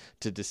important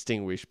to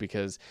distinguish,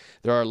 because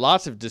there are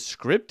lots of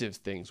descriptive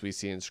things we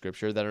see in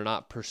Scripture that are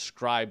not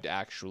prescribed to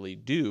actually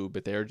do,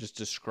 but they are just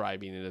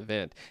describing an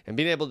event. And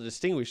being able to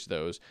distinguish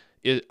those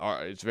is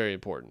very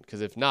important,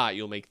 because if not,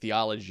 you'll make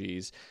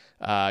theologies,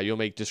 you'll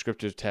make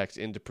descriptive texts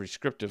into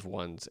prescriptive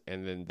ones,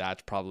 and then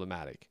that's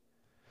problematic.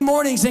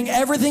 Morning saying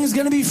everything's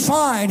going to be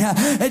fine.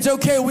 It's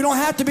okay. We don't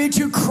have to be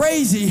too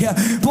crazy.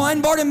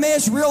 Blind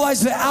Bartimaeus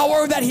realized the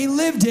hour that he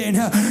lived in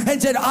and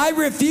said, I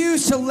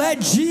refuse to let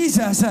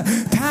Jesus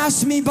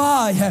pass me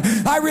by.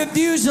 I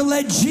refuse to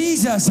let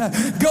Jesus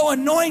go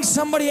anoint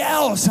somebody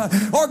else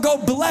or go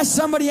bless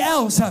somebody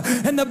else.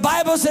 And the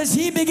Bible says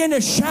he began to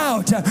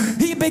shout.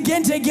 He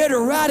began to get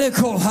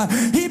radical.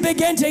 He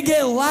began to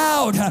get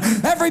loud.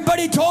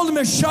 Everybody told him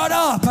to shut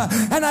up.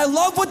 And I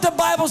love what the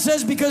Bible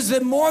says, because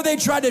the more they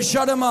tried to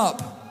shut him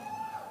up.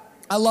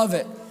 I love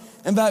it.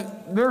 In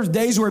fact, there's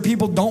days where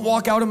people don't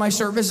walk out of my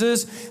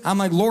services. I'm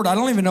like, Lord, I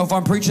don't even know if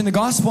I'm preaching the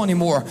gospel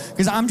anymore,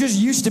 because I'm just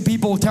used to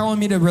people telling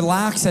me to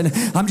relax, and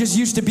I'm just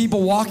used to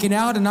people walking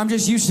out, and I'm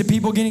just used to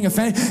people getting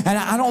offended. And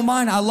I don't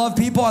mind. I love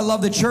people. I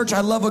love the church.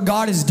 I love what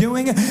God is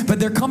doing. But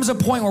there comes a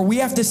point where we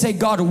have to say,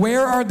 God,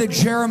 where are the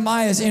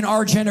Jeremiahs in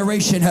our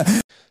generation?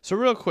 So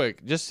real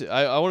quick,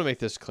 I want to make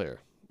this clear.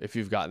 If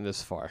you've gotten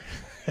this far,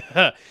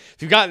 if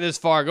you've gotten this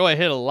far, go ahead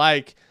and hit a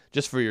like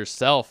just for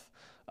yourself.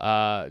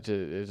 It's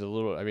a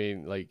little, I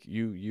mean, like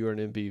you are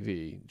an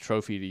MPV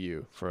trophy to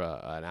you for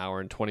an hour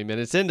and 20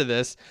 minutes into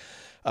this.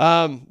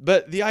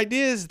 But the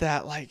idea is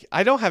that, like,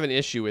 I don't have an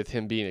issue with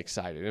him being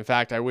excited. In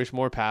fact, I wish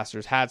more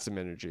pastors had some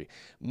energy.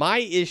 My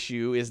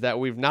issue is that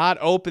we've not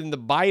opened the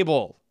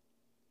Bible.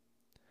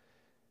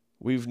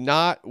 We've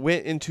not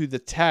went into the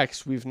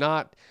text. We've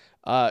not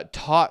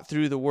taught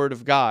through the Word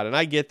of God. And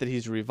I get that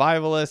he's a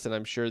revivalist, and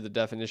I'm sure the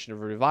definition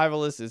of a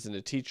revivalist isn't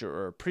a teacher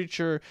or a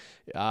preacher.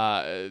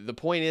 The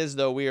point is,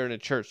 though, we are in a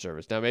church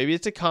service. Now, maybe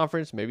it's a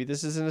conference. Maybe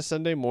this isn't a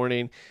Sunday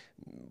morning.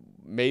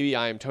 Maybe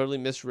I am totally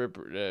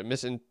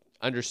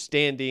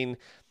misunderstanding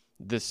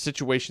the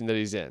situation that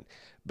he's in.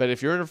 But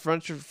if you're in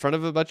front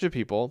of a bunch of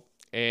people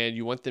and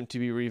you want them to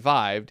be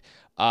revived,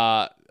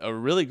 a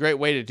really great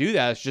way to do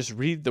that is just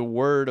read the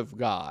Word of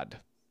God.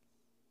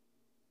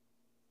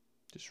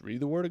 Just read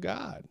the Word of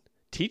God.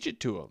 Teach it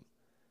to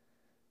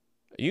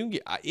them.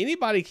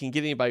 Anybody can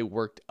get anybody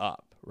worked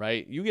up,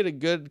 right? You get a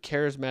good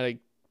charismatic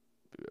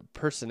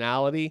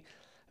personality,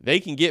 they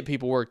can get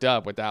people worked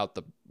up without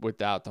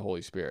the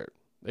Holy Spirit.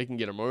 They can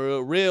get them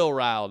real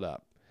riled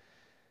up.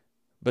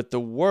 But the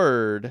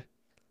Word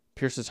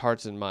pierces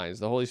hearts and minds.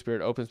 The Holy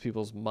Spirit opens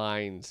people's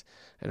minds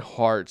and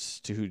hearts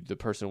to who the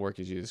person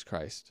working Jesus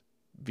Christ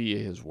via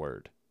His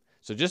Word.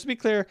 So just to be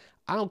clear,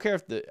 I don't care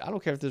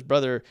if this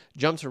brother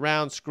jumps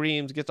around,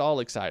 screams, gets all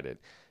excited.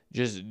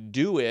 Just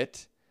do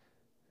it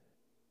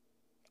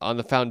on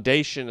the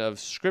foundation of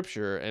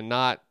Scripture and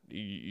not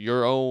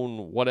your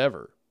own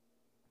whatever.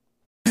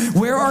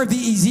 Where are the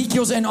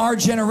Ezekiels in our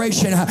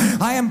generation?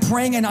 I am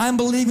praying and I'm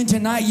believing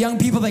tonight, young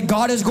people, that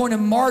God is going to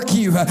mark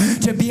you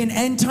to be an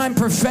end-time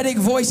prophetic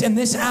voice in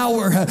this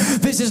hour.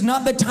 This is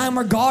not the time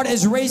where God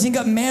is raising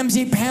up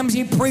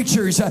mamsy-pamsy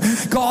preachers.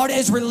 God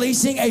is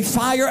releasing a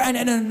fire and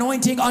an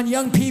anointing on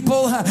young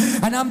people.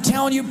 And I'm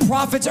telling you,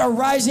 prophets are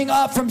rising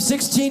up from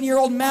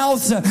 16-year-old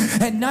mouths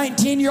and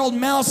 19-year-old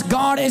mouths.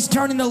 God is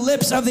turning the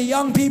lips of the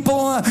young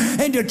people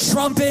into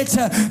trumpets.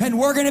 And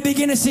we're going to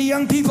begin to see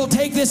young people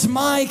take this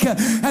mic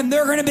and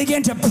they're going to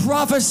begin to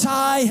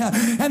prophesy,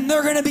 and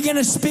they're going to begin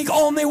to speak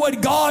only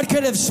what God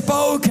could have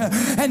spoke,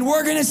 and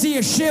we're going to see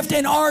a shift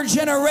in our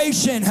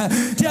generation.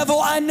 Devil,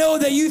 I know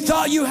that you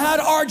thought you had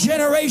our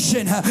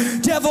generation.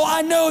 Devil,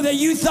 I know that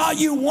you thought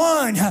you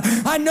won.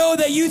 I know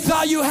that you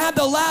thought you had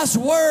the last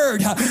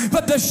word,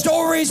 but the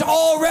story's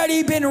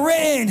already been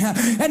written.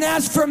 And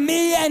as for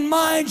me and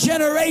my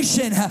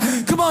generation,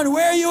 come on,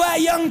 where are you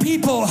at, young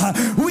people?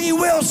 We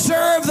will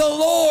serve the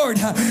Lord.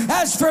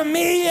 As for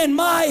me and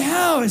my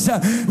house,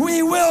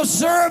 we will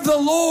serve the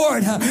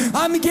Lord.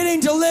 I'm getting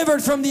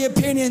delivered from the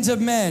opinions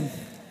of men.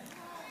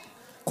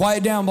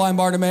 Quiet down, blind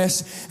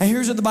Bartimaeus. And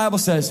here's what the Bible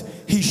says.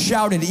 He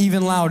shouted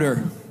even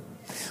louder.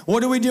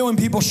 What do we do when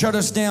people shut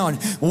us down?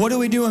 What do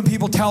we do when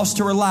people tell us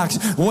to relax?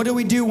 What do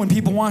we do when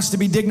people want us to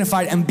be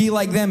dignified and be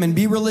like them and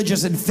be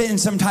religious and fit in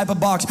some type of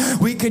box?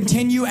 We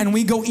continue and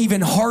we go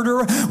even harder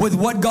with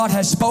what God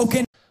has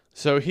spoken.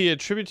 So he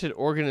attributed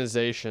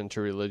organization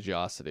to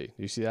religiosity.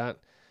 Do you see that?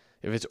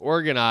 If it's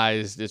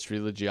organized, it's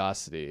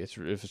religiosity. If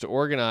it's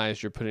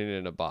organized, you're putting it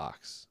in a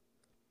box.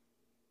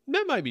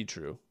 That might be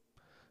true.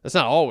 That's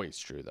not always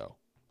true, though.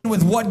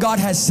 With what God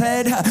has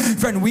said,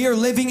 friend, we are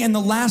living in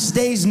the last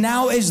days.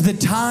 Now is the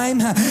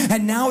time,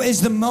 and now is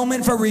the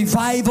moment for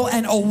revival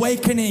and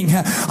awakening.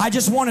 I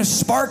just want to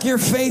spark your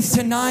faith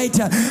tonight.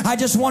 I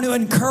just want to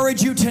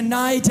encourage you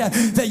tonight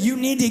that you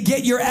need to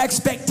get your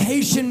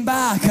expectation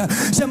back.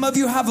 Some of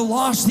you have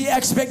lost the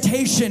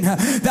expectation.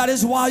 That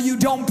is why you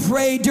don't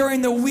pray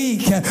during the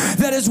week.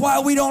 That is why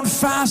we don't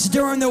fast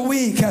during the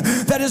week.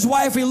 That is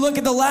why if we look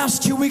at the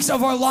last 2 weeks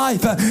of our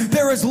life,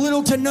 there is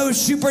little to no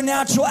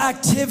supernatural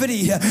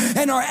activity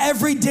in our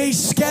everyday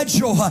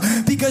schedule,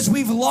 because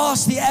we've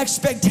lost the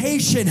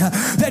expectation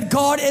that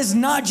God is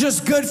not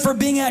just good for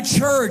being at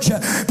church,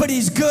 but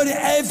He's good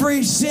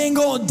every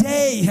single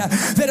day,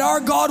 that our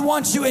God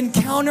wants to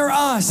encounter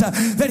us,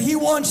 that He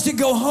wants to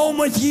go home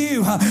with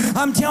you.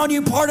 I'm telling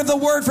you, part of the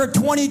word for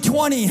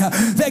 2020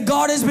 that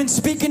God has been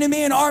speaking to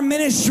me in our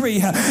ministry,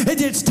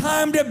 it's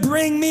time to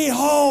bring me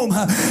home.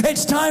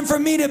 It's time for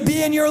me to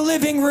be in your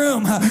living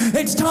room.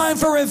 It's time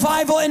for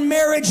revival in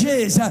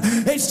marriages.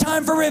 It's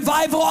time for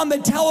revival on the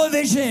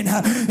television.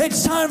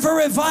 It's time for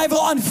revival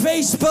on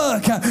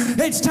Facebook.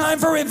 It's time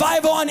for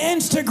revival on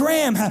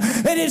Instagram.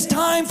 It is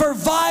time for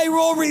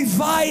viral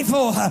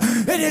revival.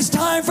 It is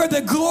time for the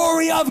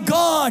glory of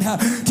God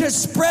to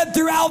spread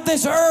throughout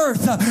this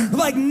earth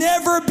like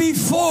never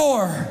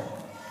before.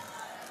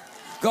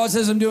 God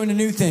says, I'm doing a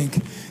new thing.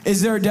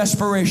 Is there a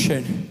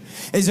desperation?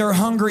 Is there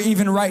hunger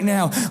even right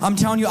now? I'm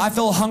telling you, I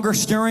feel a hunger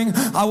stirring.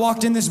 I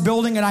walked in this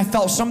building and I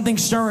felt something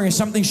stirring,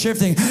 something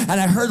shifting. And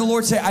I heard the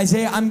Lord say,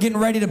 Isaiah, I'm getting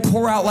ready to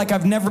pour out like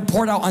I've never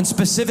poured out on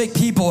specific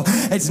people.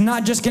 It's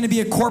not just going to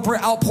be a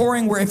corporate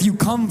outpouring where if you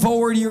come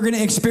forward, you're going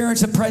to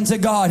experience the presence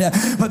of God.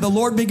 But the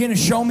Lord began to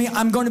show me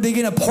I'm going to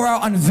begin to pour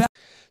out on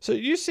So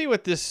you see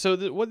what this,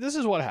 this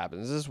is what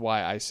happens. This is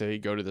why I say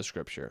go to the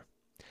Scripture.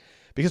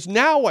 Because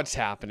now what's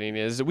happening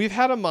is we've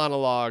had a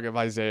monologue of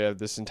Isaiah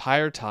this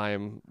entire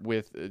time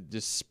with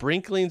just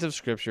sprinklings of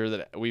Scripture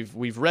that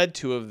we've read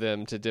 2 of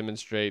them to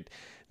demonstrate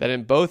that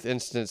in both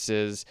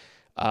instances,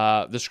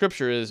 the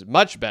Scripture is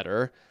much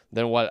better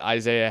than what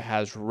Isaiah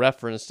has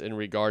referenced in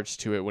regards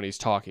to it when he's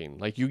talking.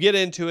 Like you get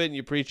into it and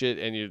you preach it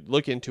and you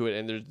look into it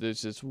and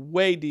there's this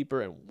way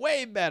deeper and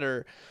way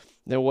better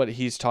than what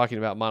he's talking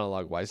about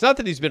monologue-wise. Not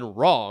that he's been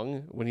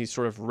wrong when he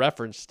sort of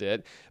referenced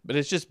it, but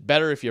it's just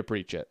better if you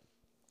preach it.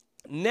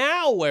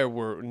 Now where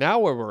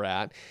we're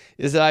at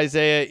is that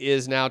Isaiah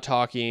is now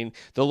talking,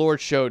 the Lord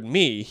showed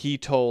me, He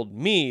told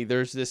me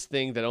there's this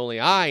thing that only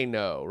I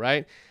know,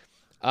 right?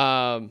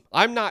 I'm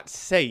not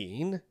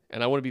saying,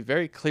 and I want to be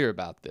very clear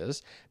about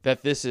this,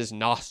 that this is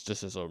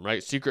Gnosticism,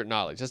 right? Secret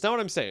knowledge. That's not what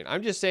I'm saying.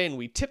 I'm just saying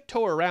we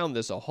tiptoe around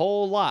this a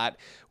whole lot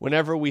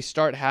whenever we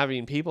start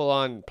having people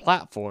on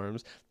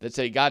platforms that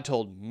say, God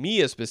told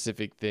me a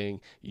specific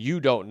thing, you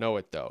don't know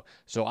it though.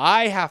 So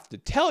I have to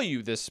tell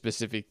you this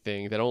specific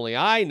thing that only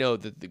I know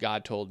that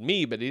God told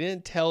me, but he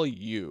didn't tell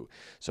you.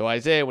 So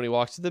Isaiah, when he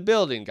walks to the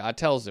building, God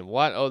tells him,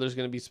 what? Oh, there's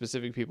going to be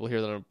specific people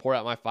here that I'm going to pour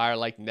out my fire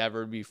like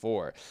never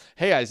before.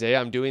 Hey, Isaiah,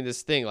 I'm doing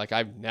this thing like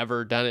I've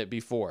never done it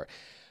before.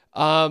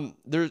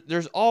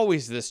 There's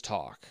always this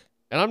talk.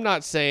 And I'm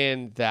not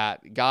saying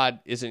that God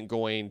isn't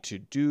going to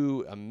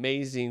do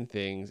amazing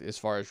things as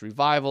far as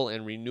revival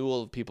and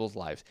renewal of people's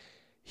lives.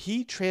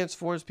 He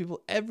transforms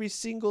people every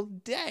single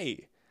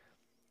day.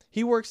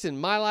 He works in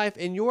my life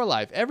and your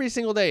life every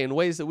single day in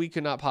ways that we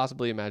could not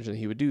possibly imagine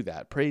he would do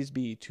that. Praise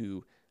be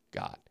to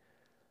God.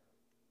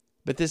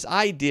 But this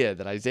idea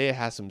that Isaiah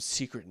has some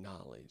secret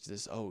knowledge,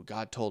 this, oh,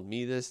 God told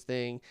me this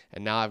thing,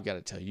 and now I've got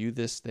to tell you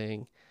this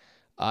thing.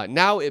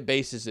 Now it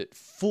bases it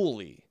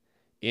fully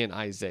in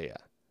Isaiah,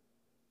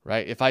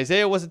 right? If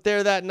Isaiah wasn't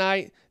there that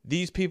night,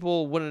 these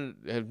people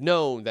wouldn't have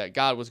known that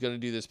God was going to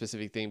do this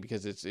specific thing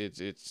because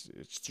it's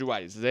through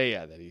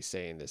Isaiah that he's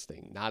saying this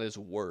thing, not his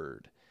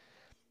word.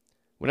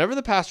 Whenever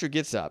the pastor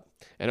gets up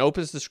and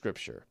opens the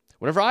scripture,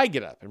 whenever I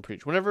get up and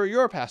preach, whenever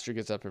your pastor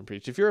gets up and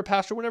preach, if you're a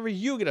pastor, whenever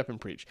you get up and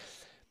preach,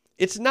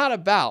 it's not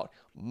about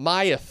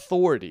my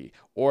authority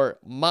or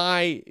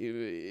my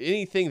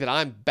anything that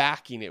I'm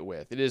backing it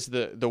with. It is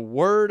the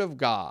word of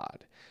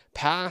God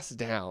passed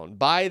down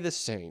by the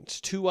saints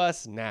to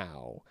us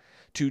now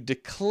to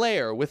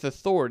declare with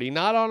authority,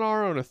 not on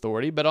our own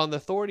authority, but on the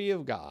authority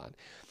of God,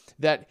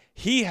 that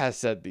he has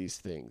said these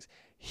things.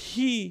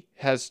 He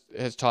has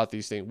taught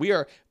these things. We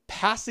are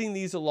passing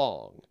these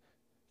along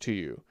to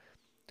you.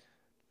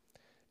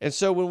 And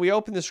so when we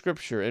open the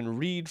scripture and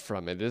read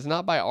from it, it is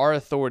not by our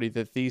authority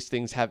that these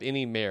things have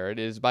any merit.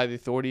 It is by the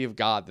authority of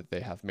God that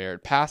they have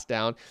merit, passed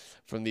down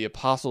from the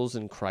apostles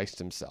and Christ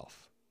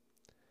himself.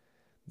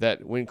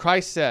 That when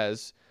Christ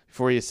says,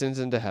 before he ascends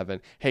into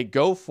heaven, hey,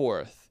 go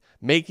forth,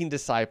 making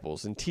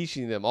disciples and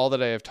teaching them all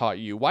that I have taught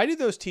you. Why do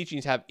those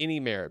teachings have any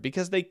merit?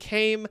 Because they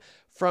came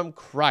from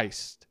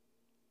Christ.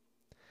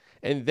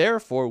 And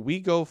therefore we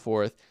go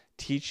forth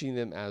teaching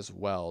them as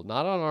well,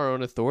 not on our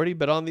own authority,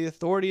 but on the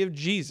authority of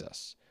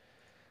Jesus.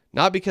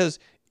 Not because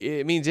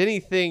it means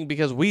anything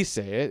because we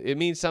say it. It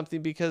means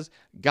something because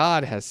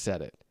God has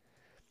said it.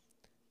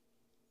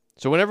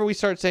 So whenever we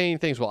start saying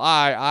things, well,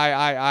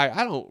 I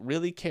don't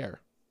really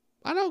care.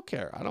 I don't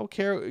care. I don't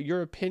care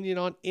your opinion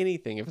on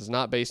anything if it's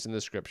not based in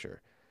the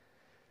scripture.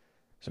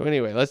 So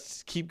anyway,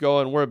 let's keep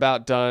going. We're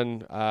about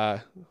done.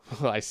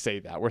 I say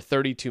that. We're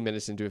 32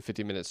 minutes into a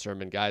 50-minute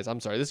sermon, guys. I'm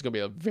sorry. This is going to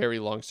be a very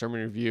long sermon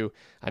review.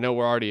 I know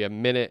we're already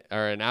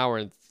an hour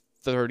and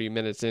 30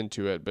 minutes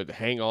into it, but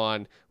hang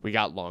on. We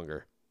got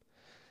longer.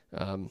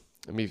 Hold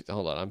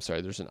on. I'm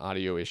sorry. There's an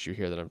audio issue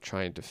here that I'm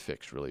trying to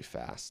fix really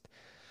fast.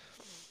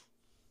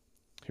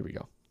 Here we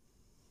go.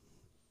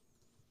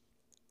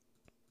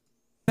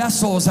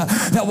 Vessels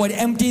that would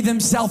empty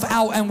themselves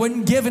out and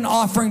wouldn't give an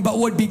offering but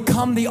would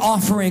become the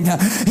offering.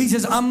 He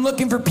says, I'm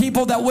looking for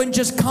people that wouldn't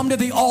just come to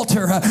the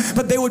altar,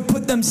 but they would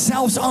put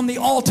themselves on the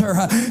altar.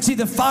 See,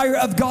 the fire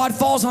of God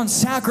falls on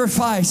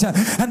sacrifice,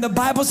 and the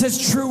Bible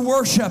says true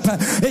worship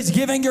is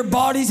giving your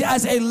bodies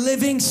as a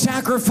living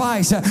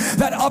sacrifice.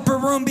 That upper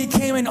room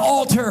became an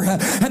altar,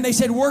 and they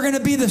said, we're going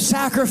to be the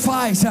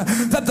sacrifice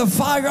that the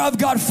fire of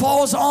God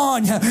falls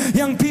on.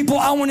 Young people,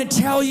 I want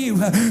to tell you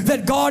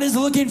that God is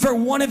looking for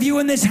one of you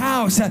in this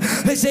house.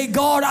 They say,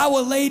 God, I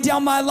will lay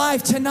down my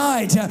life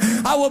tonight.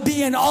 I will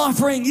be an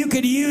offering. You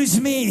could use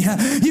me.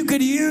 You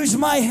could use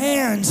my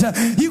hands.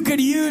 You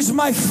could use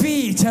my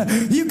feet.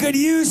 You could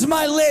use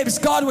my lips.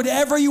 God,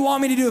 whatever you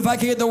want me to do, if I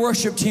could get the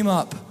worship team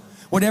up,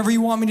 whatever you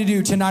want me to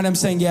do tonight, I'm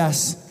saying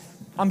yes.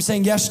 I'm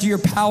saying yes to your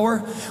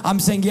power. I'm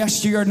saying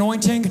yes to your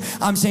anointing.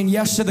 I'm saying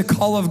yes to the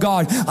call of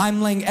God.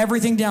 I'm laying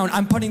everything down.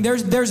 I'm putting,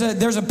 there's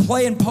a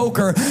play in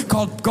poker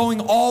called going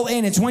all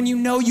in. It's when you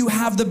know you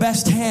have the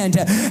best hand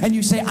and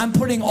you say, I'm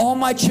putting all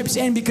my chips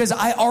in because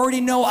I already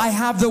know I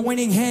have the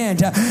winning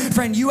hand.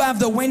 Friend, you have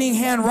the winning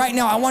hand right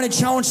now. I want to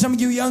challenge some of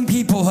you young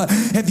people.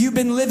 If you've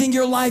been living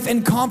your life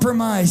in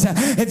compromise,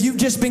 if you've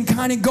just been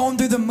kind of going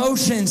through the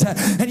motions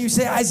and you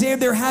say, Isaiah,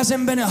 there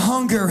hasn't been a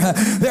hunger.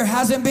 There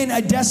hasn't been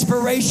a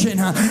desperation.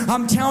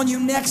 I'm telling you,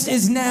 next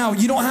is now.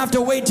 You don't have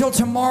to wait till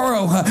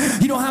tomorrow.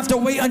 You don't have to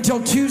wait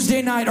until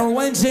Tuesday night or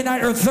Wednesday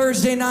night or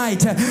Thursday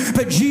night.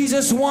 But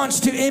Jesus wants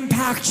to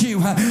impact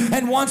you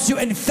and wants to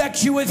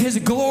infect you with his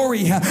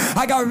glory.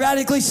 I got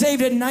radically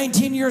saved at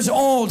 19 years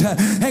old,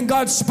 and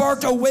God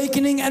sparked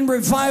awakening and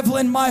revival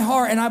in my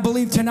heart, and I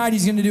believe tonight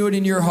he's going to do it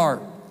in your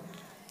heart.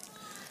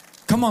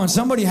 Come on,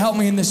 somebody help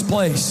me in this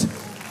place.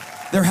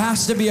 There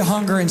has to be a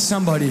hunger in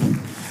somebody.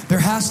 There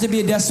has to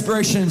be a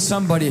desperation in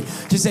somebody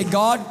to say,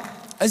 God,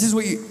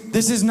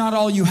 this is not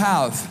all you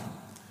have.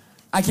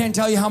 I can't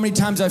tell you how many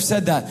times I've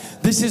said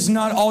that. This is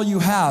not all you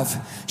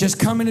have. Just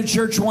coming to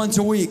church once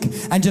a week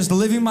and just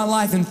living my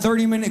life in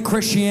 30-minute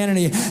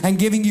Christianity and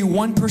giving you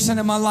 1%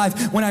 of my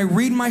life. When I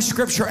read my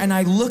scripture and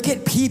I look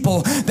at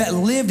people that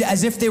lived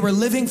as if they were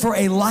living for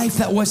a life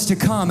that was to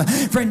come.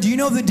 Friend, do you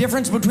know the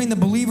difference between the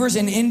believers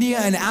in India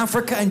and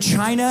Africa and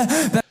China?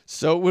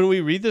 So when we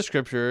read the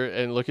scripture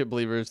and look at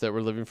believers that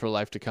were living for a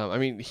life to come, I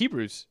mean,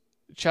 Hebrews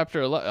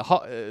chapter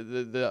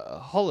 11, the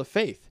Hall of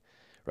Faith,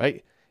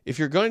 right? If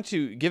you're going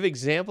to give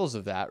examples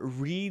of that,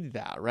 read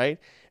that, right?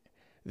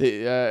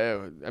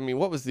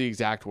 What was the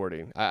exact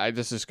wording? I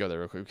just go there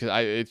real quick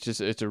because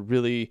it's a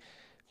really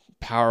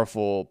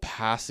powerful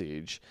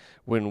passage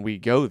when we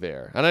go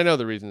there. And I know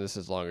the reason this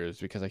is longer is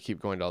because I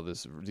keep going to all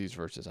these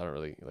verses. I don't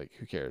really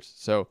who cares?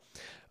 So,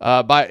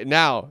 by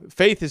now,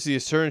 faith is the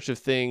assurance of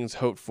things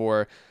hoped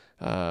for,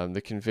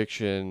 the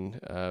conviction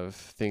of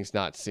things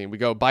not seen. We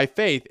go, by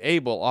faith,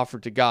 Abel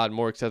offered to God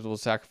more acceptable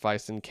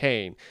sacrifice than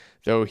Cain,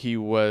 though he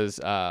was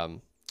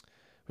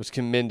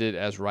commended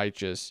as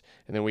righteous.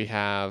 And then we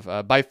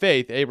have, by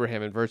faith,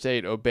 Abraham in verse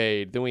 8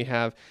 obeyed. Then we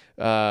have,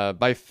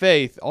 by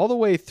faith, all the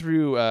way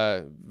through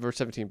verse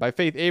 17, by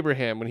faith,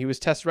 Abraham, when he was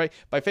tested, right?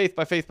 By faith,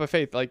 by faith, by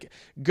faith.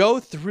 Go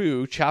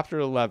through chapter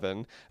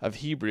 11 of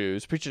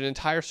Hebrews, preach an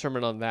entire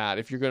sermon on that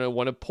if you're going to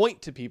want to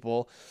point to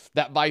people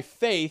that by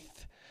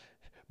faith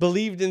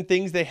believed in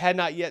things they had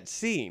not yet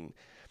seen.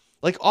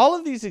 All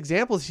of these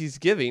examples he's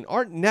giving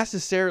aren't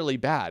necessarily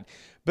bad,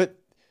 but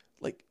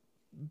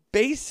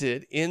base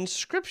it in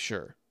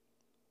scripture.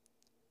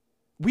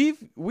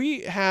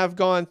 We have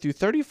gone through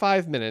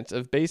 35 minutes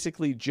of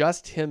basically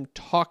just him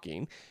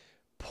talking,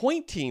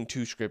 pointing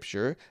to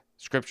scriptures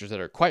that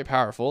are quite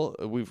powerful.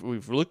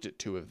 We've looked at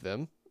 2 of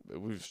them.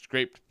 We've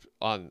scraped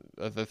on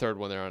the third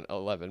one there on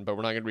 11, but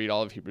we're not going to read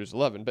all of Hebrews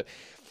 11. But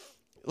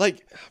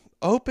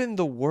open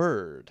the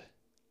word.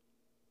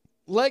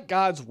 Let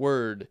God's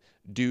word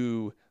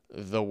do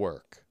the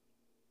work.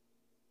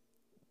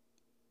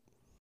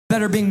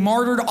 That are being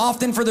martyred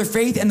often for their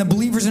faith, and the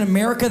believers in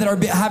America that are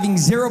having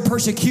zero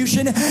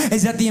persecution,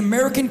 is that the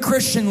American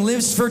Christian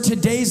lives for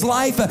today's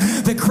life.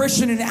 The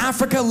Christian in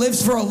Africa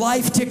lives for a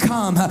life to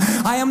come.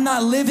 I am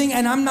not living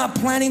and I'm not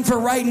planning for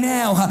right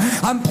now.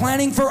 I'm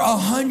planning for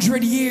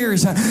 100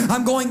 years.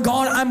 I'm going,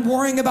 God, I'm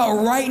worrying about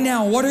right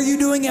now. What are you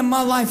doing in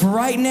my life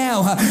right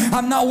now?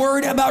 I'm not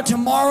worried about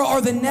tomorrow or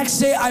the next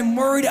day. I'm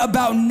worried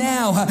about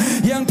now.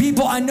 Young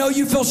people, I know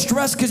you feel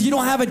stressed because you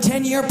don't have a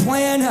 10-year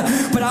plan,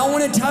 but I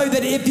want to tell you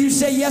that if you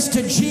say yes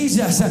to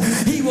Jesus,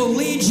 he will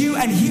lead you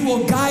and he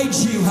will guide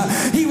you.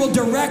 He will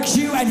direct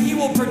you and he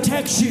will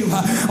protect you.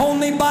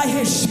 Only by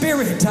his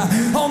spirit,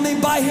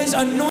 only by his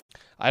anointing.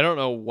 I don't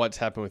know what's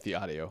happened with the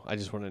audio. I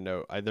just want to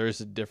know there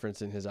is a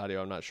difference in his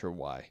audio. I'm not sure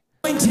why.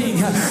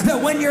 That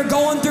when you're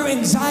going through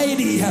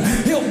anxiety,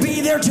 he'll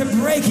be there to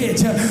break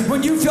it.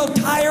 When you feel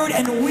tired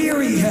and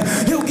weary,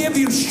 he'll give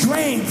you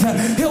strength.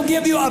 He'll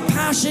give you a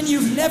passion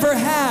you've never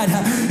had.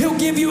 He'll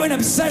give you an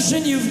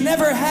obsession you've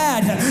never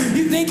had.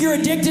 You think you're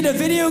addicted to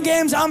video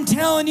games? I'm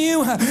telling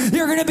you,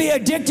 you're going to be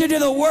addicted to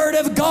the Word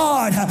of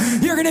God.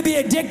 You're going to be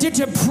addicted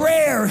to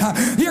prayer.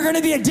 You're going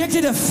to be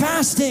addicted to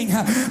fasting.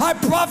 I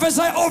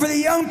prophesy over the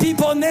young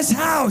people in this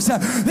house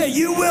that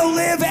you will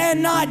live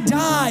and not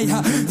die.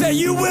 That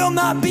you will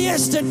not be a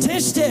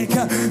statistic,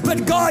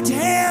 but God's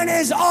hand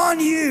is on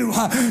you.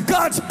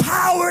 God's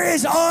power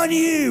is on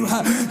you.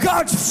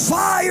 God's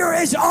fire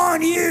is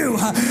on you.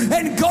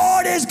 And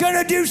God is going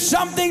to do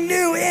something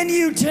new in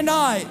you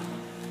tonight.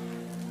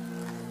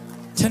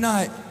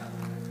 Tonight.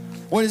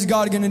 What is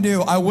God going to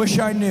do? I wish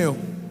I knew.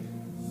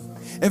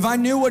 If I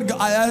knew what God,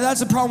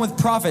 that's the problem with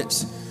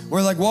prophets.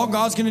 We're like, well,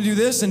 God's going to do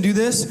this and do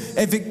this.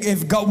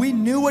 If we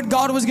knew what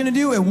God was going to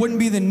do, it wouldn't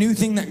be the new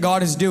thing that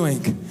God is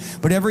doing.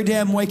 But every day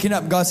I'm waking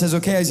up, God says,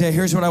 okay, Isaiah,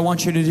 here's what I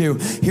want you to do.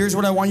 Here's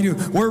what I want you to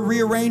do. We're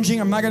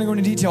rearranging, I'm not going to go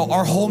into detail,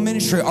 our whole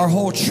ministry, our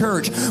whole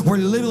church. We're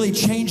literally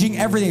changing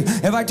everything.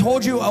 If I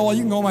told you, oh, well,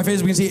 you can go on my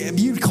Facebook and see, if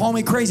you'd call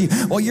me crazy.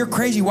 Well, you're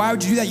crazy. Why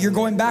would you do that? You're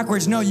going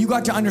backwards. No, you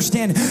got to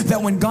understand that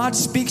when God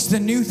speaks the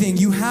new thing,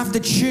 you have to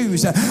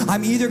choose.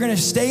 I'm either going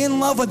to stay in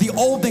love with the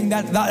old thing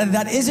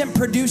that isn't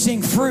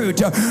producing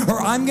fruit, or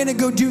I'm going to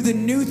go do the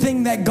new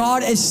thing that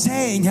God is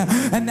saying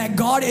and that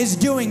God is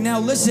doing. Now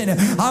listen,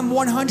 I'm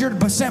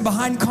 100%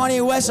 behind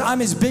Kanye West. I'm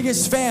his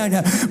biggest fan.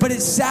 But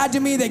it's sad to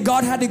me that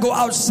God had to go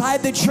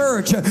outside the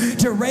church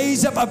to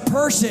raise up a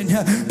person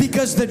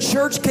because the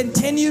church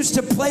continues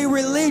to play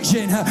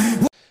religion.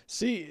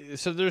 See,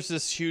 so there's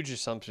this huge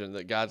assumption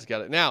that God's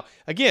got it. Now,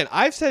 again,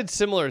 I've said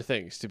similar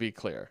things, to be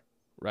clear,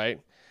 right?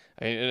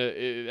 I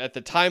mean, at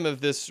the time of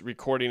this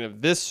recording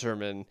of this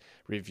sermon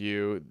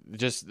review,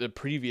 just the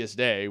previous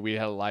day, we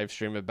had a live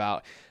stream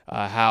about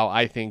how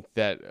I think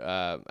that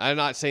I'm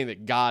not saying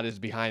that God is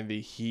behind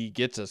the He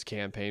Gets Us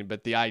campaign,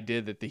 but the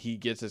idea that the He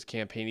Gets Us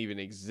campaign even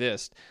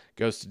exists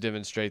goes to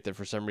demonstrate that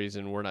for some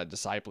reason we're not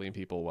discipling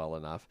people well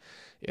enough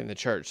in the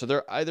church. So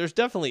there's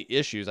definitely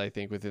issues, I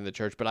think, within the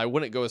church, but I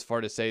wouldn't go as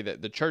far to say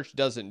that the church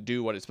doesn't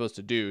do what it's supposed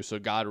to do, so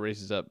God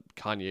raises up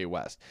Kanye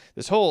West.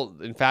 This whole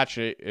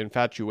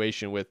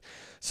infatuation with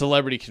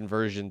celebrity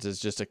conversions is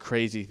just a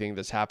crazy thing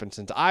that's happened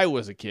since I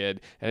was a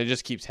kid, and it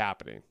just keeps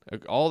happening.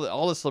 All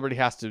the celebrity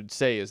has to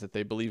say is that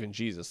they believe in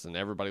Jesus, and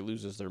everybody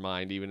loses their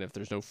mind, even if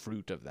there's no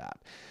fruit of that.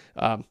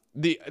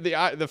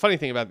 The funny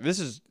thing about this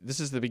is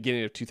the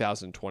beginning of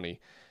 2022.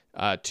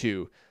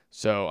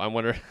 So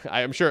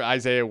I'm sure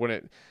Isaiah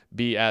wouldn't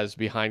be as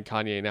behind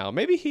Kanye now.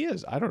 Maybe he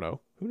is. I don't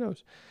know. Who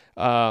knows?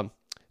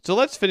 So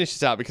let's finish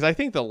this out because I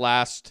think the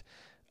last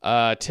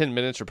 10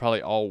 minutes are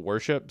probably all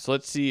worship. So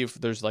let's see if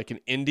there's like an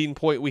ending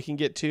point we can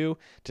get to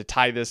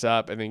tie this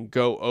up and then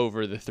go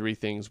over the 3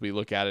 things we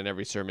look at in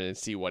every sermon and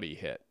see what he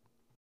hit.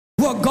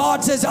 What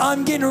God says,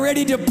 I'm getting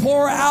ready to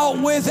pour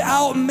out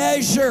without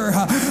measure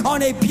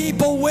on a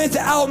people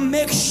without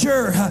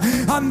mixture.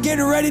 I'm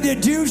getting ready to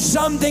do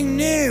something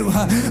new.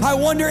 I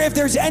wonder if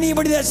there's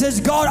anybody that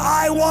says, God,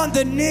 I want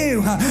the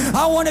new.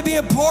 I want to be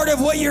a part of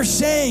what you're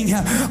saying.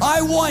 I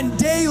want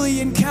daily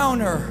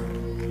encounter.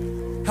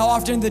 How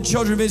often did the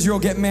children of Israel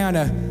get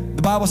manna?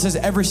 The Bible says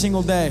every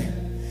single day.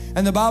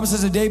 And the Bible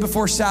says the day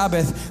before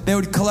Sabbath, they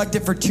would collect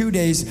it for 2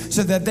 days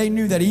so that they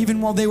knew that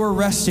even while they were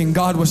resting,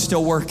 God was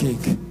still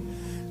working.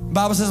 The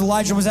Bible says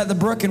Elijah was at the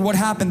brook, and what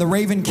happened? The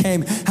raven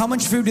came. How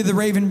much food did the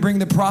raven bring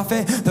the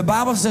prophet? The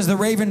Bible says the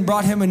raven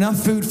brought him enough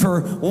food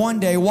for 1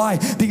 day. Why?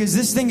 Because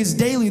this thing is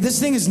daily. This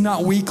thing is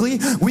not weekly.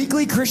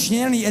 Weekly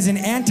Christianity is an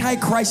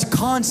antichrist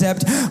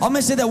concept. I'm going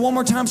to say that one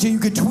more time so you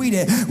could tweet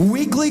it.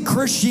 Weekly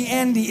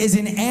Christianity is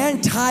an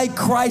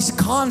antichrist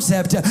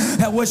concept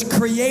that was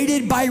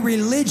created by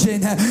religion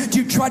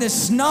to try to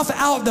snuff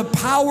out the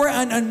power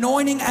and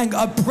anointing and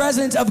a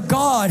presence of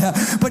God.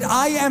 But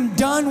I am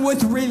done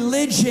with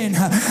religion.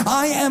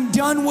 I am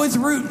done with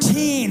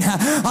routine.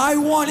 I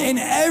want an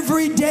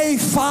everyday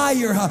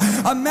fire.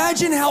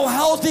 Imagine how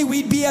healthy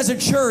we'd be as a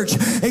church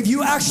if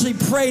you actually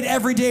prayed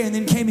every day and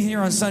then came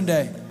here on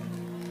Sunday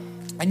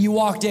and you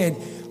walked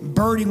in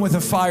burning with the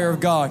fire of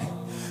God.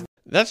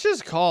 That's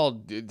just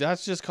called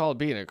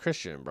being a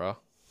Christian, bro.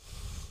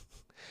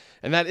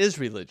 And that is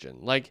religion.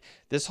 Like,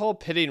 this whole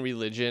pitting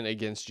religion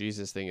against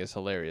Jesus thing is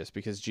hilarious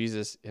because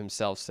Jesus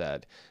himself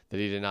said that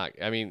he did not.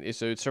 I mean,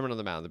 so it's Sermon on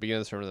the Mount, the beginning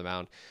of the Sermon on the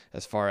Mount,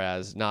 as far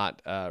as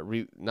not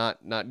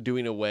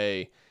doing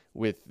away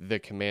with the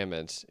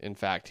commandments. In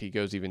fact, he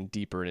goes even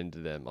deeper into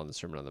them on the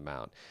Sermon on the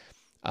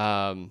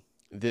Mount.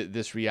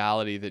 This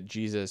reality that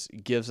Jesus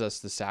gives us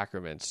the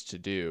sacraments to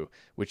do,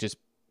 which is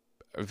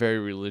a very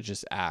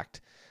religious act.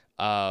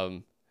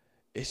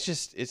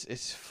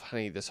 It's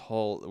funny, this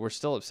whole, we're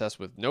still obsessed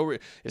with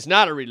it's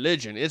not a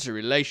religion, it's a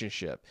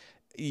relationship.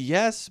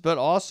 Yes, but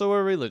also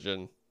a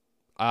religion.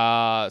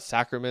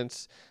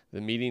 Sacraments,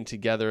 the meeting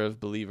together of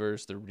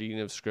believers, the reading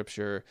of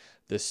scripture,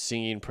 the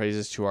singing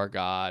praises to our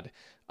God,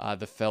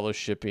 the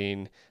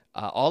fellowshipping,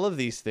 all of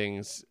these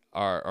things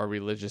are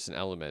religious in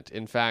element.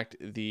 In fact,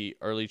 the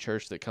early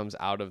church that comes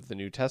out of the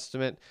New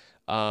Testament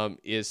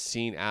is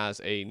seen as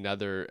a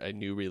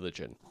new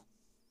religion.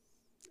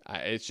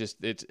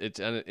 It's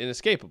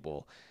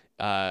inescapable.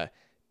 And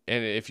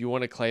if you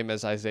want to claim,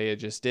 as Isaiah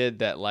just did,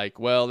 that like,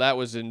 well, that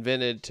was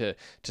invented to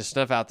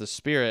snuff out the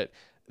Spirit,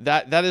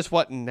 that is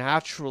what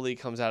naturally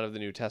comes out of the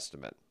New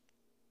Testament.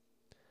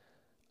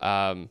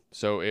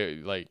 So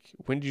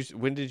when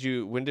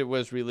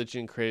was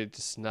religion created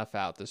to snuff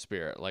out the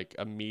Spirit? Like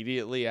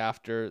immediately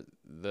after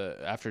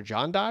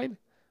John died?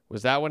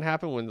 Was that what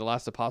happened when the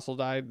last apostle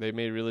died? They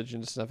made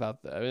religion to snuff out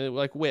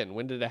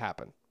when did it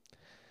happen?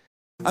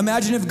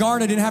 Imagine if Garna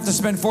didn't have to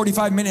spend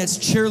 45 minutes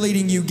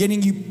cheerleading you,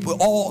 getting you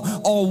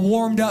all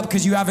warmed up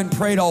because you haven't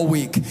prayed all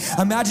week.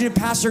 Imagine if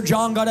Pastor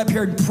John got up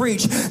here and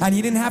preached and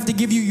he didn't have to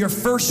give you your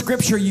first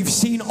scripture you've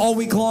seen all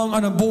week long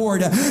on a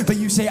board, but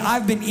you say,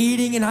 I've been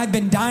eating and I've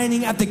been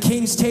dining at the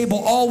King's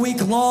table all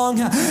week long,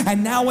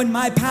 and now when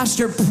my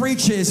pastor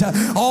preaches,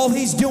 all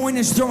he's doing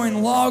is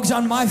throwing logs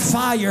on my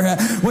fire.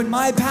 When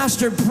my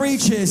pastor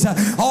preaches,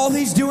 all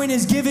he's doing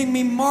is giving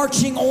me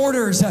marching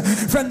orders.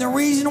 From the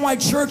reason why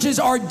churches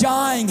are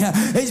dying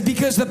is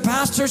because the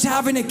pastor's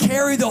having to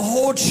carry the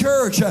whole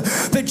church.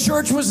 The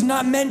church was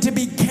not meant to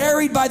be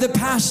carried by the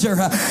pastor.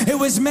 It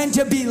was meant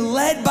to be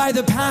led by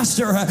the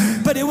pastor.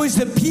 But it was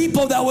the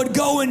people that would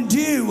go and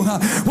do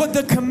what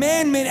the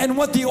commandment and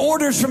what the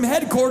orders from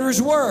headquarters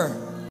were.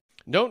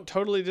 Don't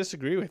totally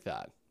disagree with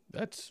that.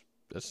 That's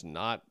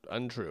not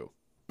untrue.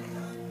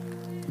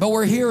 But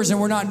we're hearers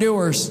and we're not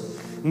doers.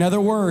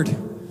 Another word.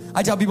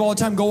 I tell people all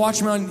the time, go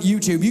watch me on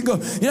YouTube. You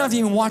don't have to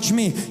even watch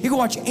me. You can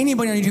watch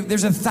anybody on YouTube.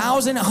 There's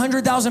 1,000,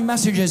 100,000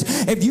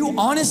 messages. If you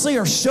honestly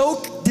are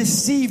so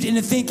deceived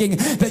into thinking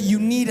that you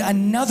need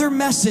another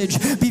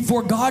message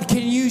before God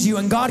can use you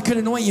and God can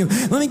anoint you,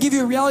 let me give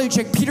you a reality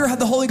check. Peter had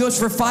the Holy Ghost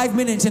for 5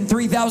 minutes and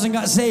 3,000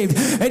 got saved.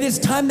 And it's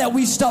time that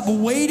we stop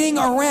waiting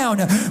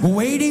around,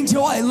 waiting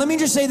till, let me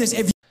just say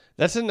this.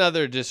 That's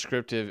another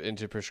descriptive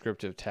into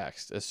prescriptive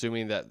text,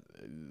 assuming that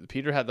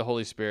Peter had the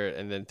Holy Spirit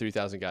and then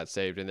 3,000 got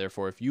saved, and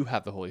therefore if you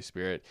have the Holy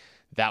Spirit,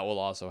 that will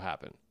also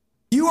happen.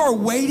 You are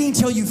waiting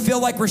till you feel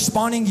like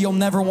responding, you'll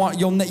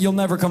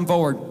never come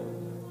forward.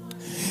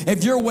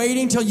 If you're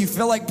waiting till you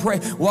feel like pray,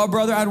 well,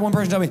 brother, I had one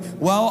person tell me,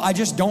 well, I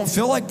just don't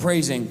feel like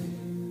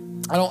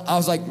praising. I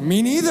was like,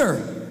 me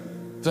neither.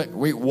 It's like,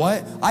 wait,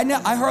 what?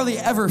 I hardly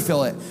ever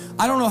feel it.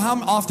 I don't know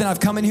how often I've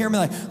come in here and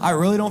been like, I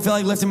really don't feel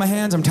like lifting my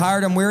hands. I'm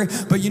tired. I'm weary.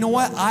 But you know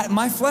what?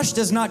 My flesh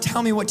does not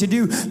tell me what to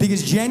do,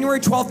 because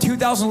January 12th,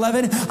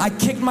 2011, I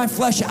kicked my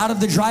flesh out of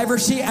the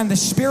driver's seat and the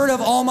Spirit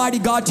of Almighty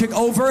God took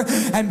over.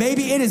 And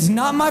baby, it is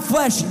not my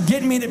flesh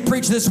getting me to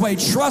preach this way.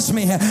 Trust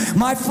me.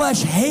 My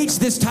flesh hates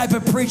this type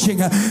of preaching.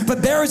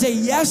 But there is a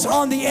yes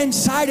on the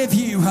inside of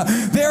you.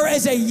 There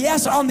is a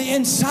yes on the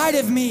inside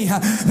of me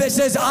that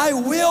says, I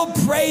will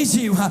praise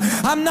you.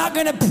 I'm not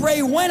going to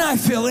pray when I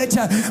feel it.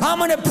 I'm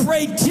going to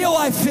pray till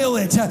I feel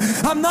it.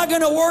 I'm not going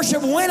to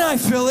worship when I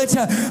feel it.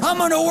 I'm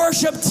going to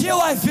worship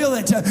till I feel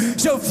it.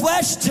 So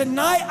flesh,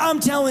 tonight I'm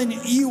telling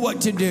you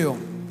what to do.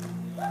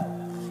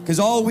 Because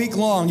all week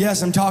long,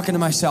 yes, I'm talking to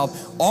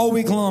myself. All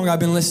week long I've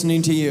been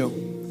listening to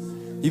you.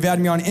 You've had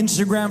me on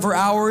Instagram for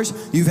hours.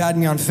 You've had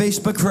me on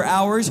Facebook for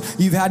hours.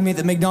 You've had me at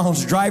the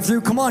McDonald's drive-thru.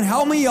 Come on,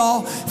 help me,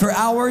 y'all, for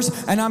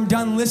hours, and I'm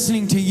done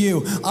listening to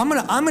you. I'm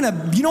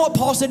gonna. You know what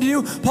Paul said to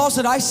do? Paul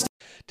said,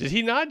 Did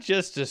he not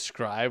just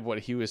describe what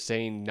he was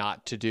saying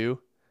not to do?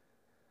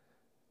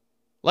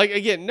 Like,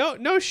 again,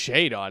 no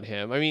shade on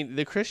him. I mean,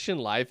 the Christian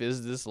life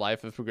is this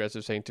life of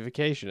progressive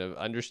sanctification, of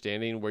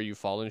understanding where you've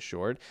fallen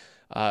short,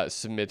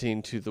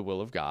 submitting to the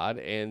will of God,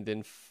 and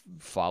then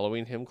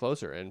following him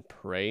closer and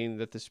praying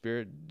that the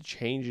Spirit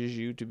changes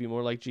you to be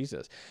more like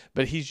Jesus.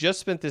 But he's just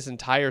spent this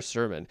entire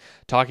sermon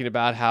talking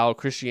about how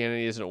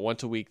Christianity isn't a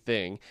once-a-week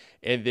thing,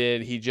 and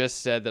then he just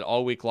said that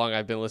all week long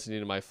I've been listening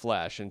to my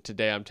flesh, and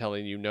today I'm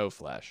telling you no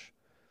flesh.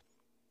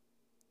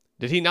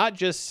 Did he not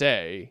just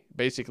say,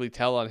 basically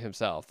tell on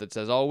himself, that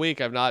says, all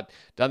week I've not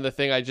done the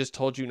thing I just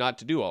told you not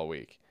to do all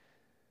week?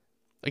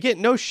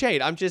 Again, no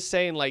shade. I'm just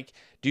saying, like,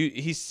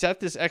 he set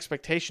this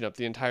expectation up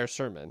the entire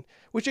sermon,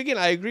 which, again,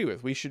 I agree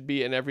with. We should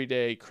be an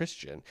everyday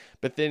Christian.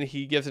 But then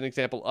he gives an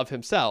example of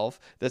himself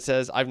that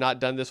says, I've not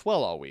done this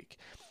well all week,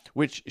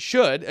 which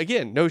should,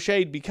 again, no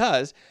shade,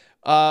 because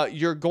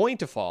you're going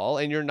to fall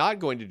and you're not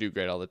going to do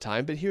great all the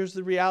time. But here's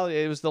the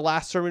reality. It was the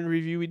last sermon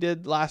review we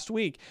did last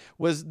week.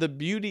 Was the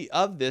beauty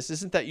of this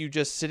isn't that you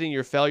just sit in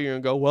your failure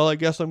and go, well, I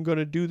guess I'm going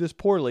to do this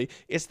poorly.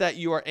 It's that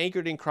you are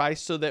anchored in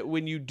Christ so that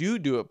when you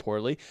do it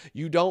poorly,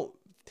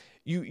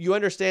 you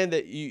understand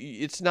that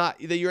it's not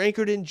that you're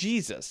anchored in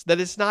Jesus,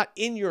 that it's not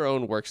in your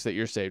own works that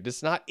you're saved.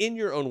 It's not in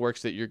your own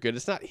works that you're good.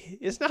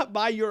 It's not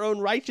by your own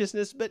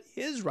righteousness, but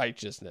his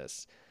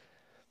righteousness,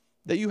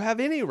 that you have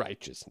any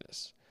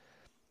righteousness.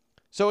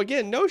 So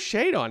again, no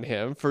shade on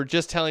him for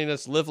just telling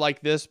us live like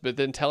this, but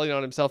then telling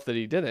on himself that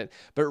he didn't,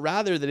 but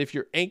rather that if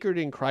you're anchored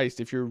in Christ,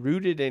 if you're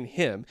rooted in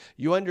him,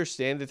 you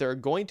understand that there are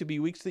going to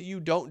be weeks that you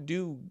don't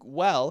do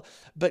well,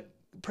 but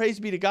praise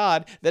be to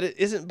God that it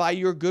isn't by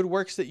your good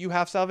works that you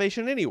have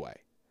salvation anyway.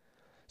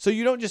 So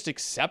you don't just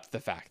accept the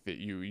fact that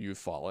you've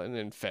fallen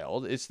and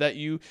failed. It's that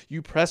you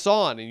press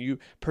on and you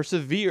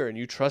persevere and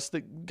you trust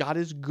that God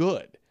is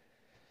good.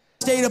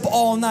 Stayed up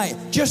all night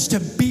just to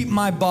beat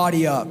my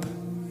body up.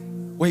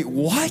 Wait,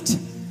 what?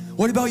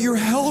 What about your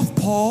health,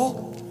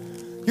 Paul?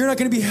 You're not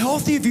going to be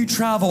healthy if you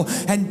travel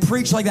and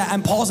preach like that.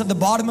 And Paul's at the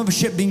bottom of a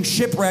ship being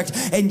shipwrecked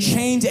and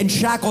chains and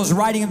shackles,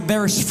 writing that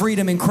there is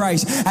freedom in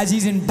Christ as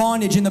he's in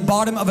bondage in the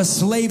bottom of a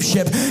slave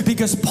ship,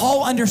 because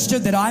Paul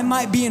understood that I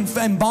might be in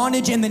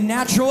bondage in the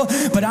natural,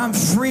 but I'm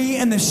free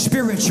in the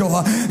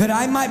spiritual. That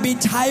I might be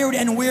tired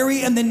and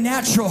weary in the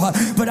natural,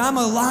 but I'm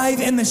alive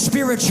in the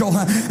spiritual.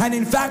 And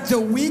in fact, the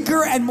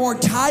weaker and more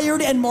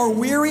tired and more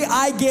weary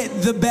I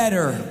get, the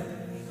better.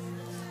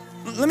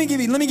 Let me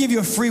give you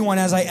a free one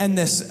as I end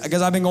this,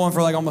 because I've been going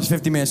for like almost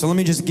 50 minutes. So let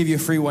me just give you a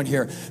free one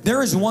here.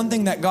 There is one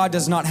thing that God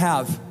does not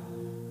have.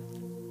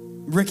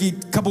 Ricky,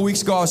 a couple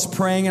weeks ago, I was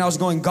praying and I was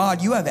going,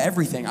 God, you have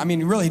everything. I mean,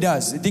 he really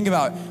does. Think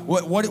about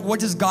what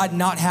does God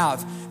not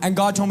have? And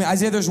God told me,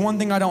 Isaiah, there's one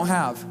thing I don't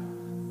have.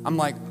 I'm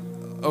like,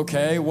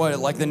 okay, what,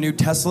 like the new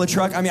Tesla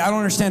truck? I mean, I don't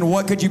understand.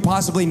 What could you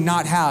possibly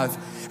not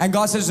have? And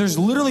God says there's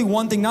literally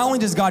one thing. Not only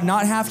does God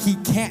not have, he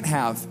can't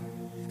have.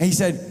 And he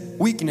said,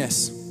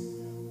 weakness.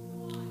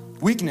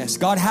 Weakness.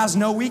 God has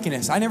no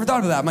weakness. I never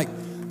thought of that. I'm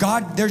like,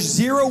 God, there's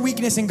zero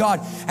weakness in God.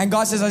 And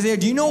God says, Isaiah,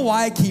 do you know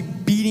why I keep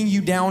beating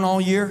you down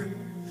all year?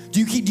 Do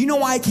you know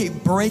why I keep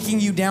breaking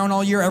you down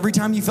all year? Every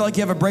time you feel like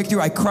you have a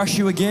breakthrough, I crush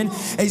you again.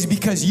 It's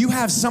because you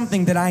have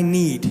something that I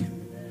need.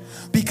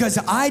 because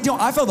I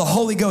feel the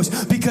Holy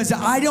Ghost, because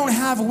I don't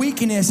have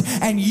weakness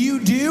and you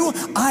do.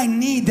 I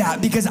need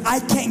that because I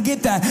can't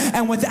get that.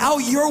 And without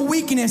your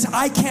weakness,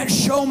 I can't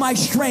show my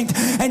strength.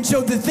 And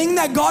so the thing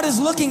that God is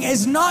looking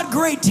is not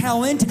great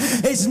talent,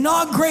 it's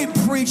not great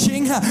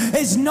preaching,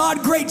 it's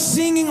not great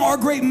singing or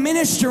great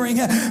ministering,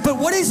 but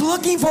what he's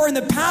looking for in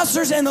the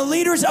pastors and the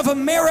leaders of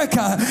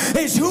America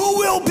is who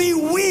will be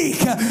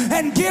weak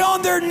and get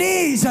on their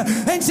knees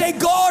and say,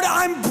 God,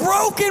 I'm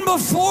broken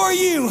before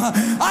you.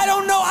 I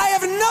don't know. I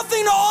have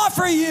nothing to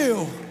offer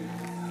you.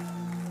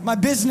 My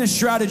business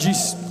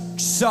strategies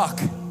suck.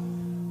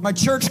 My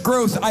church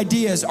growth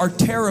ideas are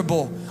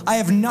terrible. I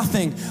have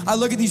nothing. I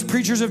look at these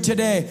preachers of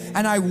today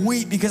and I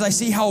weep because I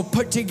see how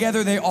put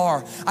together they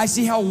are. I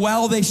see how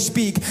well they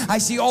speak. I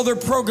see all their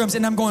programs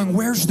and I'm going,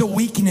 where's the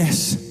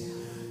weakness?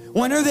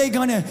 When are they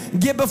going to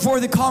get before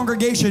the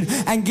congregation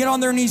and get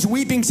on their knees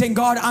weeping, saying,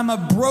 God, I'm a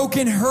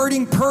broken,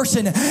 hurting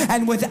person,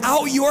 and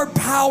without your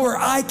power,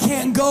 I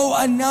can't go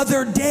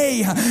another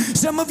day.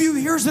 Some of you,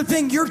 here's the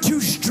thing, you're too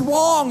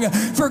strong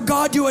for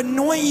God to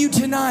anoint you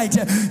tonight.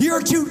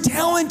 You're too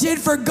talented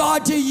for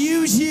God to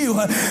use you,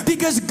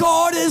 because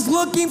God is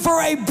looking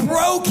for a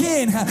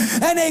broken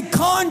and a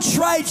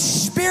contrite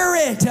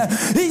spirit.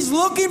 He's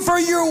looking for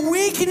your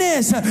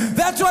weakness.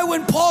 That's why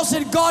when Paul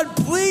said, God,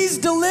 please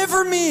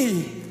deliver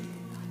me,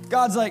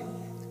 God's like,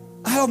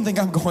 I don't think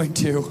I'm going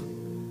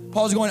to.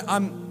 Paul's going,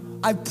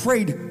 I've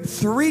prayed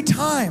 3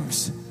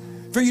 times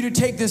for you to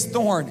take this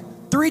thorn.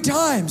 3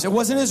 times. It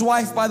wasn't his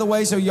wife, by the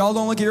way, so y'all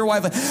don't look at your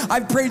wife.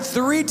 I've prayed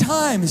 3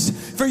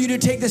 times for you to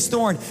take this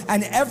thorn.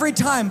 And every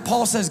time,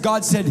 Paul says,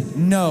 God said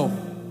no.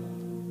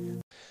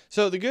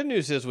 So the good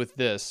news is with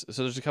this,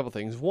 so there's a couple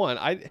things. One,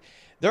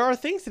 there are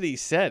things that he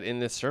said in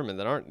this sermon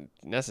that aren't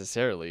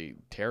necessarily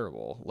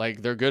terrible.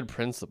 Like, they're good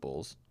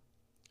principles.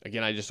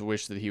 Again, I just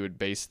wish that he would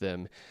base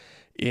them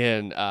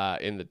in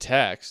the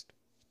text.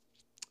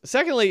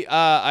 Secondly,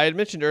 I had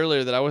mentioned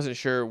earlier that I wasn't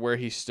sure where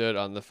he stood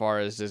on the far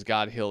as does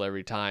God heal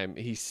every time.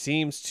 He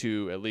seems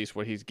to, at least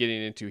what he's getting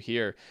into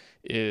here,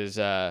 is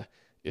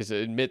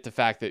admit the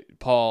fact that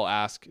Paul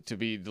asked to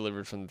be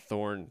delivered from the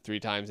thorn 3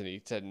 times and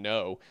he said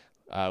no.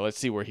 Let's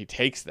see where he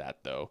takes that,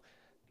 though.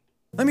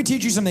 Let me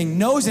teach you something.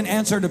 No is an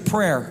answer to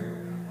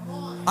prayer.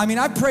 I mean,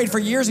 I prayed for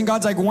years and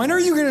God's like, when are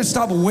you going to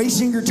stop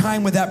wasting your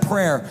time with that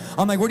prayer?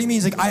 I'm like, what do you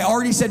mean? He's like, I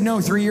already said no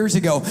 3 years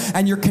ago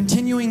and you're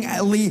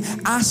continually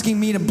asking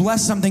me to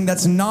bless something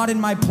that's not in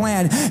my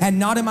plan and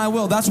not in my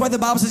will. That's why the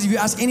Bible says if you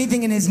ask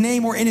anything in his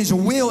name or in his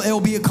will, it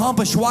will be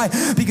accomplished. Why?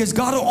 Because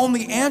God will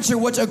only answer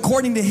what's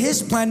according to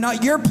his plan,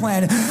 not your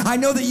plan. I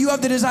know that you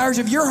have the desires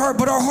of your heart,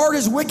 but our heart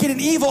is wicked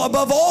and evil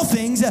above all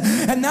things.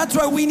 And that's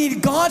why we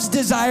need God's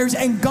desires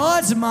and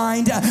God's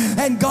mind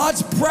and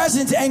God's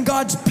presence and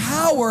God's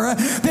power.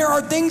 There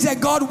are things that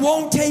God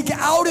won't take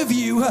out of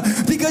you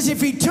because if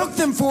he took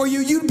them for you,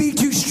 you'd be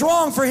too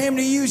strong for him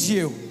to use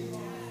you.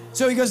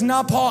 So he goes,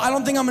 nah, Paul, I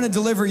don't think I'm going to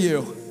deliver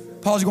you.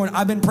 Paul's going,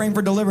 I've been praying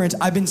for deliverance.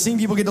 I've been seeing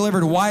people get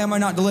delivered. Why am I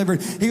not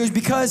delivered? He goes,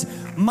 because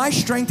my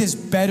strength is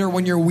better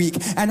when you're weak.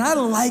 And I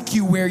like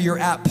you where you're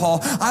at, Paul.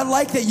 I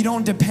like that you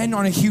don't depend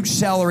on a huge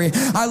salary.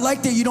 I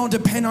like that you don't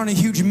depend on a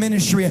huge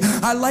ministry.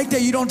 I like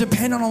that you don't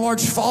depend on a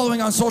large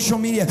following on social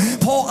media.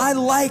 Paul, I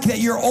like that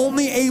you're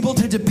only able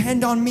to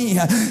depend on me.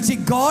 See,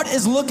 God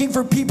is looking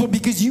for people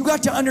because you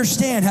got to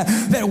understand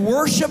that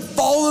worship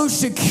follows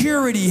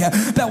security.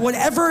 That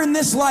whatever in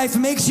this life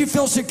makes you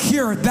feel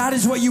secure, that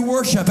is what you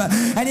worship.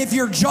 And if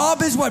your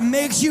job is what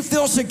makes you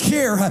feel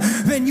secure,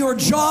 then your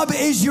job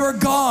is your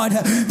God.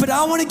 But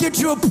I want to get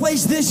to a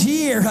place this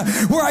year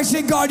where I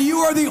say, God, you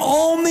are the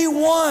only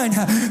one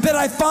that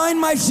I find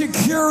my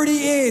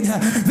security in,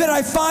 that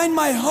I find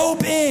my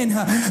hope in,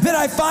 that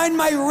I find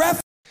my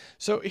refuge.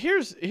 So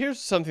here's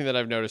something that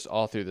I've noticed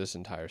all through this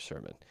entire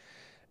sermon.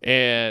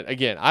 And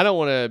again, I don't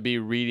want to be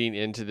reading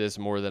into this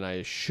more than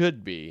I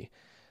should be.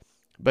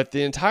 But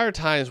the entire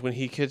times when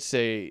he could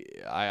say,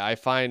 I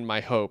find my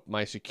hope,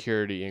 my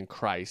security in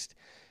Christ,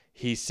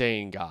 he's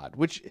saying God,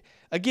 which,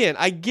 again,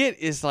 I get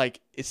is like,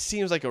 it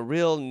seems like a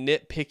real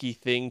nitpicky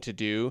thing to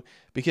do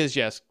because,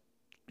 yes,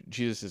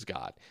 Jesus is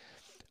God.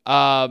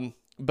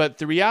 But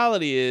the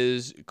reality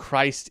is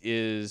Christ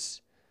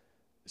is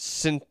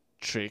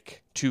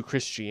centric to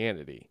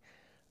Christianity.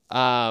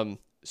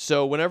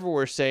 So whenever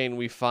we're saying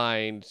we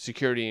find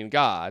security in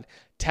God,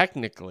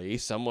 technically,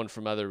 someone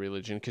from other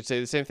religion could say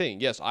the same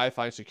thing. Yes, I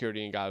find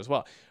security in God as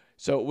well.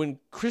 So when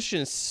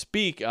Christians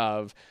speak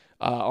of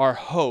our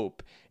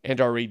hope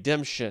and our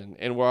redemption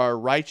and where our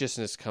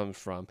righteousness comes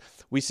from,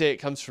 we say it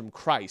comes from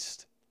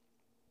Christ,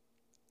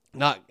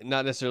 not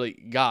necessarily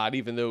God,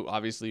 even though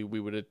obviously we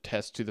would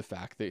attest to the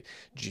fact that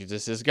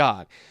Jesus is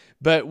God.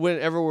 But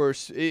whenever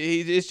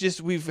it's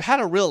just we've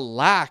had a real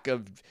lack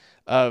of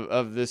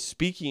the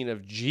speaking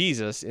of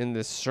Jesus in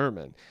this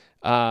sermon.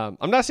 I'm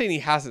not saying he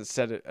hasn't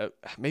said it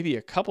maybe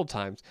a couple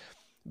times,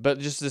 but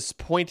just this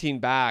pointing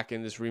back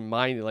and this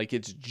reminding, like,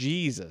 it's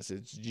Jesus,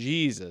 it's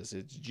Jesus,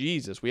 it's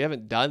Jesus. We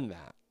haven't done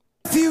that.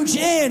 refuge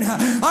in.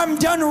 I'm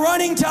done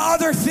running to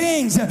other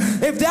things.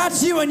 If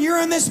that's you and you're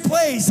in this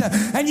place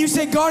and you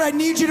say, God, I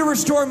need you to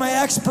restore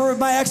my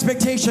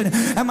expectation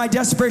and my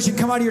desperation,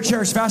 come out of your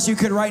chair as fast as you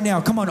could right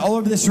now. Come on, all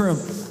over this room.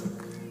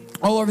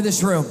 All over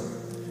this room.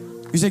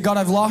 You say, God,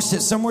 I've lost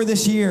it somewhere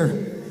this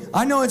year.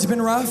 I know it's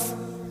been rough.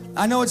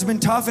 I know it's been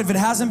tough. If it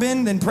hasn't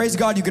been, then praise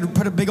God, you could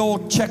put a big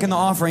old check in the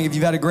offering if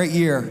you've had a great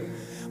year.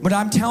 But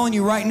I'm telling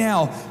you right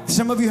now,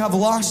 some of you have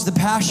lost the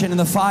passion and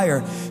the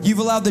fire. You've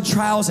allowed the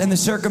trials and the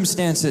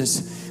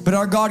circumstances. But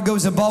our God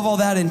goes above all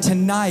that. And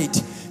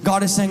tonight,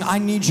 God is saying, I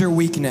need your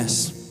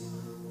weakness.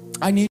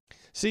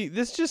 See,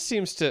 this just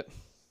seems to...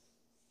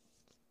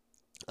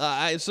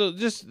 so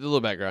just a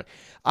little background.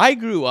 I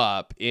grew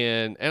up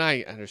in, and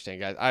I understand,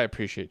 guys, I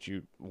appreciate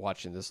you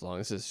watching this long.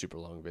 This is a super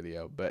long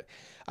video, but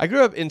I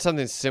grew up in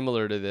something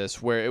similar to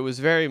this where it was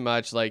very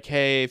much like,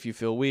 hey, if you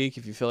feel weak,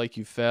 if you feel like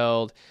you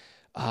failed,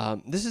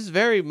 this is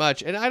very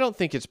much, and I don't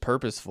think it's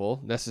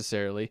purposeful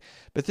necessarily,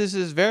 but this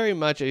is very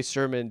much a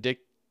sermon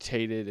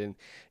dictated and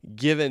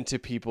given to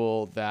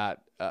people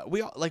that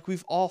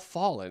we've all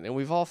fallen and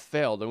we've all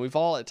failed and we've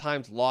all at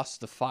times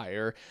lost the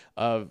fire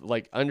of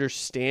like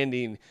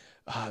understanding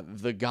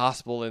the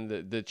gospel and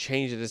the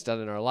change that it's done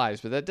in our lives.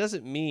 But that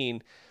doesn't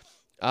mean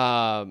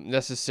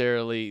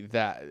necessarily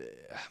that,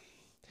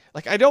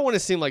 like, I don't want to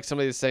seem like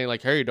somebody that's saying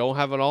like, hey, don't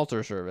have an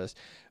altar service.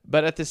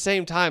 But at the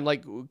same time,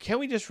 like, can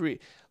we just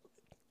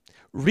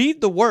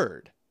read the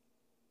word?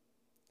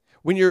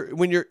 When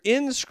you're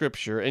in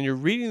scripture and you're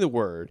reading the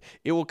word,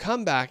 it will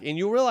come back and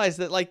you'll realize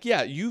that, like,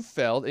 yeah, you've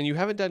failed and you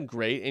haven't done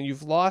great and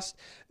you've lost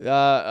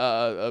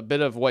a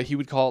bit of what he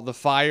would call the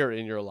fire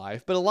in your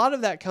life. But a lot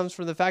of that comes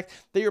from the fact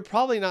that you're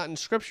probably not in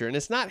scripture, and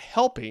it's not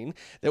helping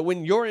that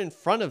when you're in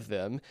front of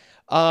them,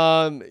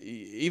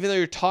 even though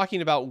you're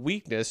talking about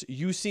weakness,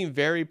 you seem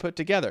very put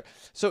together.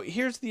 So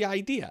here's the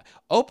idea.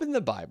 Open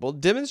the Bible,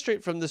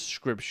 demonstrate from the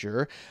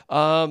scripture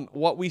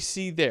what we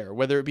see there,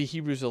 whether it be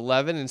Hebrews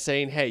 11 and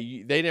saying,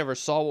 hey, they never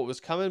saw what was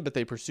coming, but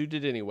they pursued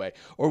it anyway.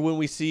 Or when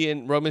we see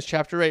in Romans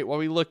chapter 8, what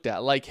we looked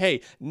at, like,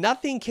 hey,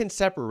 nothing can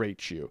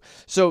separate you.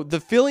 So the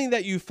feeling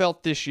that you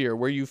felt this year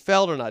where you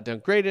failed or not done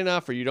great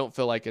enough, or you don't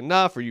feel like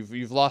enough, or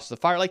you've lost the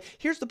fire, like,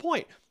 here's the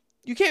point.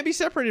 You can't be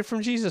separated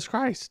from Jesus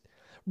Christ.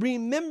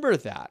 Remember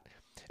that.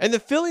 And the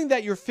feeling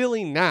that you're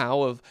feeling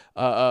now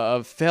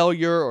of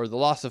failure or the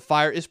loss of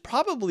fire is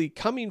probably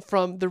coming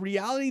from the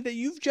reality that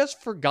you've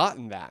just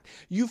forgotten that.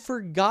 You've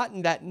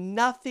forgotten that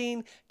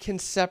nothing can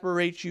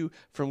separate you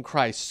from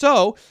Christ.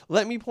 So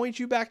let me point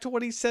you back to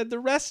what he said the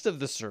rest of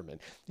the sermon.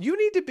 You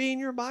need to be in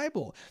your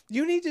Bible.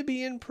 You need to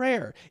be in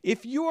prayer.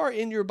 If you are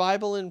in your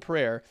Bible in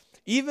prayer,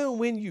 even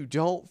when you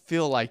don't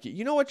feel like it,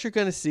 you know what you're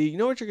going to see, you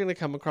know what you're going to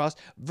come across,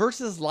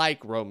 verses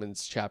like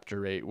Romans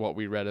chapter 8, what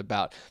we read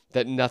about,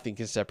 that nothing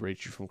can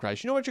separate you from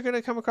Christ. You know what you're going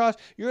to come across?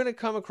 You're going to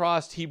come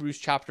across Hebrews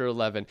chapter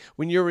 11,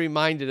 when you're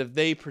reminded of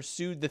they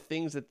pursued the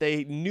things that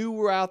they knew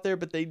were out there,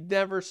 but they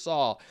never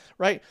saw,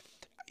 right?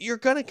 You're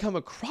going to come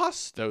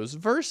across those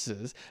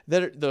verses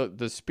that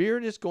the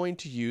Spirit is going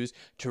to use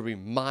to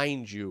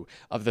remind you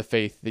of the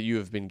faith that you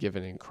have been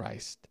given in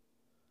Christ.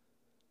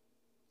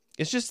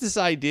 It's just this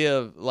idea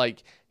of,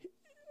 like,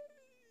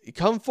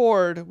 come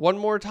forward one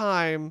more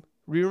time,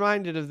 be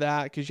reminded of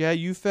that, because, yeah,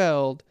 you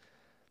failed.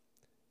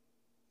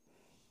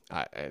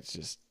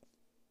 It's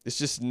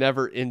just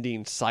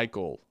never-ending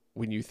cycle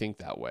when you think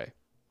that way.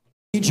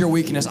 I need your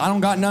weakness. I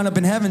don't got none up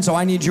in heaven, so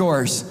I need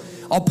yours.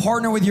 I'll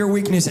partner with your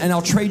weakness, and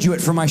I'll trade you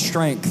it for my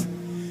strength.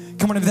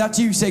 Come on, if that's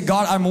you, say,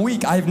 God, I'm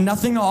weak. I have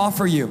nothing to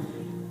offer you.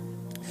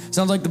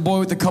 Sounds like the boy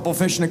with a couple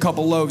fish and a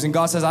couple loaves. And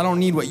God says, I don't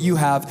need what you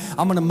have.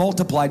 I'm going to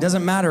multiply. It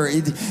doesn't matter.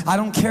 I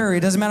don't care. It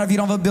doesn't matter if you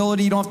don't have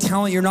ability, you don't have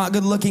talent, you're not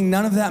good looking.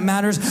 None of that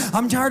matters.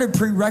 I'm tired of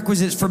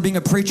prerequisites for being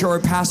a preacher or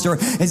a pastor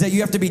is that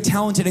you have to be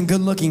talented and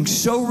good looking.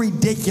 So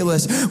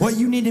ridiculous. What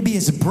you need to be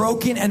is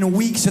broken and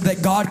weak so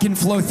that God can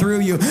flow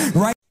through you.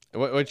 Right?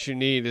 What you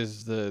need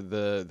is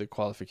the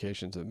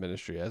qualifications of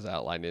ministry as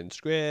outlined in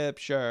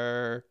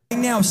Scripture.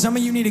 Now, some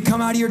of you need to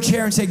come out of your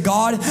chair and say,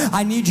 God,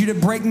 I need you to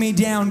break me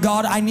down.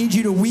 God, I need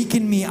you to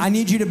weaken me. I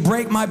need you to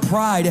break my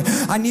pride.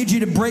 I need you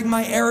to break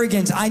my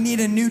arrogance. I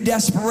need a new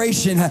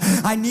desperation.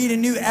 I need a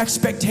new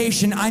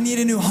expectation. I need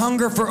a new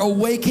hunger for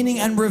awakening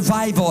and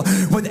revival.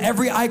 With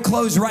every eye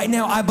closed right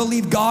now, I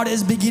believe God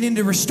is beginning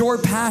to restore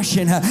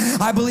passion.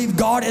 I believe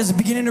God is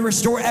beginning to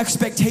restore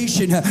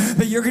expectation.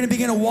 But you're going to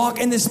begin to walk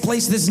in this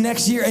place this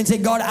next year and say,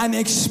 God, I'm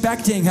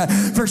expecting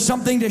for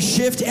something to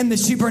shift in the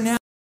supernatural.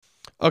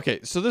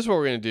 Okay, so this is what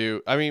we're going to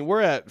do. I mean,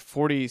 we're at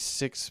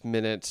 46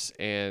 minutes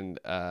and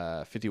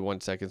 51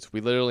 seconds. We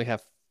literally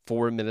have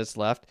 4 minutes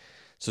left.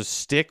 So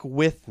stick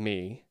with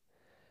me.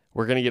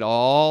 We're going to get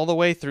all the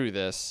way through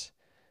this,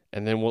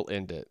 and then we'll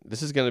end it.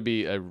 This is going to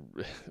be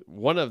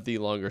one of the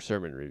longer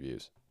sermon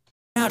reviews.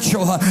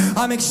 Natural.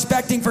 I'm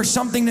expecting for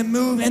something to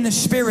move in the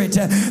Spirit.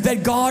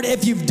 That God,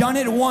 if you've done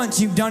it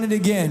once, you've done it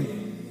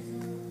again.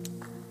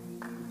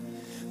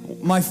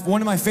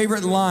 One of my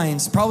favorite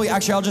lines,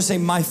 I'll just say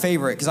my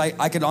favorite, because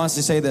I could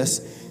honestly say this.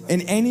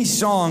 In any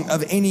song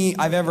of any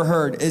I've ever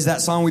heard, is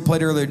that song we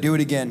played earlier, Do It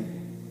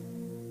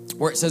Again.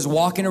 where it says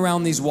walking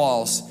around these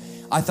walls,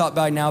 I thought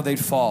by now they'd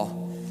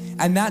fall.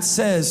 And that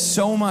says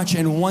so much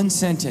in one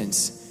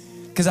sentence.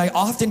 Because I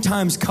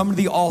oftentimes come to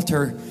the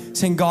altar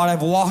saying, God,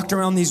 I've walked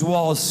around these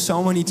walls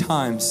so many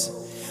times.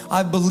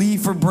 I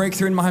believed for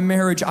breakthrough in my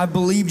marriage. I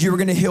believed you were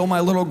going to heal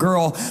my little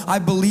girl. I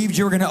believed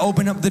you were going to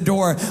open up the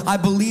door. I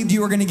believed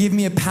you were going to give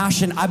me a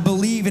passion. I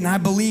believe and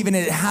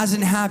it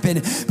hasn't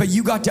happened. But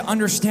you got to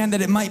understand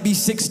that it might be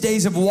 6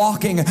 days of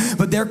walking,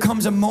 but there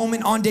comes a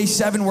moment on day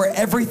 7 where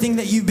everything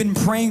that you've been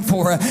praying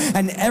for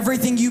and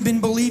everything you've been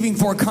believing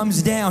for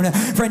comes down.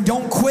 Friend,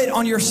 don't quit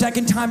on your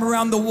second time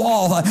around the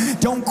wall.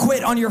 Don't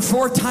quit on your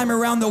 4th time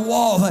around the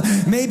wall.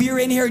 Maybe you're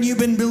in here and you've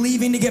been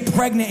believing to get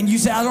pregnant and you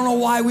say, I don't know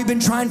why, we've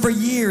been trying for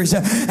years.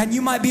 And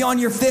you might be on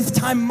your 5th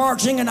time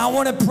marching, and I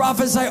want to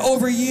prophesy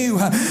over you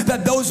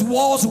that those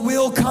walls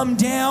will come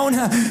down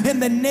in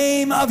the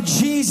name of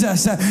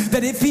Jesus.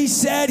 That if he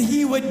said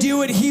he would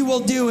do it, he will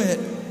do it.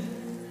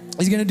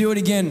 He's going to do it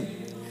again.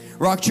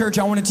 Rock Church,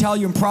 I want to tell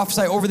you and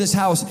prophesy over this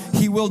house,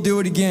 he will do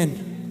it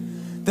again.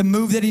 The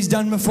move that he's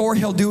done before,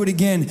 he'll do it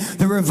again.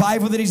 The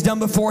revival that he's done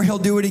before, he'll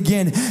do it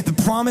again. The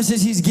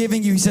promises he's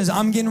giving you, he says,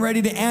 I'm getting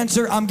ready to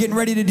answer. I'm getting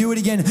ready to do it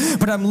again.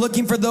 But I'm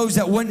looking for those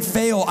that wouldn't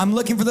fail. I'm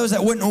looking for those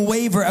that wouldn't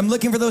waver. I'm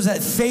looking for those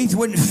that faith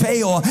wouldn't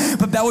fail.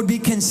 But that would be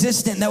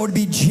consistent. That would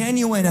be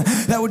genuine.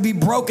 That would be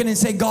broken and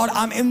say, God,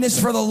 I'm in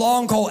this for the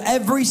long haul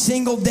every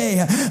single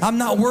day. I'm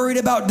not worried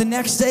about the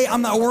next day.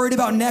 I'm not worried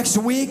about next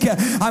week.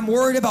 I'm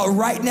worried about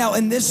right now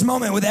in this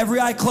moment with every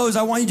eye closed.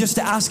 I want you just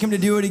to ask him to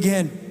do it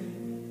again.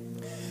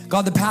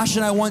 God, the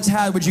passion I once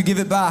had, would you give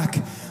it back?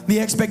 The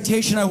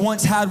expectation I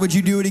once had, would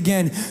you do it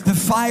again? The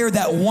fire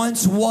that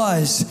once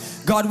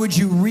was, God, would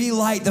you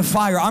relight the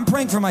fire? I'm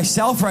praying for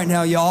myself right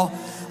now, y'all.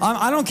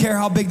 I don't care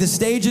how big the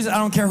stage is. I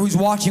don't care who's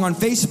watching on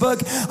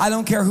Facebook. I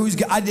don't care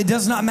it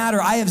does not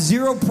matter. I have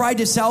zero pride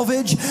to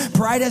salvage.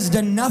 Pride has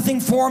done nothing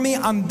for me.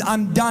 I'm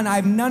done. I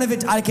have none of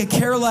it. I could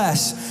care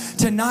less.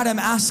 Tonight I'm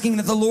asking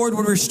that the Lord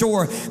would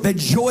restore the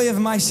joy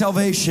of my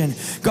salvation.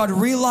 God,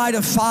 relight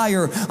a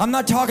fire. I'm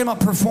not talking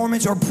about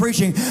performance or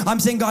preaching. I'm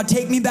saying, God,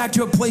 take me back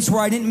to a place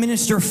where I didn't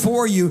minister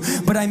for you,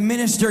 but I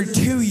ministered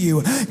to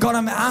you. God,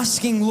 I'm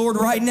asking, Lord,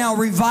 right now,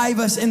 revive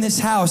us in this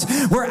house.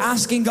 We're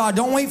asking, God,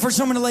 don't wait for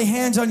someone to lay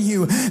hands on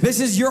you. This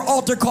is your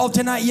altar call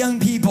tonight, young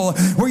people.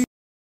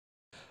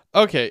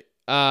 Okay.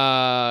 We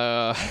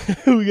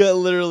got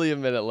literally a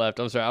minute left.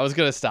 I'm sorry. I was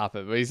going to stop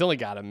it, but he's only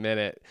got a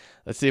minute.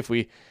 Let's see if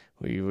we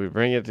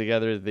bring it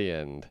together at the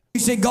end. You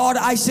say, God,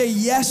 I say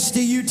yes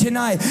to you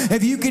tonight.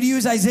 If you could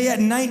use Isaiah at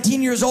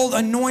 19 years old,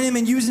 anoint him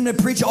and use him to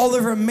preach all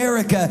over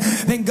America,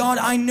 then God,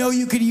 I know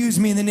you could use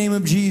me in the name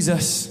of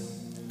Jesus.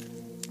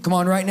 Come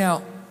on, right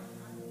now.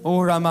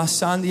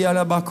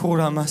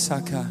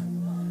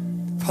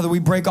 Father, we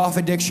break off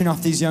addiction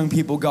off these young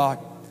people, God.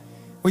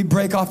 We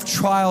break off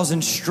trials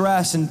and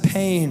stress and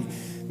pain.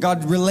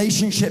 God,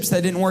 relationships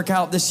that didn't work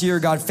out this year,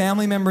 God,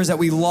 family members that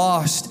we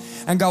lost.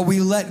 And God, we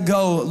let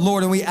go,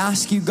 Lord, and we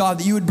ask you, God,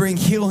 that you would bring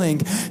healing,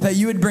 that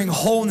you would bring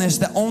wholeness,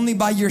 that only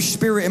by your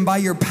spirit and by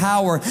your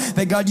power,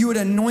 that God, you would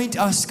anoint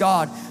us,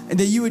 God, and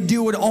that you would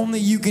do what only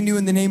you can do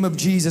in the name of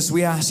Jesus.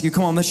 We ask you,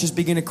 come on, let's just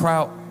begin to cry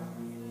out.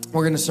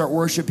 We're going to start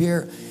worship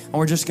here, and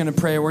we're just going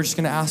to pray. We're just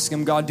going to ask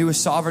him, God, do a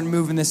sovereign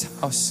move in this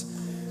house.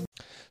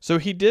 So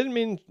he did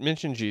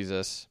mention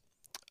Jesus.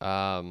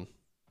 So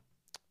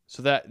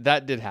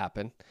that did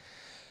happen.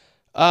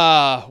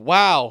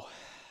 Wow,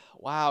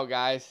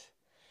 guys.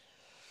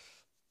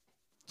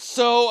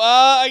 So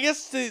I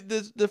guess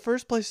the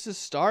first place to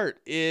start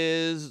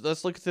is,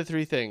 let's look at the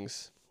 3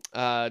 things.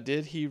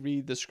 Did he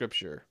read the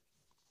scripture?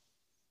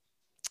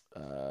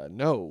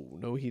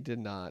 No, he did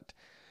not.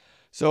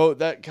 So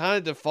that kind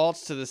of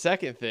defaults to the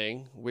second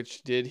thing,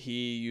 which did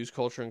he use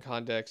culture and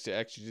context to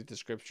exegete the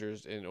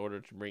scriptures in order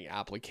to bring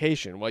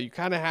application? Well, you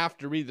kind of have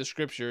to read the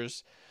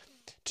scriptures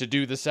to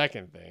do the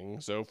second thing.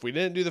 So if we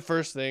didn't do the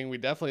first thing, we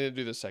definitely didn't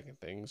do the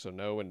second thing. So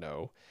no and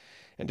no.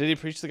 And did he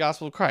preach the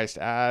gospel of Christ?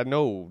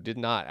 No, did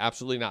not.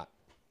 Absolutely not.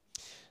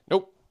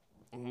 Nope.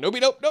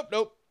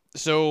 Nope.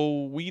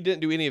 So we didn't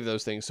do any of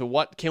those things. So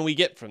what can we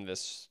get from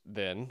this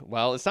then?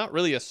 Well, it's not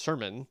really a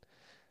sermon.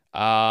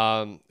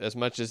 As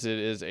much as it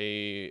is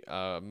a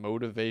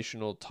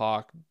motivational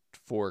talk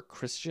for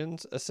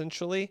Christians,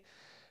 essentially.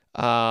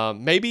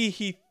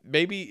 Maybe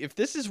if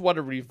this is what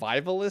a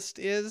revivalist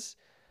is,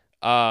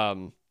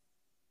 I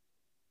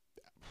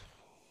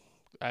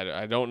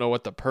don't know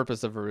what the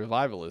purpose of a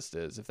revivalist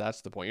is, if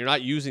that's the point. You're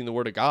not using the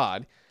word of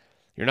God.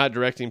 You're not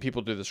directing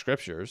people to the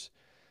scriptures.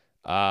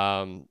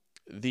 The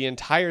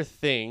entire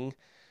thing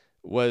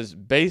was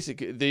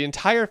the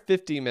entire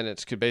 50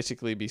 minutes could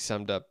basically be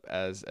summed up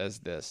as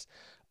this.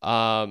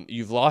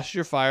 You've lost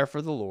your fire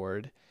for the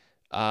Lord.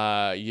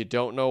 You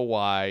don't know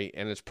why,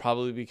 and it's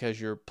probably because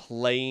you're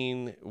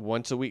playing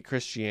once a week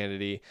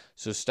Christianity.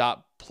 So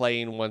stop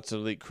playing once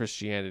a week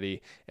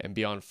Christianity and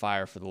be on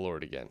fire for the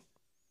Lord again.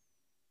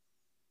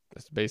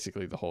 That's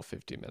basically the whole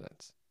 50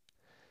 minutes.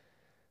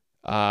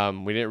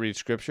 We didn't read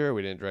scripture.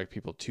 We didn't direct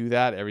people to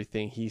that.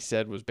 Everything he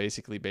said was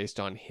basically based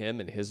on him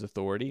and his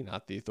authority,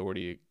 not the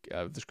authority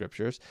of the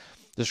scriptures.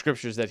 the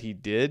scriptures that he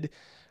did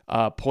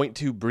point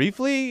to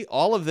briefly,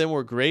 all of them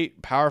were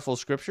great, powerful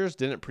scriptures.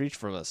 Didn't preach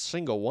from a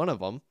single one of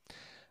them.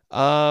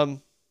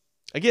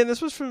 Again,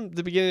 this was from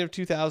the beginning of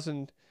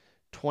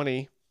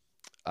 2020.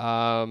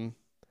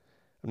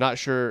 I'm not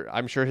sure.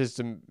 I'm sure his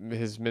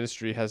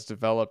ministry has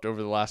developed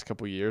over the last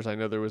couple of years. I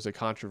know there was a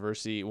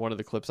controversy. One of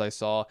the clips I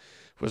saw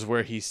was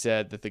where he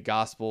said that the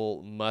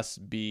gospel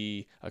must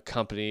be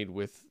accompanied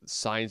with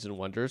signs and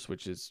wonders,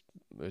 which is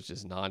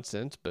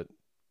nonsense. But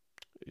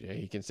yeah,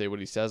 he can say what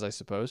he says, I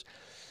suppose.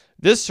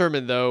 This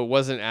sermon, though,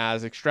 wasn't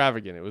as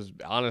extravagant. It was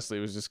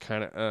just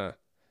kind of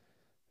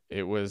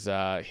It was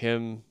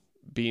him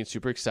being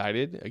super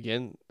excited.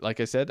 Again, like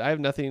I said, I have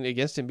nothing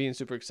against him being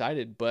super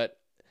excited, but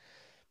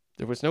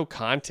there was no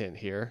content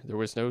here. There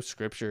was no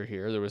scripture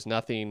here. There was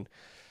nothing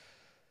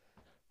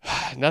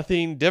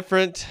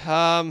different.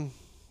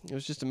 It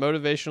was just a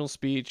motivational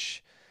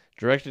speech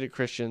directed at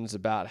Christians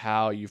about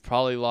how you've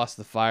probably lost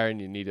the fire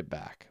and you need it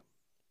back.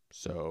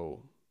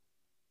 So,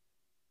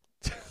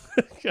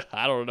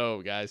 I don't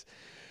know, guys.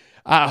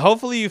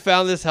 Hopefully you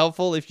found this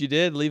helpful. If you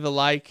did, leave a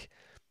like.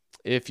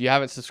 If you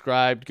haven't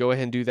subscribed, go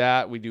ahead and do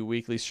that. We do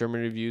weekly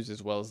sermon reviews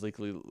as well as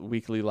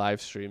weekly live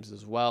streams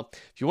as well.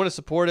 If you want to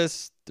support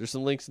us, there's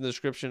some links in the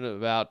description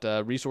about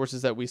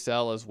resources that we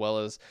sell as well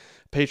as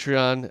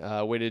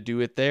Patreon, way to do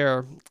it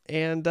there.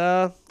 And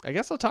I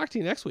guess I'll talk to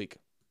you next week.